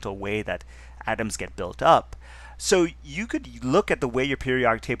fundamental way that atoms get built up. So you could look at the way your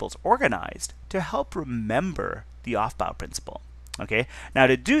periodic table is organized to help remember the Aufbau principle. Okay, now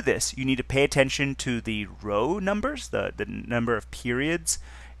to do this, you need to pay attention to the row numbers, the number of periods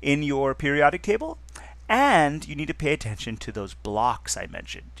in your periodic table, and you need to pay attention to those blocks I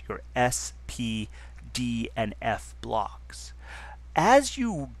mentioned, your S, P, D, and F blocks. As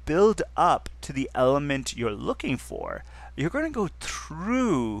you build up to the element you're looking for, you're going to go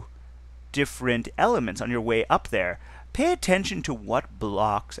through different elements on your way up there. Pay attention to what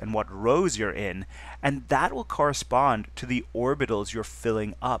blocks and what rows you're in, and that will correspond to the orbitals you're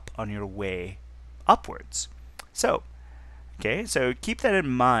filling up on your way upwards. So keep that in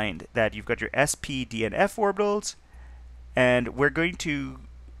mind, that you've got your S, P, D, and F orbitals, and we're going to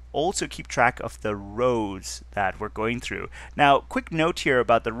also keep track of the rows that we're going through. Now, quick note here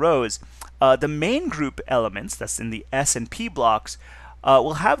about the rows. The main group elements, that's in the S and P blocks,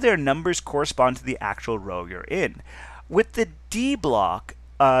 will have their numbers correspond to the actual row you're in. With the D block,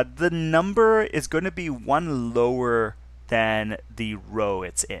 the number is going to be one lower than the row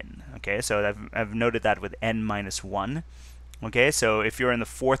it's in. Okay, so I've noted that with n minus 1. Okay, so if you're in the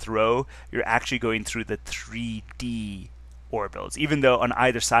fourth row, you're actually going through the 3D orbitals, even though on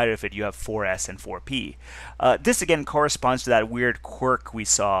either side of it you have 4s and 4p. This again corresponds to that weird quirk we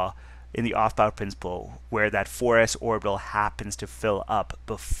saw in the Aufbau principle, where that 4s orbital happens to fill up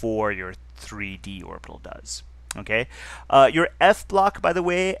before your 3D orbital does. Okay, your F block, by the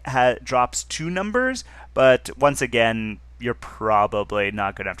way, drops 2 numbers, but once again, you're probably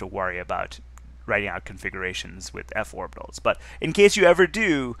not going to have to worry about writing out configurations with F orbitals. But in case you ever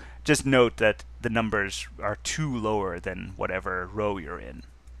do, just note that the numbers are 2 lower than whatever row you're in.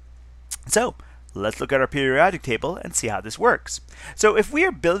 So let's look at our periodic table and see how this works. So if we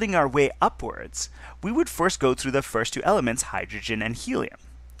are building our way upwards, we would first go through the first 2 elements, hydrogen and helium.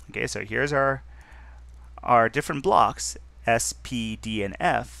 Okay, so here's our different blocks, S, P, D, and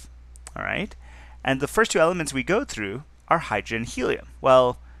F. All right, and the first 2 elements we go through are hydrogen and helium.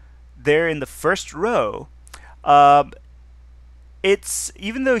 Well, they're in the first row. It's,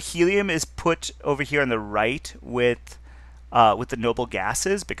 even though helium is put over here on the right with the noble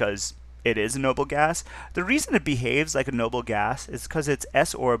gases, because it is a noble gas, the reason it behaves like a noble gas is because its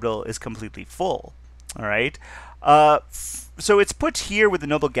s orbital is completely full. All right, so it's put here with the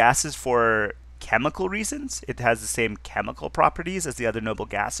noble gases for chemical reasons. It has the same chemical properties as the other noble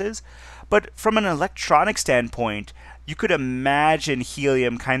gases, but from an electronic standpoint, you could imagine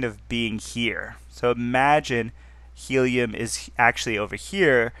helium kind of being here. So imagine helium is actually over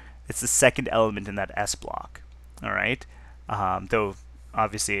here. It's the second element in that S block. All right, though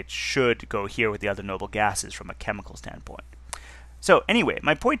obviously it should go here with the other noble gases from a chemical standpoint. So anyway,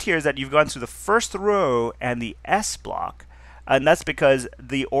 my point here is that you've gone through the first row and the S block, and that's because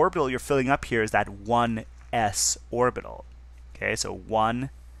the orbital you're filling up here is that 1s orbital. Okay, so 1s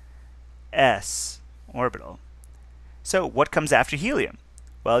orbital. So what comes after helium?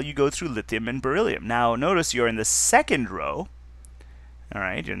 Well, you go through lithium and beryllium. Now notice you're in the second row. All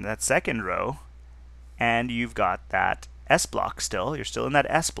right, you're in that second row, and you've got that S block still. You're still in that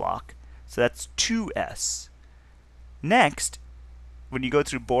S block, so that's 2s. Next, when you go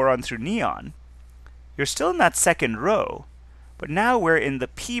through boron through neon, you're still in that second row, but now we're in the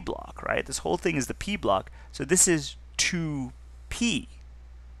P block, right? This whole thing is the P block, so this is 2p.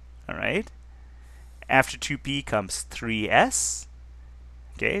 All right? After 2p comes 3s.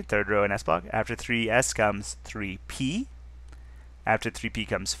 Okay, third row in S block. After 3s comes 3p. After 3p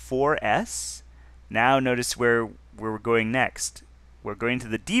comes 4s. Now notice where we're going next. We're going to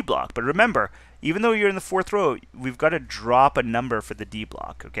the D block, but remember, even though you're in the fourth row, we've got to drop a number for the D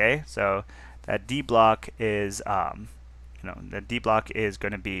block, okay? So that D block is, the D block is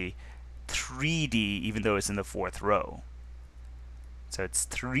going to be 3D, even though it's in the fourth row. So it's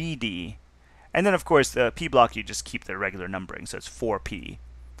 3D. And then, of course, the P block, you just keep the regular numbering, so it's 4P.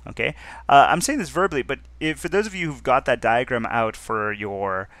 Okay? I'm saying this verbally, but for those of you who've got that diagram out for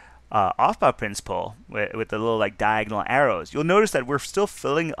your Aufbau principle with the little like diagonal arrows, you'll notice that we're still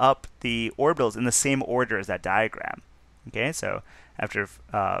filling up the orbitals in the same order as that diagram. Okay, so after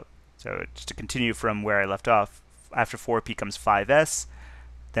so just to continue from where I left off, after 4p comes 5s,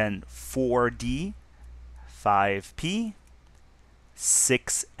 then 4d, 5p,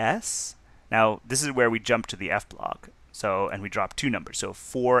 6s. Now this is where we jump to the F block. So and we drop 2 numbers. So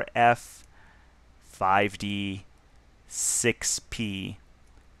 4f, 5d, 6p,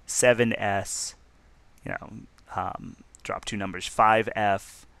 7s, drop 2 numbers,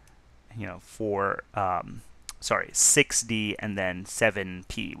 5f, 4, sorry, 6d and then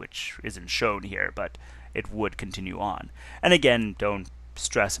 7p, which isn't shown here, but it would continue on. And again, don't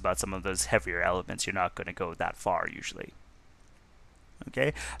stress about some of those heavier elements. You're not going to go that far usually.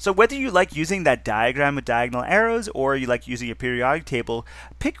 Okay, so whether you like using that diagram with diagonal arrows or you like using a periodic table,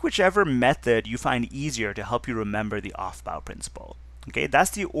 pick whichever method you find easier to help you remember the Aufbau principle. Okay,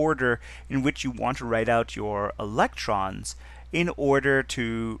 that's the order in which you want to write out your electrons in order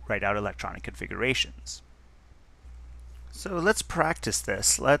to write out electronic configurations. So let's practice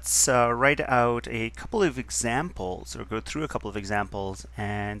this. Let's write out a couple of examples, or go through a couple of examples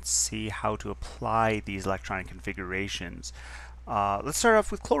and see how to apply these electronic configurations. Let's start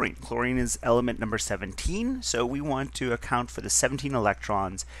off with chlorine. Chlorine is element number 17, so we want to account for the 17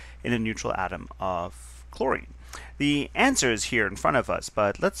 electrons in a neutral atom of chlorine. The answer is here in front of us,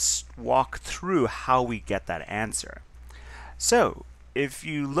 but let's walk through how we get that answer. So, if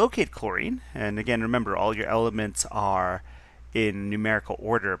you locate chlorine, and again remember all your elements are in numerical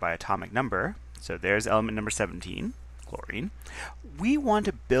order by atomic number, so there's element number 17, chlorine, we want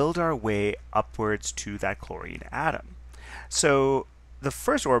to build our way upwards to that chlorine atom. So the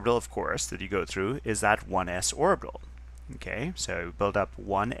first orbital, of course, that you go through is that 1s orbital. Okay, so build up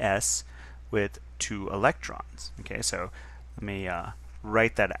 1s with 2 electrons. Okay, so let me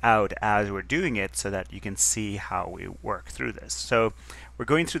write that out as we're doing it so that you can see how we work through this. So we're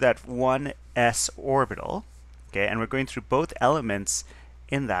going through that 1s orbital, okay, and we're going through both elements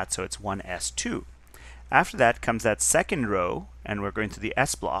in that, so it's 1s2. After that comes that second row, and we're going through the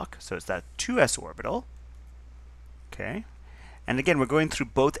s block, so it's that 2s orbital. Okay, and again we're going through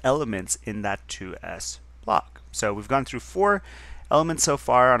both elements in that 2s block. So we've gone through 4 elements so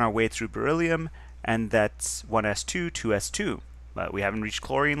far on our way through beryllium, and that's 1s2, 2s2. But we haven't reached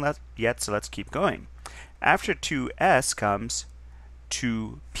chlorine yet, so let's keep going. After 2s comes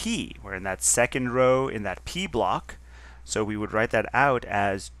 2p. We're in that second row in that p block, so we would write that out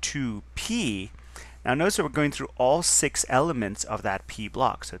as 2p. Now notice that we're going through all 6 elements of that p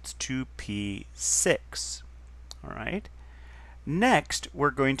block, so it's 2p6. All right. Next, we're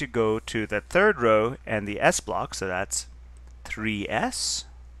going to go to the third row and the s block, so that's 3s.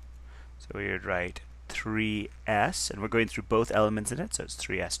 So we would write 3s, and we're going through both elements in it, so it's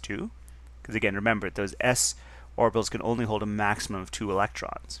 3s2. Because again, remember, those s orbitals can only hold a maximum of 2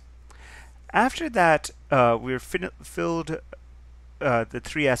 electrons. After that, we've filled the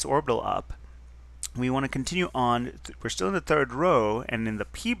 3s orbital up. We want to continue on. We're still in the third row and in the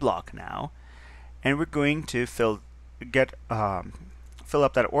p block now, and we're going to fill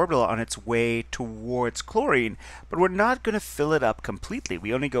up that orbital on its way towards chlorine, but we're not going to fill it up completely.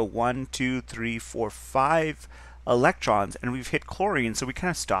 We only go 1, 2, 3, 4, 5 electrons, and we've hit chlorine, so we kind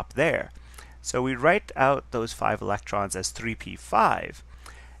of stop there. So we write out those 5 electrons as 3p5,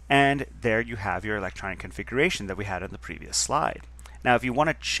 and there you have your electronic configuration that we had on the previous slide. Now, if you want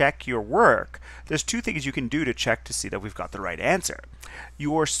to check your work, there's 2 things you can do to check to see that we've got the right answer.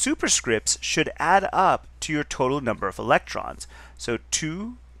 Your superscripts should add up to your total number of electrons. So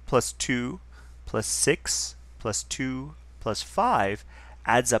 2 plus 2 plus 6 plus 2 plus 5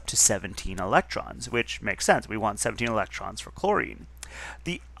 adds up to 17 electrons, which makes sense. We want 17 electrons for chlorine.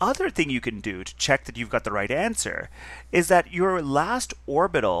 The other thing you can do to check that you've got the right answer is that your last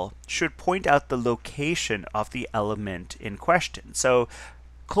orbital should point out the location of the element in question. So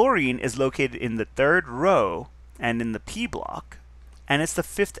chlorine is located in the third row and in the p block, and it's the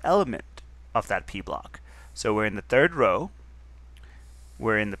 5th element of that p block. So we're in the third row,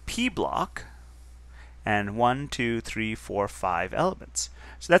 we're in the p block, and 1, 2, 3, 4, 5 elements.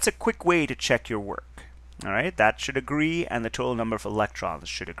 So that's a quick way to check your work. All right, that should agree, and the total number of electrons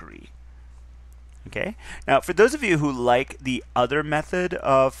should agree. Okay, now for those of you who like the other method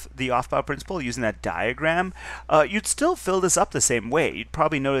of the Aufbau principle, using that diagram, you'd still fill this up the same way. You'd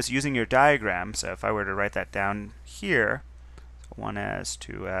probably notice using your diagram, so if I were to write that down here, 1s,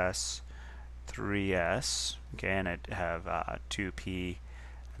 2s, 3s, okay, and I'd have 2p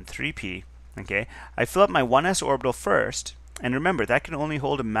and 3p, okay, I fill up my 1s orbital first, and remember, that can only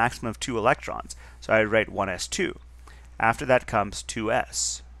hold a maximum of 2 electrons. So I write 1s2. After that comes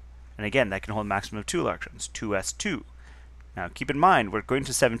 2s. And again, that can hold a maximum of 2 electrons, 2s2. Now keep in mind, we're going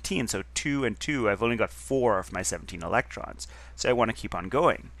to 17, so 2 and 2, I've only got 4 of my 17 electrons. So I want to keep on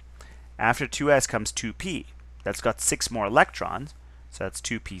going. After 2s comes 2p. That's got 6 more electrons, so that's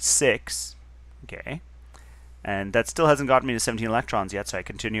 2p6. Okay. And that still hasn't gotten me to 17 electrons yet, so I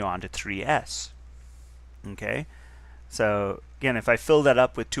continue on to 3s. Okay. So again, if I fill that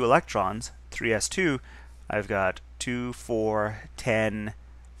up with 2 electrons, 3s2, I've got 2, 4, 10,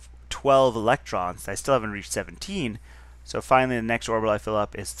 12 electrons. I still haven't reached 17. So finally, the next orbital I fill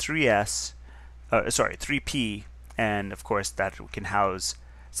up is 3s, sorry, 3p, and of course that can house,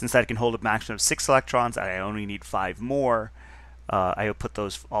 since that can hold a maximum of 6 electrons, and I only need 5 more, I will put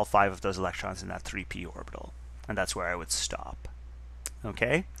all 5 of those electrons in that 3p orbital, and that's where I would stop.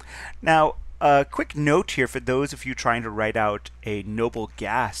 Okay? Now, a quick note here for those of you trying to write out a noble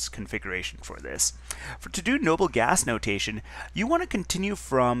gas configuration for this. To do noble gas notation, you want to continue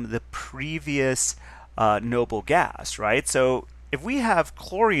from the previous noble gas, right? So if we have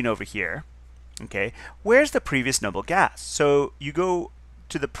chlorine over here, okay, where's the previous noble gas? So you go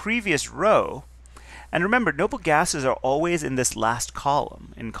to the previous row, and remember, noble gases are always in this last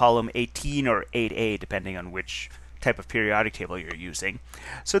column, in column 18 or 8a, depending on which type of periodic table you're using.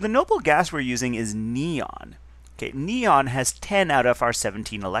 So the noble gas we're using is neon. Okay, neon has 10 out of our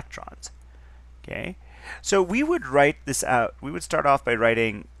 17 electrons. Okay, so we would write this out. We would start off by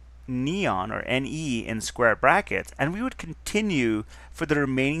writing neon, or Ne, in square brackets, and we would continue for the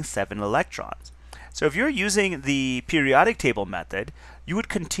remaining 7 electrons. So if you're using the periodic table method, you would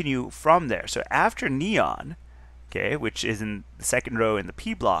continue from there. So after neon, okay, which is in the second row in the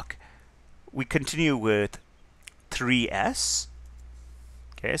p block, we continue with 3s.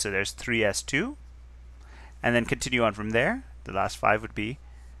 Okay, so there's 3s2, and then continue on from there. The last 5 would be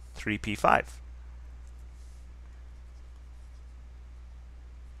 3p5.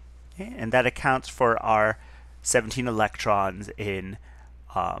 Okay, and that accounts for our 17 electrons in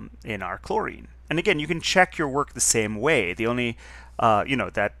our chlorine. And again, you can check your work the same way. The only,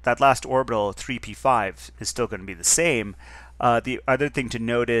 that last orbital, 3p5, is still going to be the same. The other thing to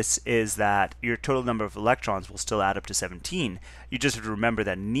notice is that your total number of electrons will still add up to 17. You just have to remember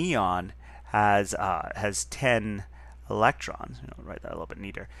that neon has 10 electrons. I'll write that a little bit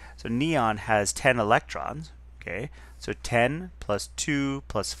neater. So neon has 10 electrons. Okay, so 10 plus 2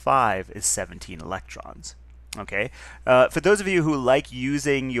 plus 5 is 17 electrons. Okay, for those of you who like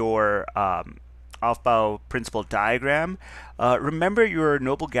using your Aufbau principle diagram, remember your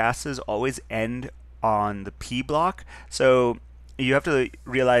noble gases always end on the p block, so you have to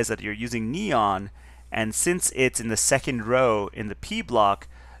realize that you're using neon, and since it's in the second row in the p block,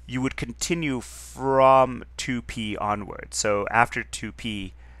 you would continue from 2p onward. So after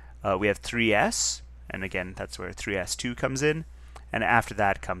 2p, we have 3s, and again that's where 3s2 comes in, and after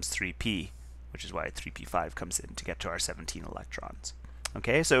that comes 3p, which is why 3p5 comes in to get to our 17 electrons.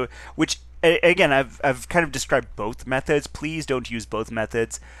 Okay, so which again, I've kind of described both methods. Please don't use both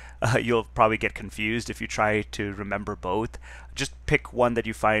methods. You'll probably get confused if you try to remember both. Just pick one that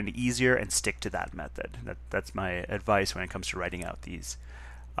you find easier and stick to that method. That's my advice when it comes to writing out these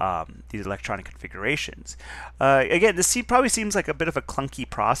electronic configurations. Again, this probably seems like a bit of a clunky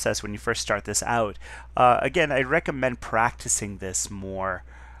process when you first start this out. Again, I recommend practicing this more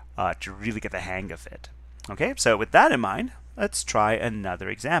to really get the hang of it. Okay, so with that in mind, let's try another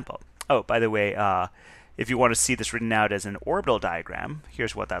example. Oh, by the way, if you want to see this written out as an orbital diagram,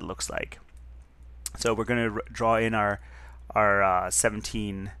 here's what that looks like. So we're going to draw in our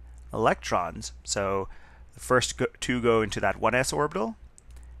 17 electrons. So the first two go into that 1s orbital,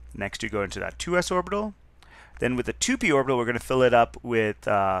 next two go into that 2s orbital. Then with the 2p orbital, we're going to fill it up with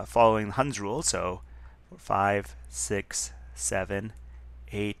following Hund's rule. So 5, 6, 7,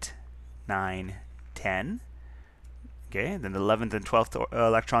 8, 9, 10. Okay, then the 11th and 12th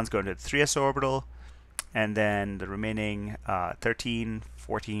electrons go into the 3s orbital, and then the remaining 13,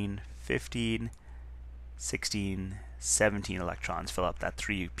 14, 15, 16, 17 electrons fill up that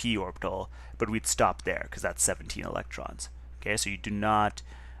 3p orbital, but we'd stop there because that's 17 electrons. Okay, so you do not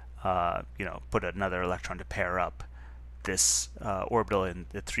put another electron to pair up this orbital in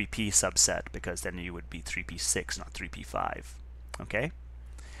the 3p subset, because then you would be 3p6, not 3p5. Okay?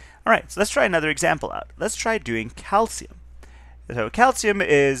 All right, so let's try another example out. Let's try doing calcium. So calcium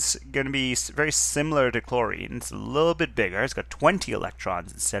is going to be very similar to chlorine. It's a little bit bigger. It's got 20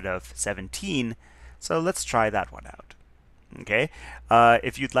 electrons instead of 17. So let's try that one out. Okay,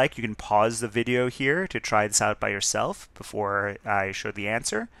 if you'd like, you can pause the video here to try this out by yourself before I show the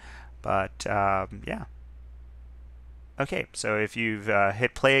answer. But yeah. Okay, so if you've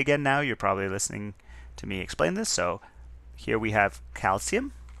hit play again now, you're probably listening to me explain this. So here we have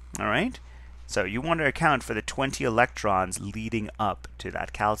calcium. All right, so you want to account for the 20 electrons leading up to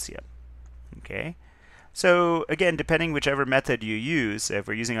that calcium. Okay, so again, depending whichever method you use, if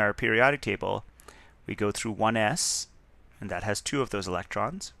we're using our periodic table, we go through 1s, and that has 2 of those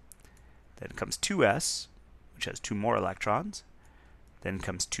electrons. Then comes 2s, which has 2 more electrons. Then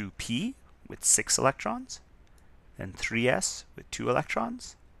comes 2p with 6 electrons. Then 3s with 2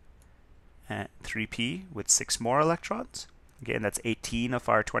 electrons. And 3p with 6 more electrons. Again, that's 18 of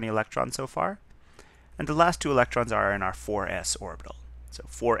our 20 electrons so far. And the last 2 electrons are in our 4s orbital. So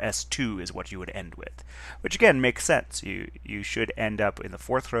 4s2 is what you would end with, which again makes sense. You should end up in the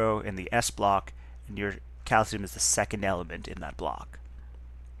fourth row in the s block, and your calcium is the second element in that block.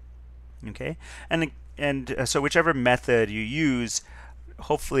 Okay, and so whichever method you use,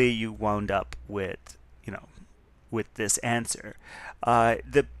 hopefully you wound up with with this answer.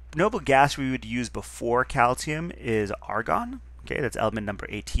 The noble gas we would use before calcium is argon. Okay, that's element number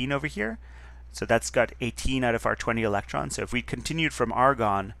 18 over here. So that's got 18 out of our 20 electrons. So if we continued from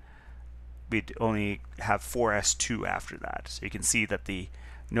argon, we'd only have 4s2 after that. So you can see that the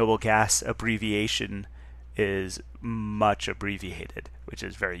noble gas abbreviation is much abbreviated, which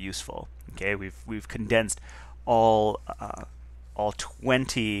is very useful. Okay, we've condensed all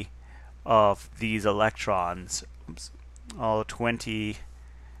 20 of these electrons, all 20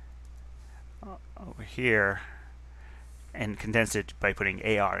 over here, and condensed it by putting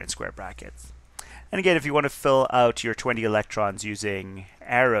AR in square brackets. And again, if you want to fill out your 20 electrons using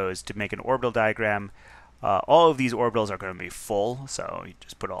arrows to make an orbital diagram, all of these orbitals are going to be full, so you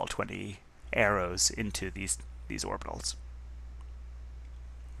just put all 20 arrows into these orbitals.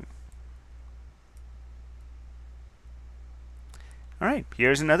 All right,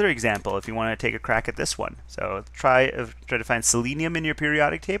 here's another example if you want to take a crack at this one. So try to find selenium in your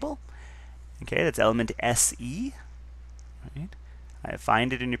periodic table. Okay, that's element Se. Right.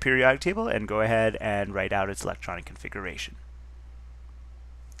 Find it in your periodic table and go ahead and write out its electronic configuration.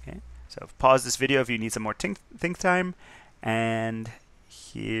 Okay, so pause this video if you need some more think time, and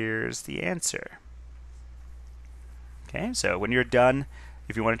here's the answer. Okay, so when you're done,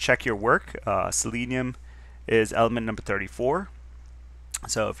 if you want to check your work, selenium is element number 34.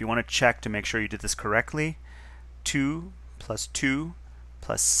 So if you want to check to make sure you did this correctly, 2 plus 2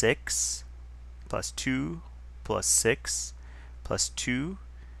 plus 6 plus 2 plus 6 plus 2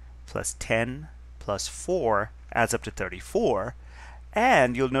 plus 10 plus 4 adds up to 34.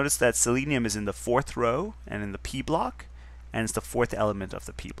 And you'll notice that selenium is in the fourth row and in the p block, and it's the fourth element of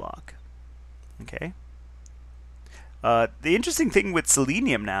the p block. Okay. The interesting thing with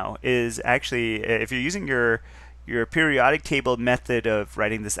selenium now is actually, if you're using your periodic table method of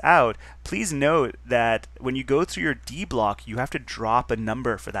writing this out, please note that when you go through your d block, you have to drop a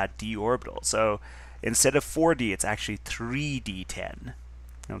number for that d orbital. So instead of 4d, it's actually 3d10.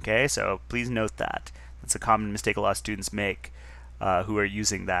 Okay, so please note that. That's a common mistake a lot of students make who are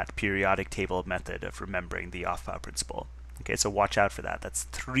using that periodic table method of remembering the Aufbau principle. Okay, so watch out for that. That's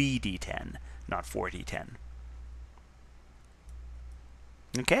 3d10, not 4d10.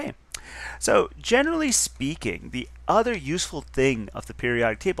 Okay, so generally speaking, the other useful thing of the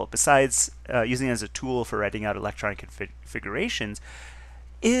periodic table, besides using it as a tool for writing out electronic configurations,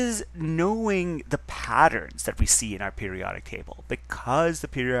 is knowing the patterns that we see in our periodic table. Because the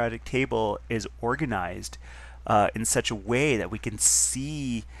periodic table is organized in such a way that we can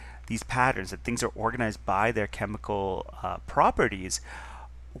see these patterns, that things are organized by their chemical properties,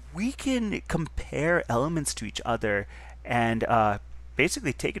 we can compare elements to each other and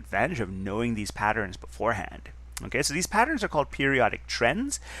basically take advantage of knowing these patterns beforehand. Okay, so these patterns are called periodic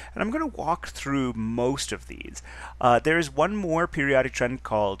trends, and I'm going to walk through most of these. There is one more periodic trend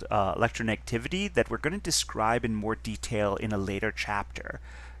called electronegativity that we're going to describe in more detail in a later chapter,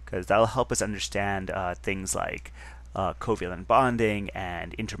 because that'll help us understand things like covalent bonding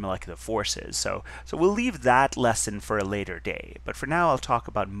and intermolecular forces. So we'll leave that lesson for a later day, but for now I'll talk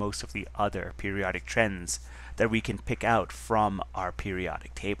about most of the other periodic trends that we can pick out from our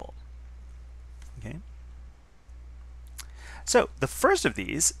periodic table. Okay. So the first of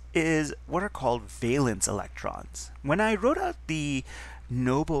these is what are called valence electrons. When I wrote out the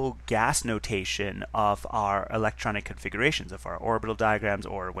noble gas notation of our electronic configurations, of our orbital diagrams,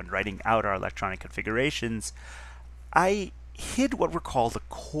 or when writing out our electronic configurations, I hid what were called the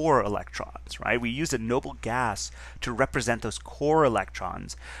core electrons, right? We used a noble gas to represent those core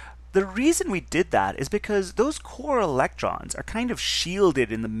electrons. The reason we did that is because those core electrons are kind of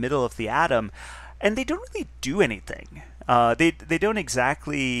shielded in the middle of the atom, and they don't really do anything. They don't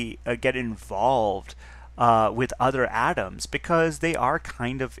exactly get involved with other atoms because they are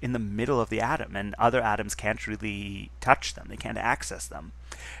kind of in the middle of the atom, and other atoms can't really touch them. They can't access them.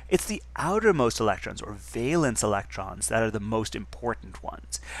 It's the outermost electrons, or valence electrons, that are the most important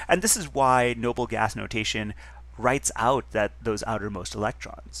ones. And this is why noble gas notation writes out those outermost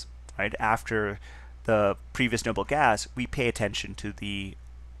electrons. Right? After the previous noble gas, we pay attention to the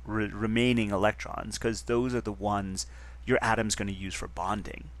remaining electrons, because those are the ones your atom's going to use for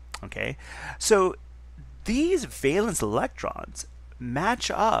bonding. Okay, so these valence electrons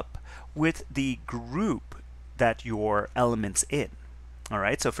match up with the group that your element's in. All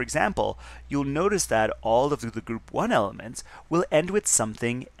right, so for example, you'll notice that all of the group 1 elements will end with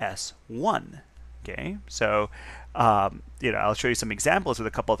something S1. Okay, so I'll show you some examples with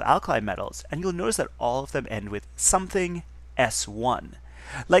a couple of alkali metals, and you'll notice that all of them end with something S1.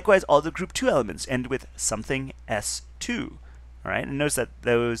 Likewise, all the group 2 elements end with something S2. All right, and notice that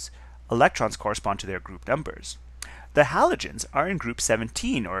those electrons correspond to their group numbers. The halogens are in group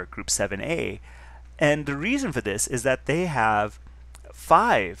 17 or group 7a, and the reason for this is that they have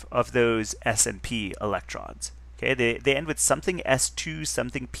 5 of those S and P electrons. Okay, they end with something S2,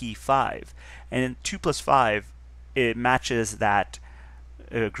 something P5, and in 2 plus 5, it matches that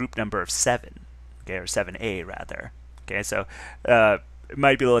group number of 7, okay, or 7a rather. Okay, so it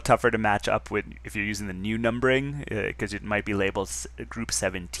might be a little tougher to match up with if you're using the new numbering, because it might be labeled group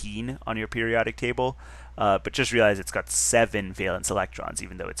 17 on your periodic table, but just realize it's got 7 valence electrons,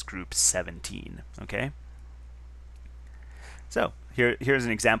 even though it's group 17. Okay. So here's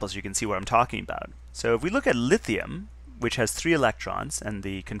an example so you can see what I'm talking about. So if we look at lithium, which has 3 electrons and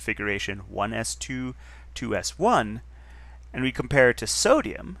the configuration 1s2, 2s1, and we compare it to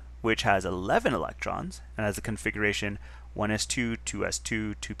sodium, which has 11 electrons and has a configuration 1s2,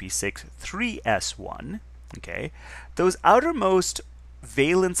 2s2, 2p6, 3s1, okay, those outermost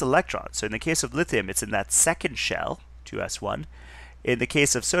valence electrons, so in the case of lithium, it's in that second shell, 2s1. In the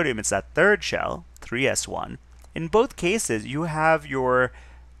case of sodium, it's that third shell, 3s1. In both cases, you have your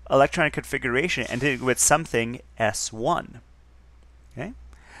electronic configuration ending with something S1. Okay,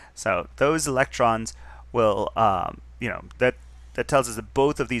 so those electrons will, that tells us that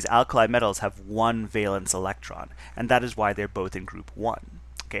both of these alkali metals have 1 valence electron, and that is why they're both in group 1.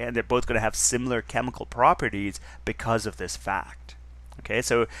 Okay, and they're both going to have similar chemical properties because of this fact. Okay,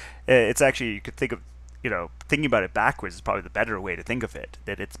 so it's actually, you could think of, thinking about it backwards is probably the better way to think of it,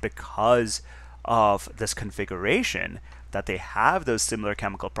 that it's because of this configuration that they have those similar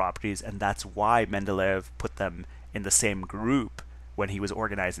chemical properties, and that's why Mendeleev put them in the same group when he was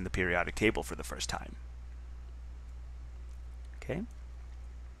organizing the periodic table for the first time. Okay.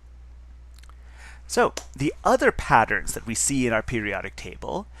 So the other patterns that we see in our periodic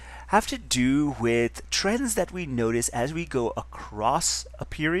table have to do with trends that we notice as we go across a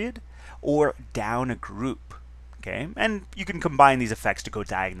period or down a group. Okay, and you can combine these effects to go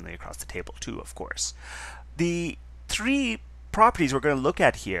diagonally across the table too, of course. The 3 properties we're going to look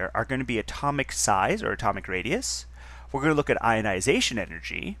at here are going to be atomic size or atomic radius. We're going to look at ionization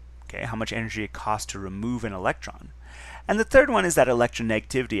energy, okay, how much energy it costs to remove an electron. And the third one is that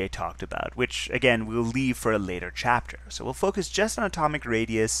electronegativity I talked about, which again we'll leave for a later chapter. So we'll focus just on atomic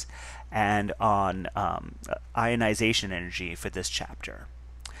radius and on ionization energy for this chapter.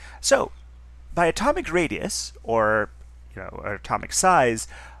 So by atomic radius, or atomic size,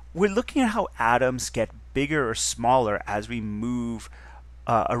 we're looking at how atoms get bigger or smaller as we move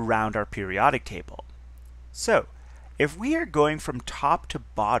around our periodic table. So if we are going from top to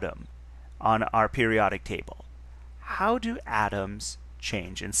bottom on our periodic table, how do atoms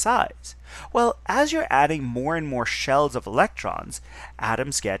change in size? Well, as you're adding more and more shells of electrons,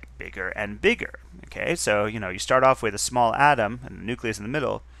 atoms get bigger and bigger. Okay, so you start off with a small atom and the nucleus in the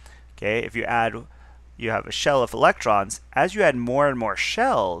middle. Okay, if you have a shell of electrons, as you add more and more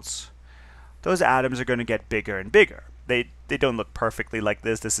shells, those atoms are going to get bigger and bigger. They don't look perfectly like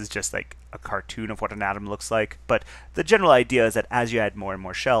this. This is just like a cartoon of what an atom looks like. But the general idea is that as you add more and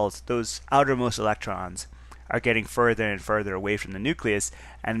more shells, those outermost electrons are getting further and further away from the nucleus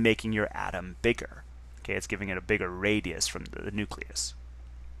and making your atom bigger. Okay, it's giving it a bigger radius from the nucleus.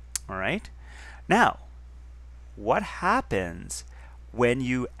 All right. Now, what happens when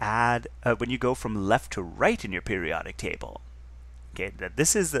you go from left to right in your periodic table? Okay,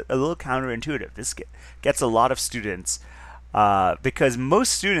 this is a little counterintuitive. This gets a lot of students because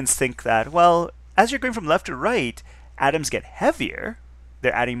most students think that, well, as you're going from left to right, atoms get heavier.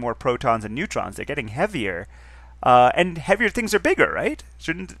 They're adding more protons and neutrons. They're getting heavier, and heavier things are bigger, right?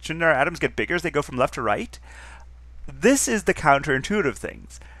 Shouldn't our atoms get bigger as they go from left to right? This is the counterintuitive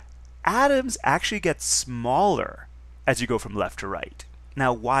things. Atoms actually get smaller as you go from left to right.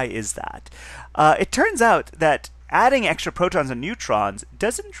 Now, why is that? It turns out that adding extra protons and neutrons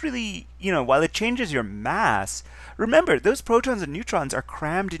doesn't really, while it changes your mass, remember, those protons and neutrons are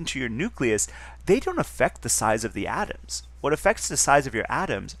crammed into your nucleus. They don't affect the size of the atoms. What affects the size of your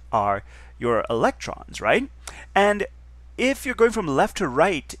atoms are your electrons, right? And if you're going from left to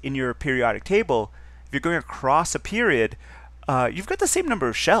right in your periodic table, if you're going across a period, you've got the same number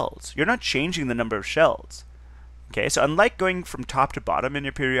of shells. You're not changing the number of shells. Okay, so unlike going from top to bottom in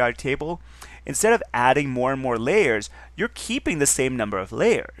your periodic table, instead of adding more and more layers, you're keeping the same number of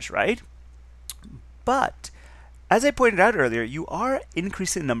layers, right? But as I pointed out earlier, you are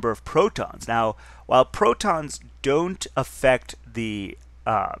increasing the number of protons. Now, while protons don't affect their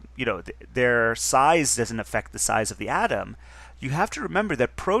size doesn't affect the size of the atom, you have to remember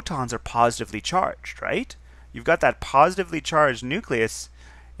that protons are positively charged, right? You've got that positively charged nucleus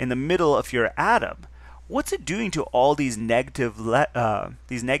in the middle of your atom. What's it doing to all these negative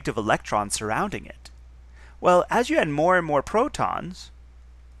electrons surrounding it? Well, as you add more and more protons,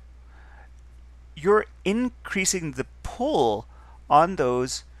 you're increasing the pull on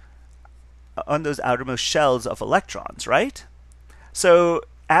those outermost shells of electrons, right? So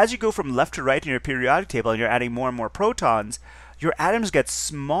as you go from left to right in your periodic table and you're adding more and more protons, your atoms get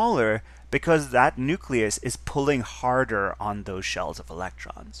smaller because that nucleus is pulling harder on those shells of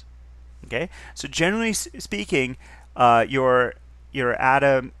electrons. Okay, so generally speaking, your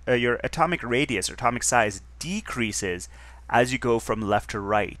atomic radius or atomic size decreases as you go from left to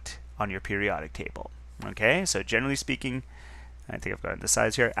right on your periodic table. Okay, so generally speaking, I think I've gotten the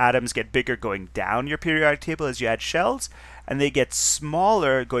size here. Atoms get bigger going down your periodic table as you add shells, and they get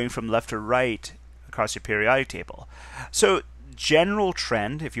smaller going from left to right across your periodic table. So general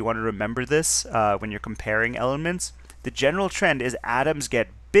trend, if you want to remember this when you're comparing elements, the general trend is atoms get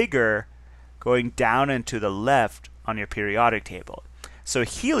bigger going down and to the left on your periodic table. So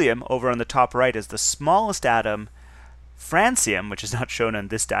helium over on the top right is the smallest atom. Francium, which is not shown on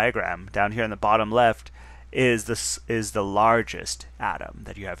this diagram, down here on the bottom left, is the largest atom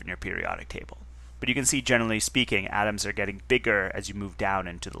that you have in your periodic table. But you can see, generally speaking, atoms are getting bigger as you move down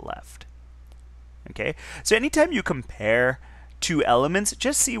and to the left. Okay, so anytime you compare two elements,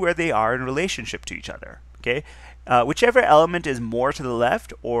 just see where they are in relationship to each other. Okay, whichever element is more to the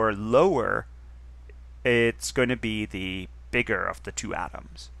left or lower, it's going to be the bigger of the two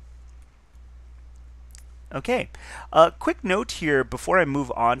atoms. Okay, a quick note here before I move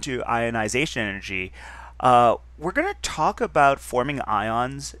on to ionization energy. We're going to talk about forming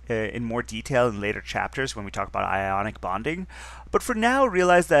ions in more detail in later chapters when we talk about ionic bonding. But for now,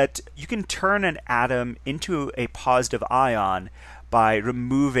 realize that you can turn an atom into a positive ion by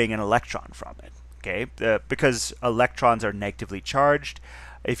removing an electron from it. Okay, because electrons are negatively charged.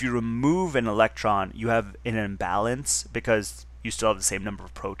 If you remove an electron, you have an imbalance because you still have the same number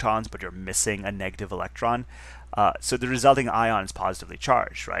of protons, but you're missing a negative electron. So the resulting ion is positively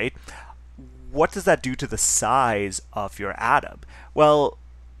charged, right? What does that do to the size of your atom? Well,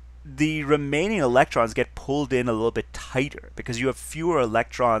 the remaining electrons get pulled in a little bit tighter because you have fewer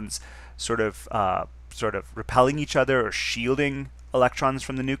electrons sort of repelling each other or shielding electrons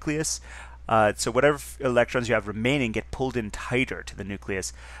from the nucleus. So whatever electrons you have remaining get pulled in tighter to the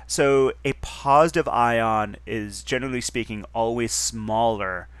nucleus. So a positive ion is, generally speaking, always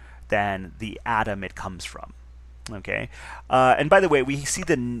smaller than the atom it comes from. Okay, and by the way, we see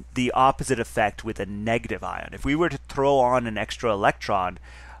the opposite effect with a negative ion. If we were to throw on an extra electron,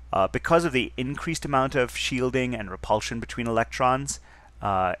 because of the increased amount of shielding and repulsion between electrons,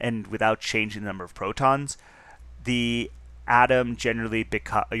 and without changing the number of protons, the atom generally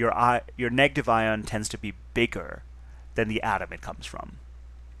your negative ion tends to be bigger than the atom it comes from.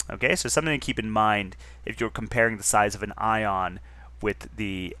 Okay, so something to keep in mind if you're comparing the size of an ion with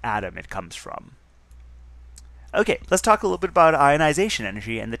the atom it comes from. Okay, let's talk a little bit about ionization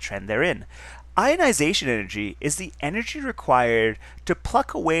energy and the trend therein. Ionization energy is the energy required to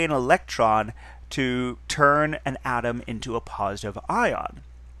pluck away an electron to turn an atom into a positive ion.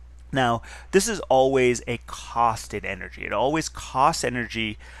 Now, this is always a cost in energy. It always costs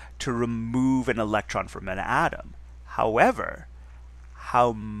energy to remove an electron from an atom. However,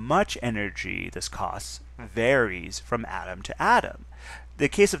 how much energy this costs varies from atom to atom. In the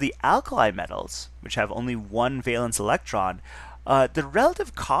case of the alkali metals, which have only one valence electron, the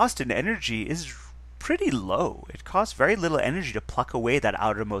relative cost in energy is pretty low. It costs very little energy to pluck away that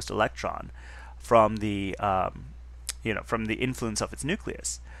outermost electron from the from the influence of its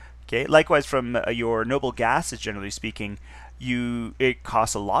nucleus. Okay. Likewise, from your noble gases, generally speaking, it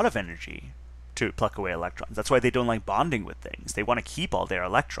costs a lot of energy to pluck away electrons. That's why they don't like bonding with things. They want to keep all their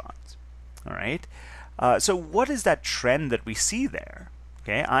electrons. All right. So what is that trend that we see there?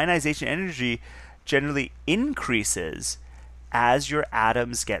 Okay, ionization energy generally increases as your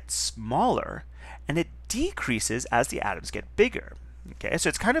atoms get smaller, and it decreases as the atoms get bigger. Okay, so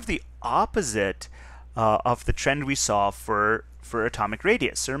it's kind of the opposite of the trend we saw for atomic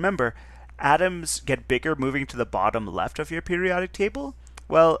radius. So remember, atoms get bigger moving to the bottom left of your periodic table.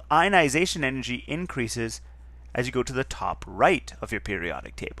 Well, ionization energy increases as you go to the top right of your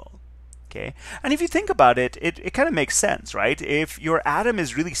periodic table. Okay, and if you think about it, it kind of makes sense, right? If your atom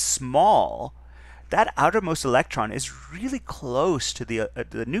is really small, that outermost electron is really close to the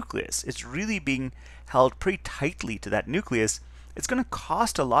nucleus. It's really being held pretty tightly to that nucleus, it's going to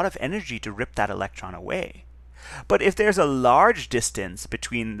cost a lot of energy to rip that electron away. But if there's a large distance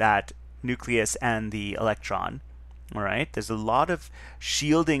between that nucleus and the electron, all right, there's a lot of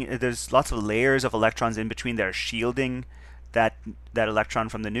shielding, there's lots of layers of electrons in between that are shielding that electron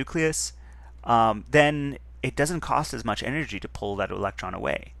from the nucleus, then it doesn't cost as much energy to pull that electron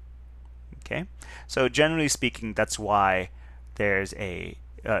away. Okay, so generally speaking, that's why there's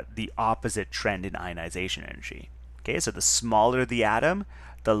the opposite trend in ionization energy. Okay, so the smaller the atom,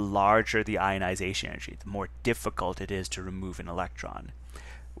 the larger the ionization energy, the more difficult it is to remove an electron.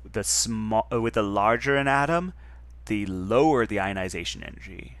 With the larger an atom, the lower the ionization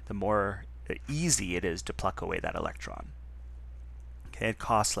energy, the more easy it is to pluck away that electron. Okay, it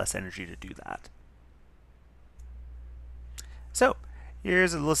costs less energy to do that. So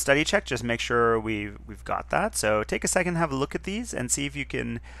here's a little study check, just make sure we've got that. So take a second, have a look at these and see if you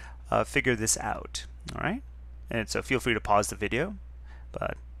can figure this out. All right, and so feel free to pause the video,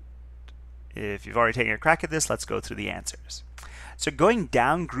 but if you've already taken a crack at this, let's go through the answers. So going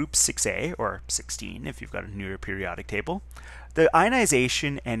down group 6A, or 16 if you've got a newer periodic table, the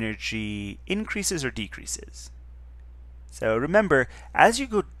ionization energy increases or decreases. So remember, as you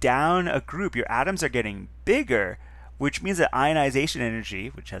go down a group, your atoms are getting bigger, which means that ionization energy,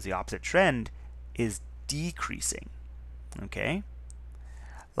 which has the opposite trend, is decreasing. Okay?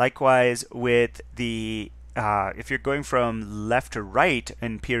 Likewise, with the if you're going from left to right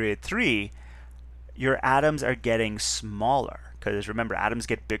in period 3, your atoms are getting smaller. Because remember, atoms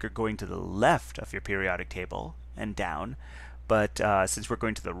get bigger going to the left of your periodic table and down, but since we're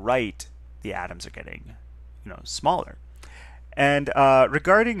going to the right, the atoms are getting, smaller. And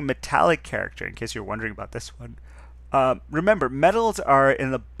regarding metallic character, in case you're wondering about this one, remember, metals are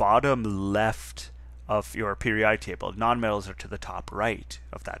in the bottom left of your periodic table. Nonmetals are to the top right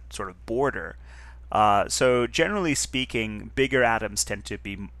of that sort of border. So generally speaking, bigger atoms tend to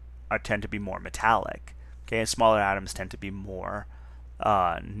be more metallic. Okay, and smaller atoms tend to be more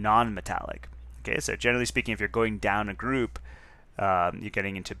non-metallic. Okay, so generally speaking, if you're going down a group, you're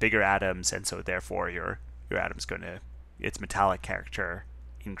getting into bigger atoms, and so therefore your atom's its metallic character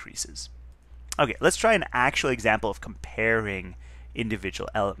increases. Okay, let's try an actual example of comparing individual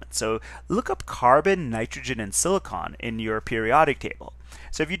elements. So look up carbon, nitrogen, and silicon in your periodic table.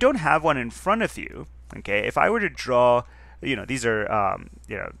 So if you don't have one in front of you, okay, if I were to draw, these are,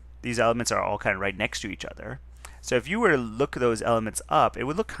 these elements are all kind of right next to each other. So if you were to look those elements up, it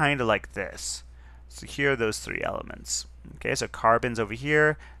would look kind of like this. So here are those three elements. Okay, so carbon's over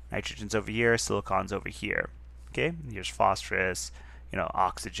here, nitrogen's over here, silicon's over here. Okay, here's phosphorus,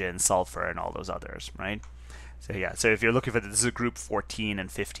 oxygen, sulfur, and all those others, right? So yeah, so if you're looking for this is group 14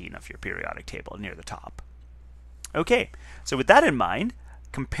 and 15 of your periodic table near the top. Okay, so with that in mind,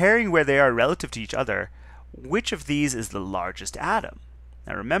 comparing where they are relative to each other, which of these is the largest atom?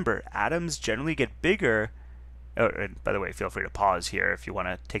 Now remember, atoms generally get bigger. Oh, and by the way, feel free to pause here if you want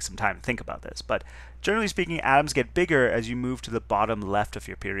to take some time to think about this. But generally speaking, atoms get bigger as you move to the bottom left of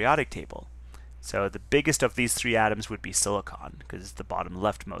your periodic table. So the biggest of these three atoms would be silicon, because it's the bottom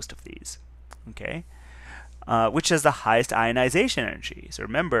leftmost of these. Okay, which has the highest ionization energy. So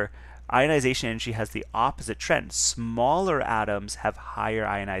remember, ionization energy has the opposite trend. Smaller atoms have higher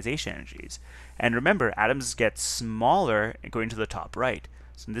ionization energies. And remember, atoms get smaller going to the top right.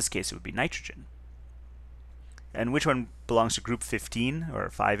 So in this case, it would be nitrogen. And which one belongs to group 15 or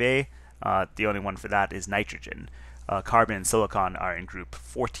 5A? The only one for that is nitrogen. Carbon and silicon are in group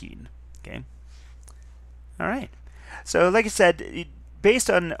 14. Okay. All right. So like I said, based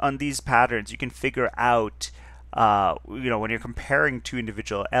on these patterns, you can figure out, when you're comparing two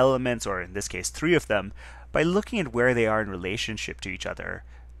individual elements, or in this case, three of them, by looking at where they are in relationship to each other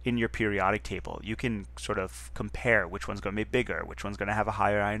in your periodic table, you can sort of compare which one's going to be bigger, which one's going to have a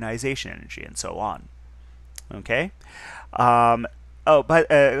higher ionization energy, and so on. Okay. But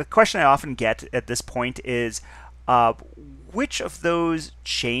a question I often get at this point is, which of those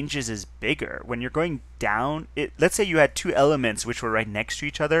changes is bigger? When you're going down, let's say you had two elements which were right next to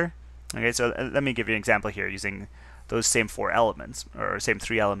each other. Okay, so let me give you an example here using those same four elements, or same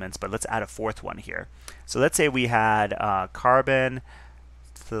three elements, but let's add a fourth one here. So let's say we had carbon,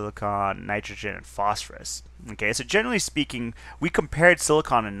 silicon, nitrogen, and phosphorus. Okay, so generally speaking, we compared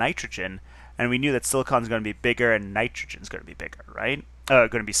silicon and nitrogen, and we knew that silicon is going to be bigger and nitrogen is going to be bigger, right? Going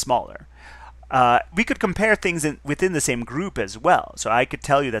to be smaller. We could compare things within the same group as well. So I could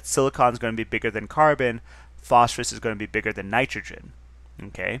tell you that silicon is going to be bigger than carbon, phosphorus is going to be bigger than nitrogen.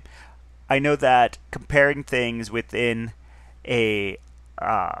 Okay, I know that comparing things within a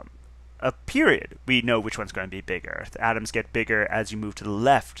a period, we know which one's going to be bigger. The atoms get bigger as you move to the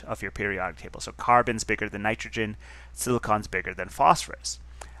left of your periodic table. So carbon's bigger than nitrogen, silicon's bigger than phosphorus.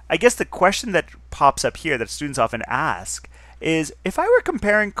 I guess the question that pops up here that students often ask is, if I were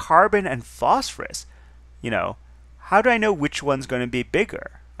comparing carbon and phosphorus, how do I know which one's going to be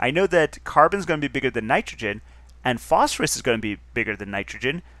bigger? I know that carbon's going to be bigger than nitrogen, and phosphorus is going to be bigger than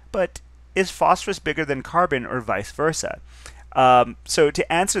nitrogen, but is phosphorus bigger than carbon or vice versa? So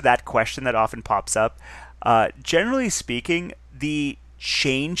to answer that question that often pops up, generally speaking, the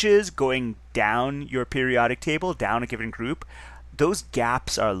changes going down your periodic table, down a given group, those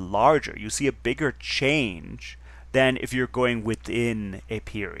gaps are larger. You see a bigger change than if you're going within a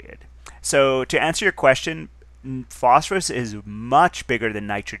period. So to answer your question, phosphorus is much bigger than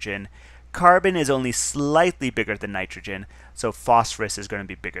nitrogen. Carbon is only slightly bigger than nitrogen, so phosphorus is going to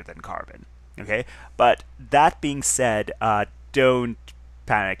be bigger than carbon. Okay, but that being said, don't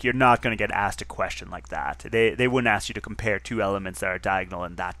panic. You're not going to get asked a question like that. They wouldn't ask you to compare two elements that are diagonal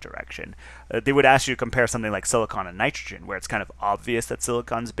in that direction. They would ask you to compare something like silicon and nitrogen, where it's kind of obvious that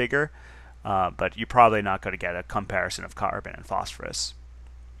silicon's bigger, but you're probably not going to get a comparison of carbon and phosphorus.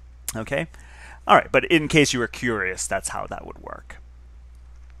 Okay? All right, but in case you were curious, that's how that would work.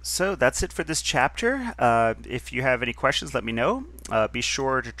 So that's it for this chapter. If you have any questions, let me know. Be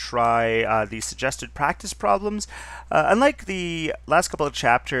sure to try the suggested practice problems. Unlike the last couple of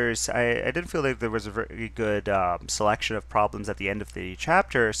chapters, I didn't feel like there was a very good selection of problems at the end of the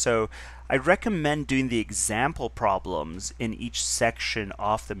chapter, so I recommend doing the example problems in each section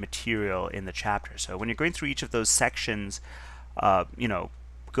of the material in the chapter. So when you're going through each of those sections,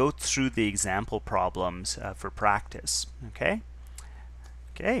 go through the example problems for practice. Okay?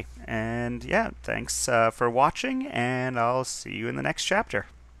 Okay, and yeah, thanks for watching, and I'll see you in the next chapter.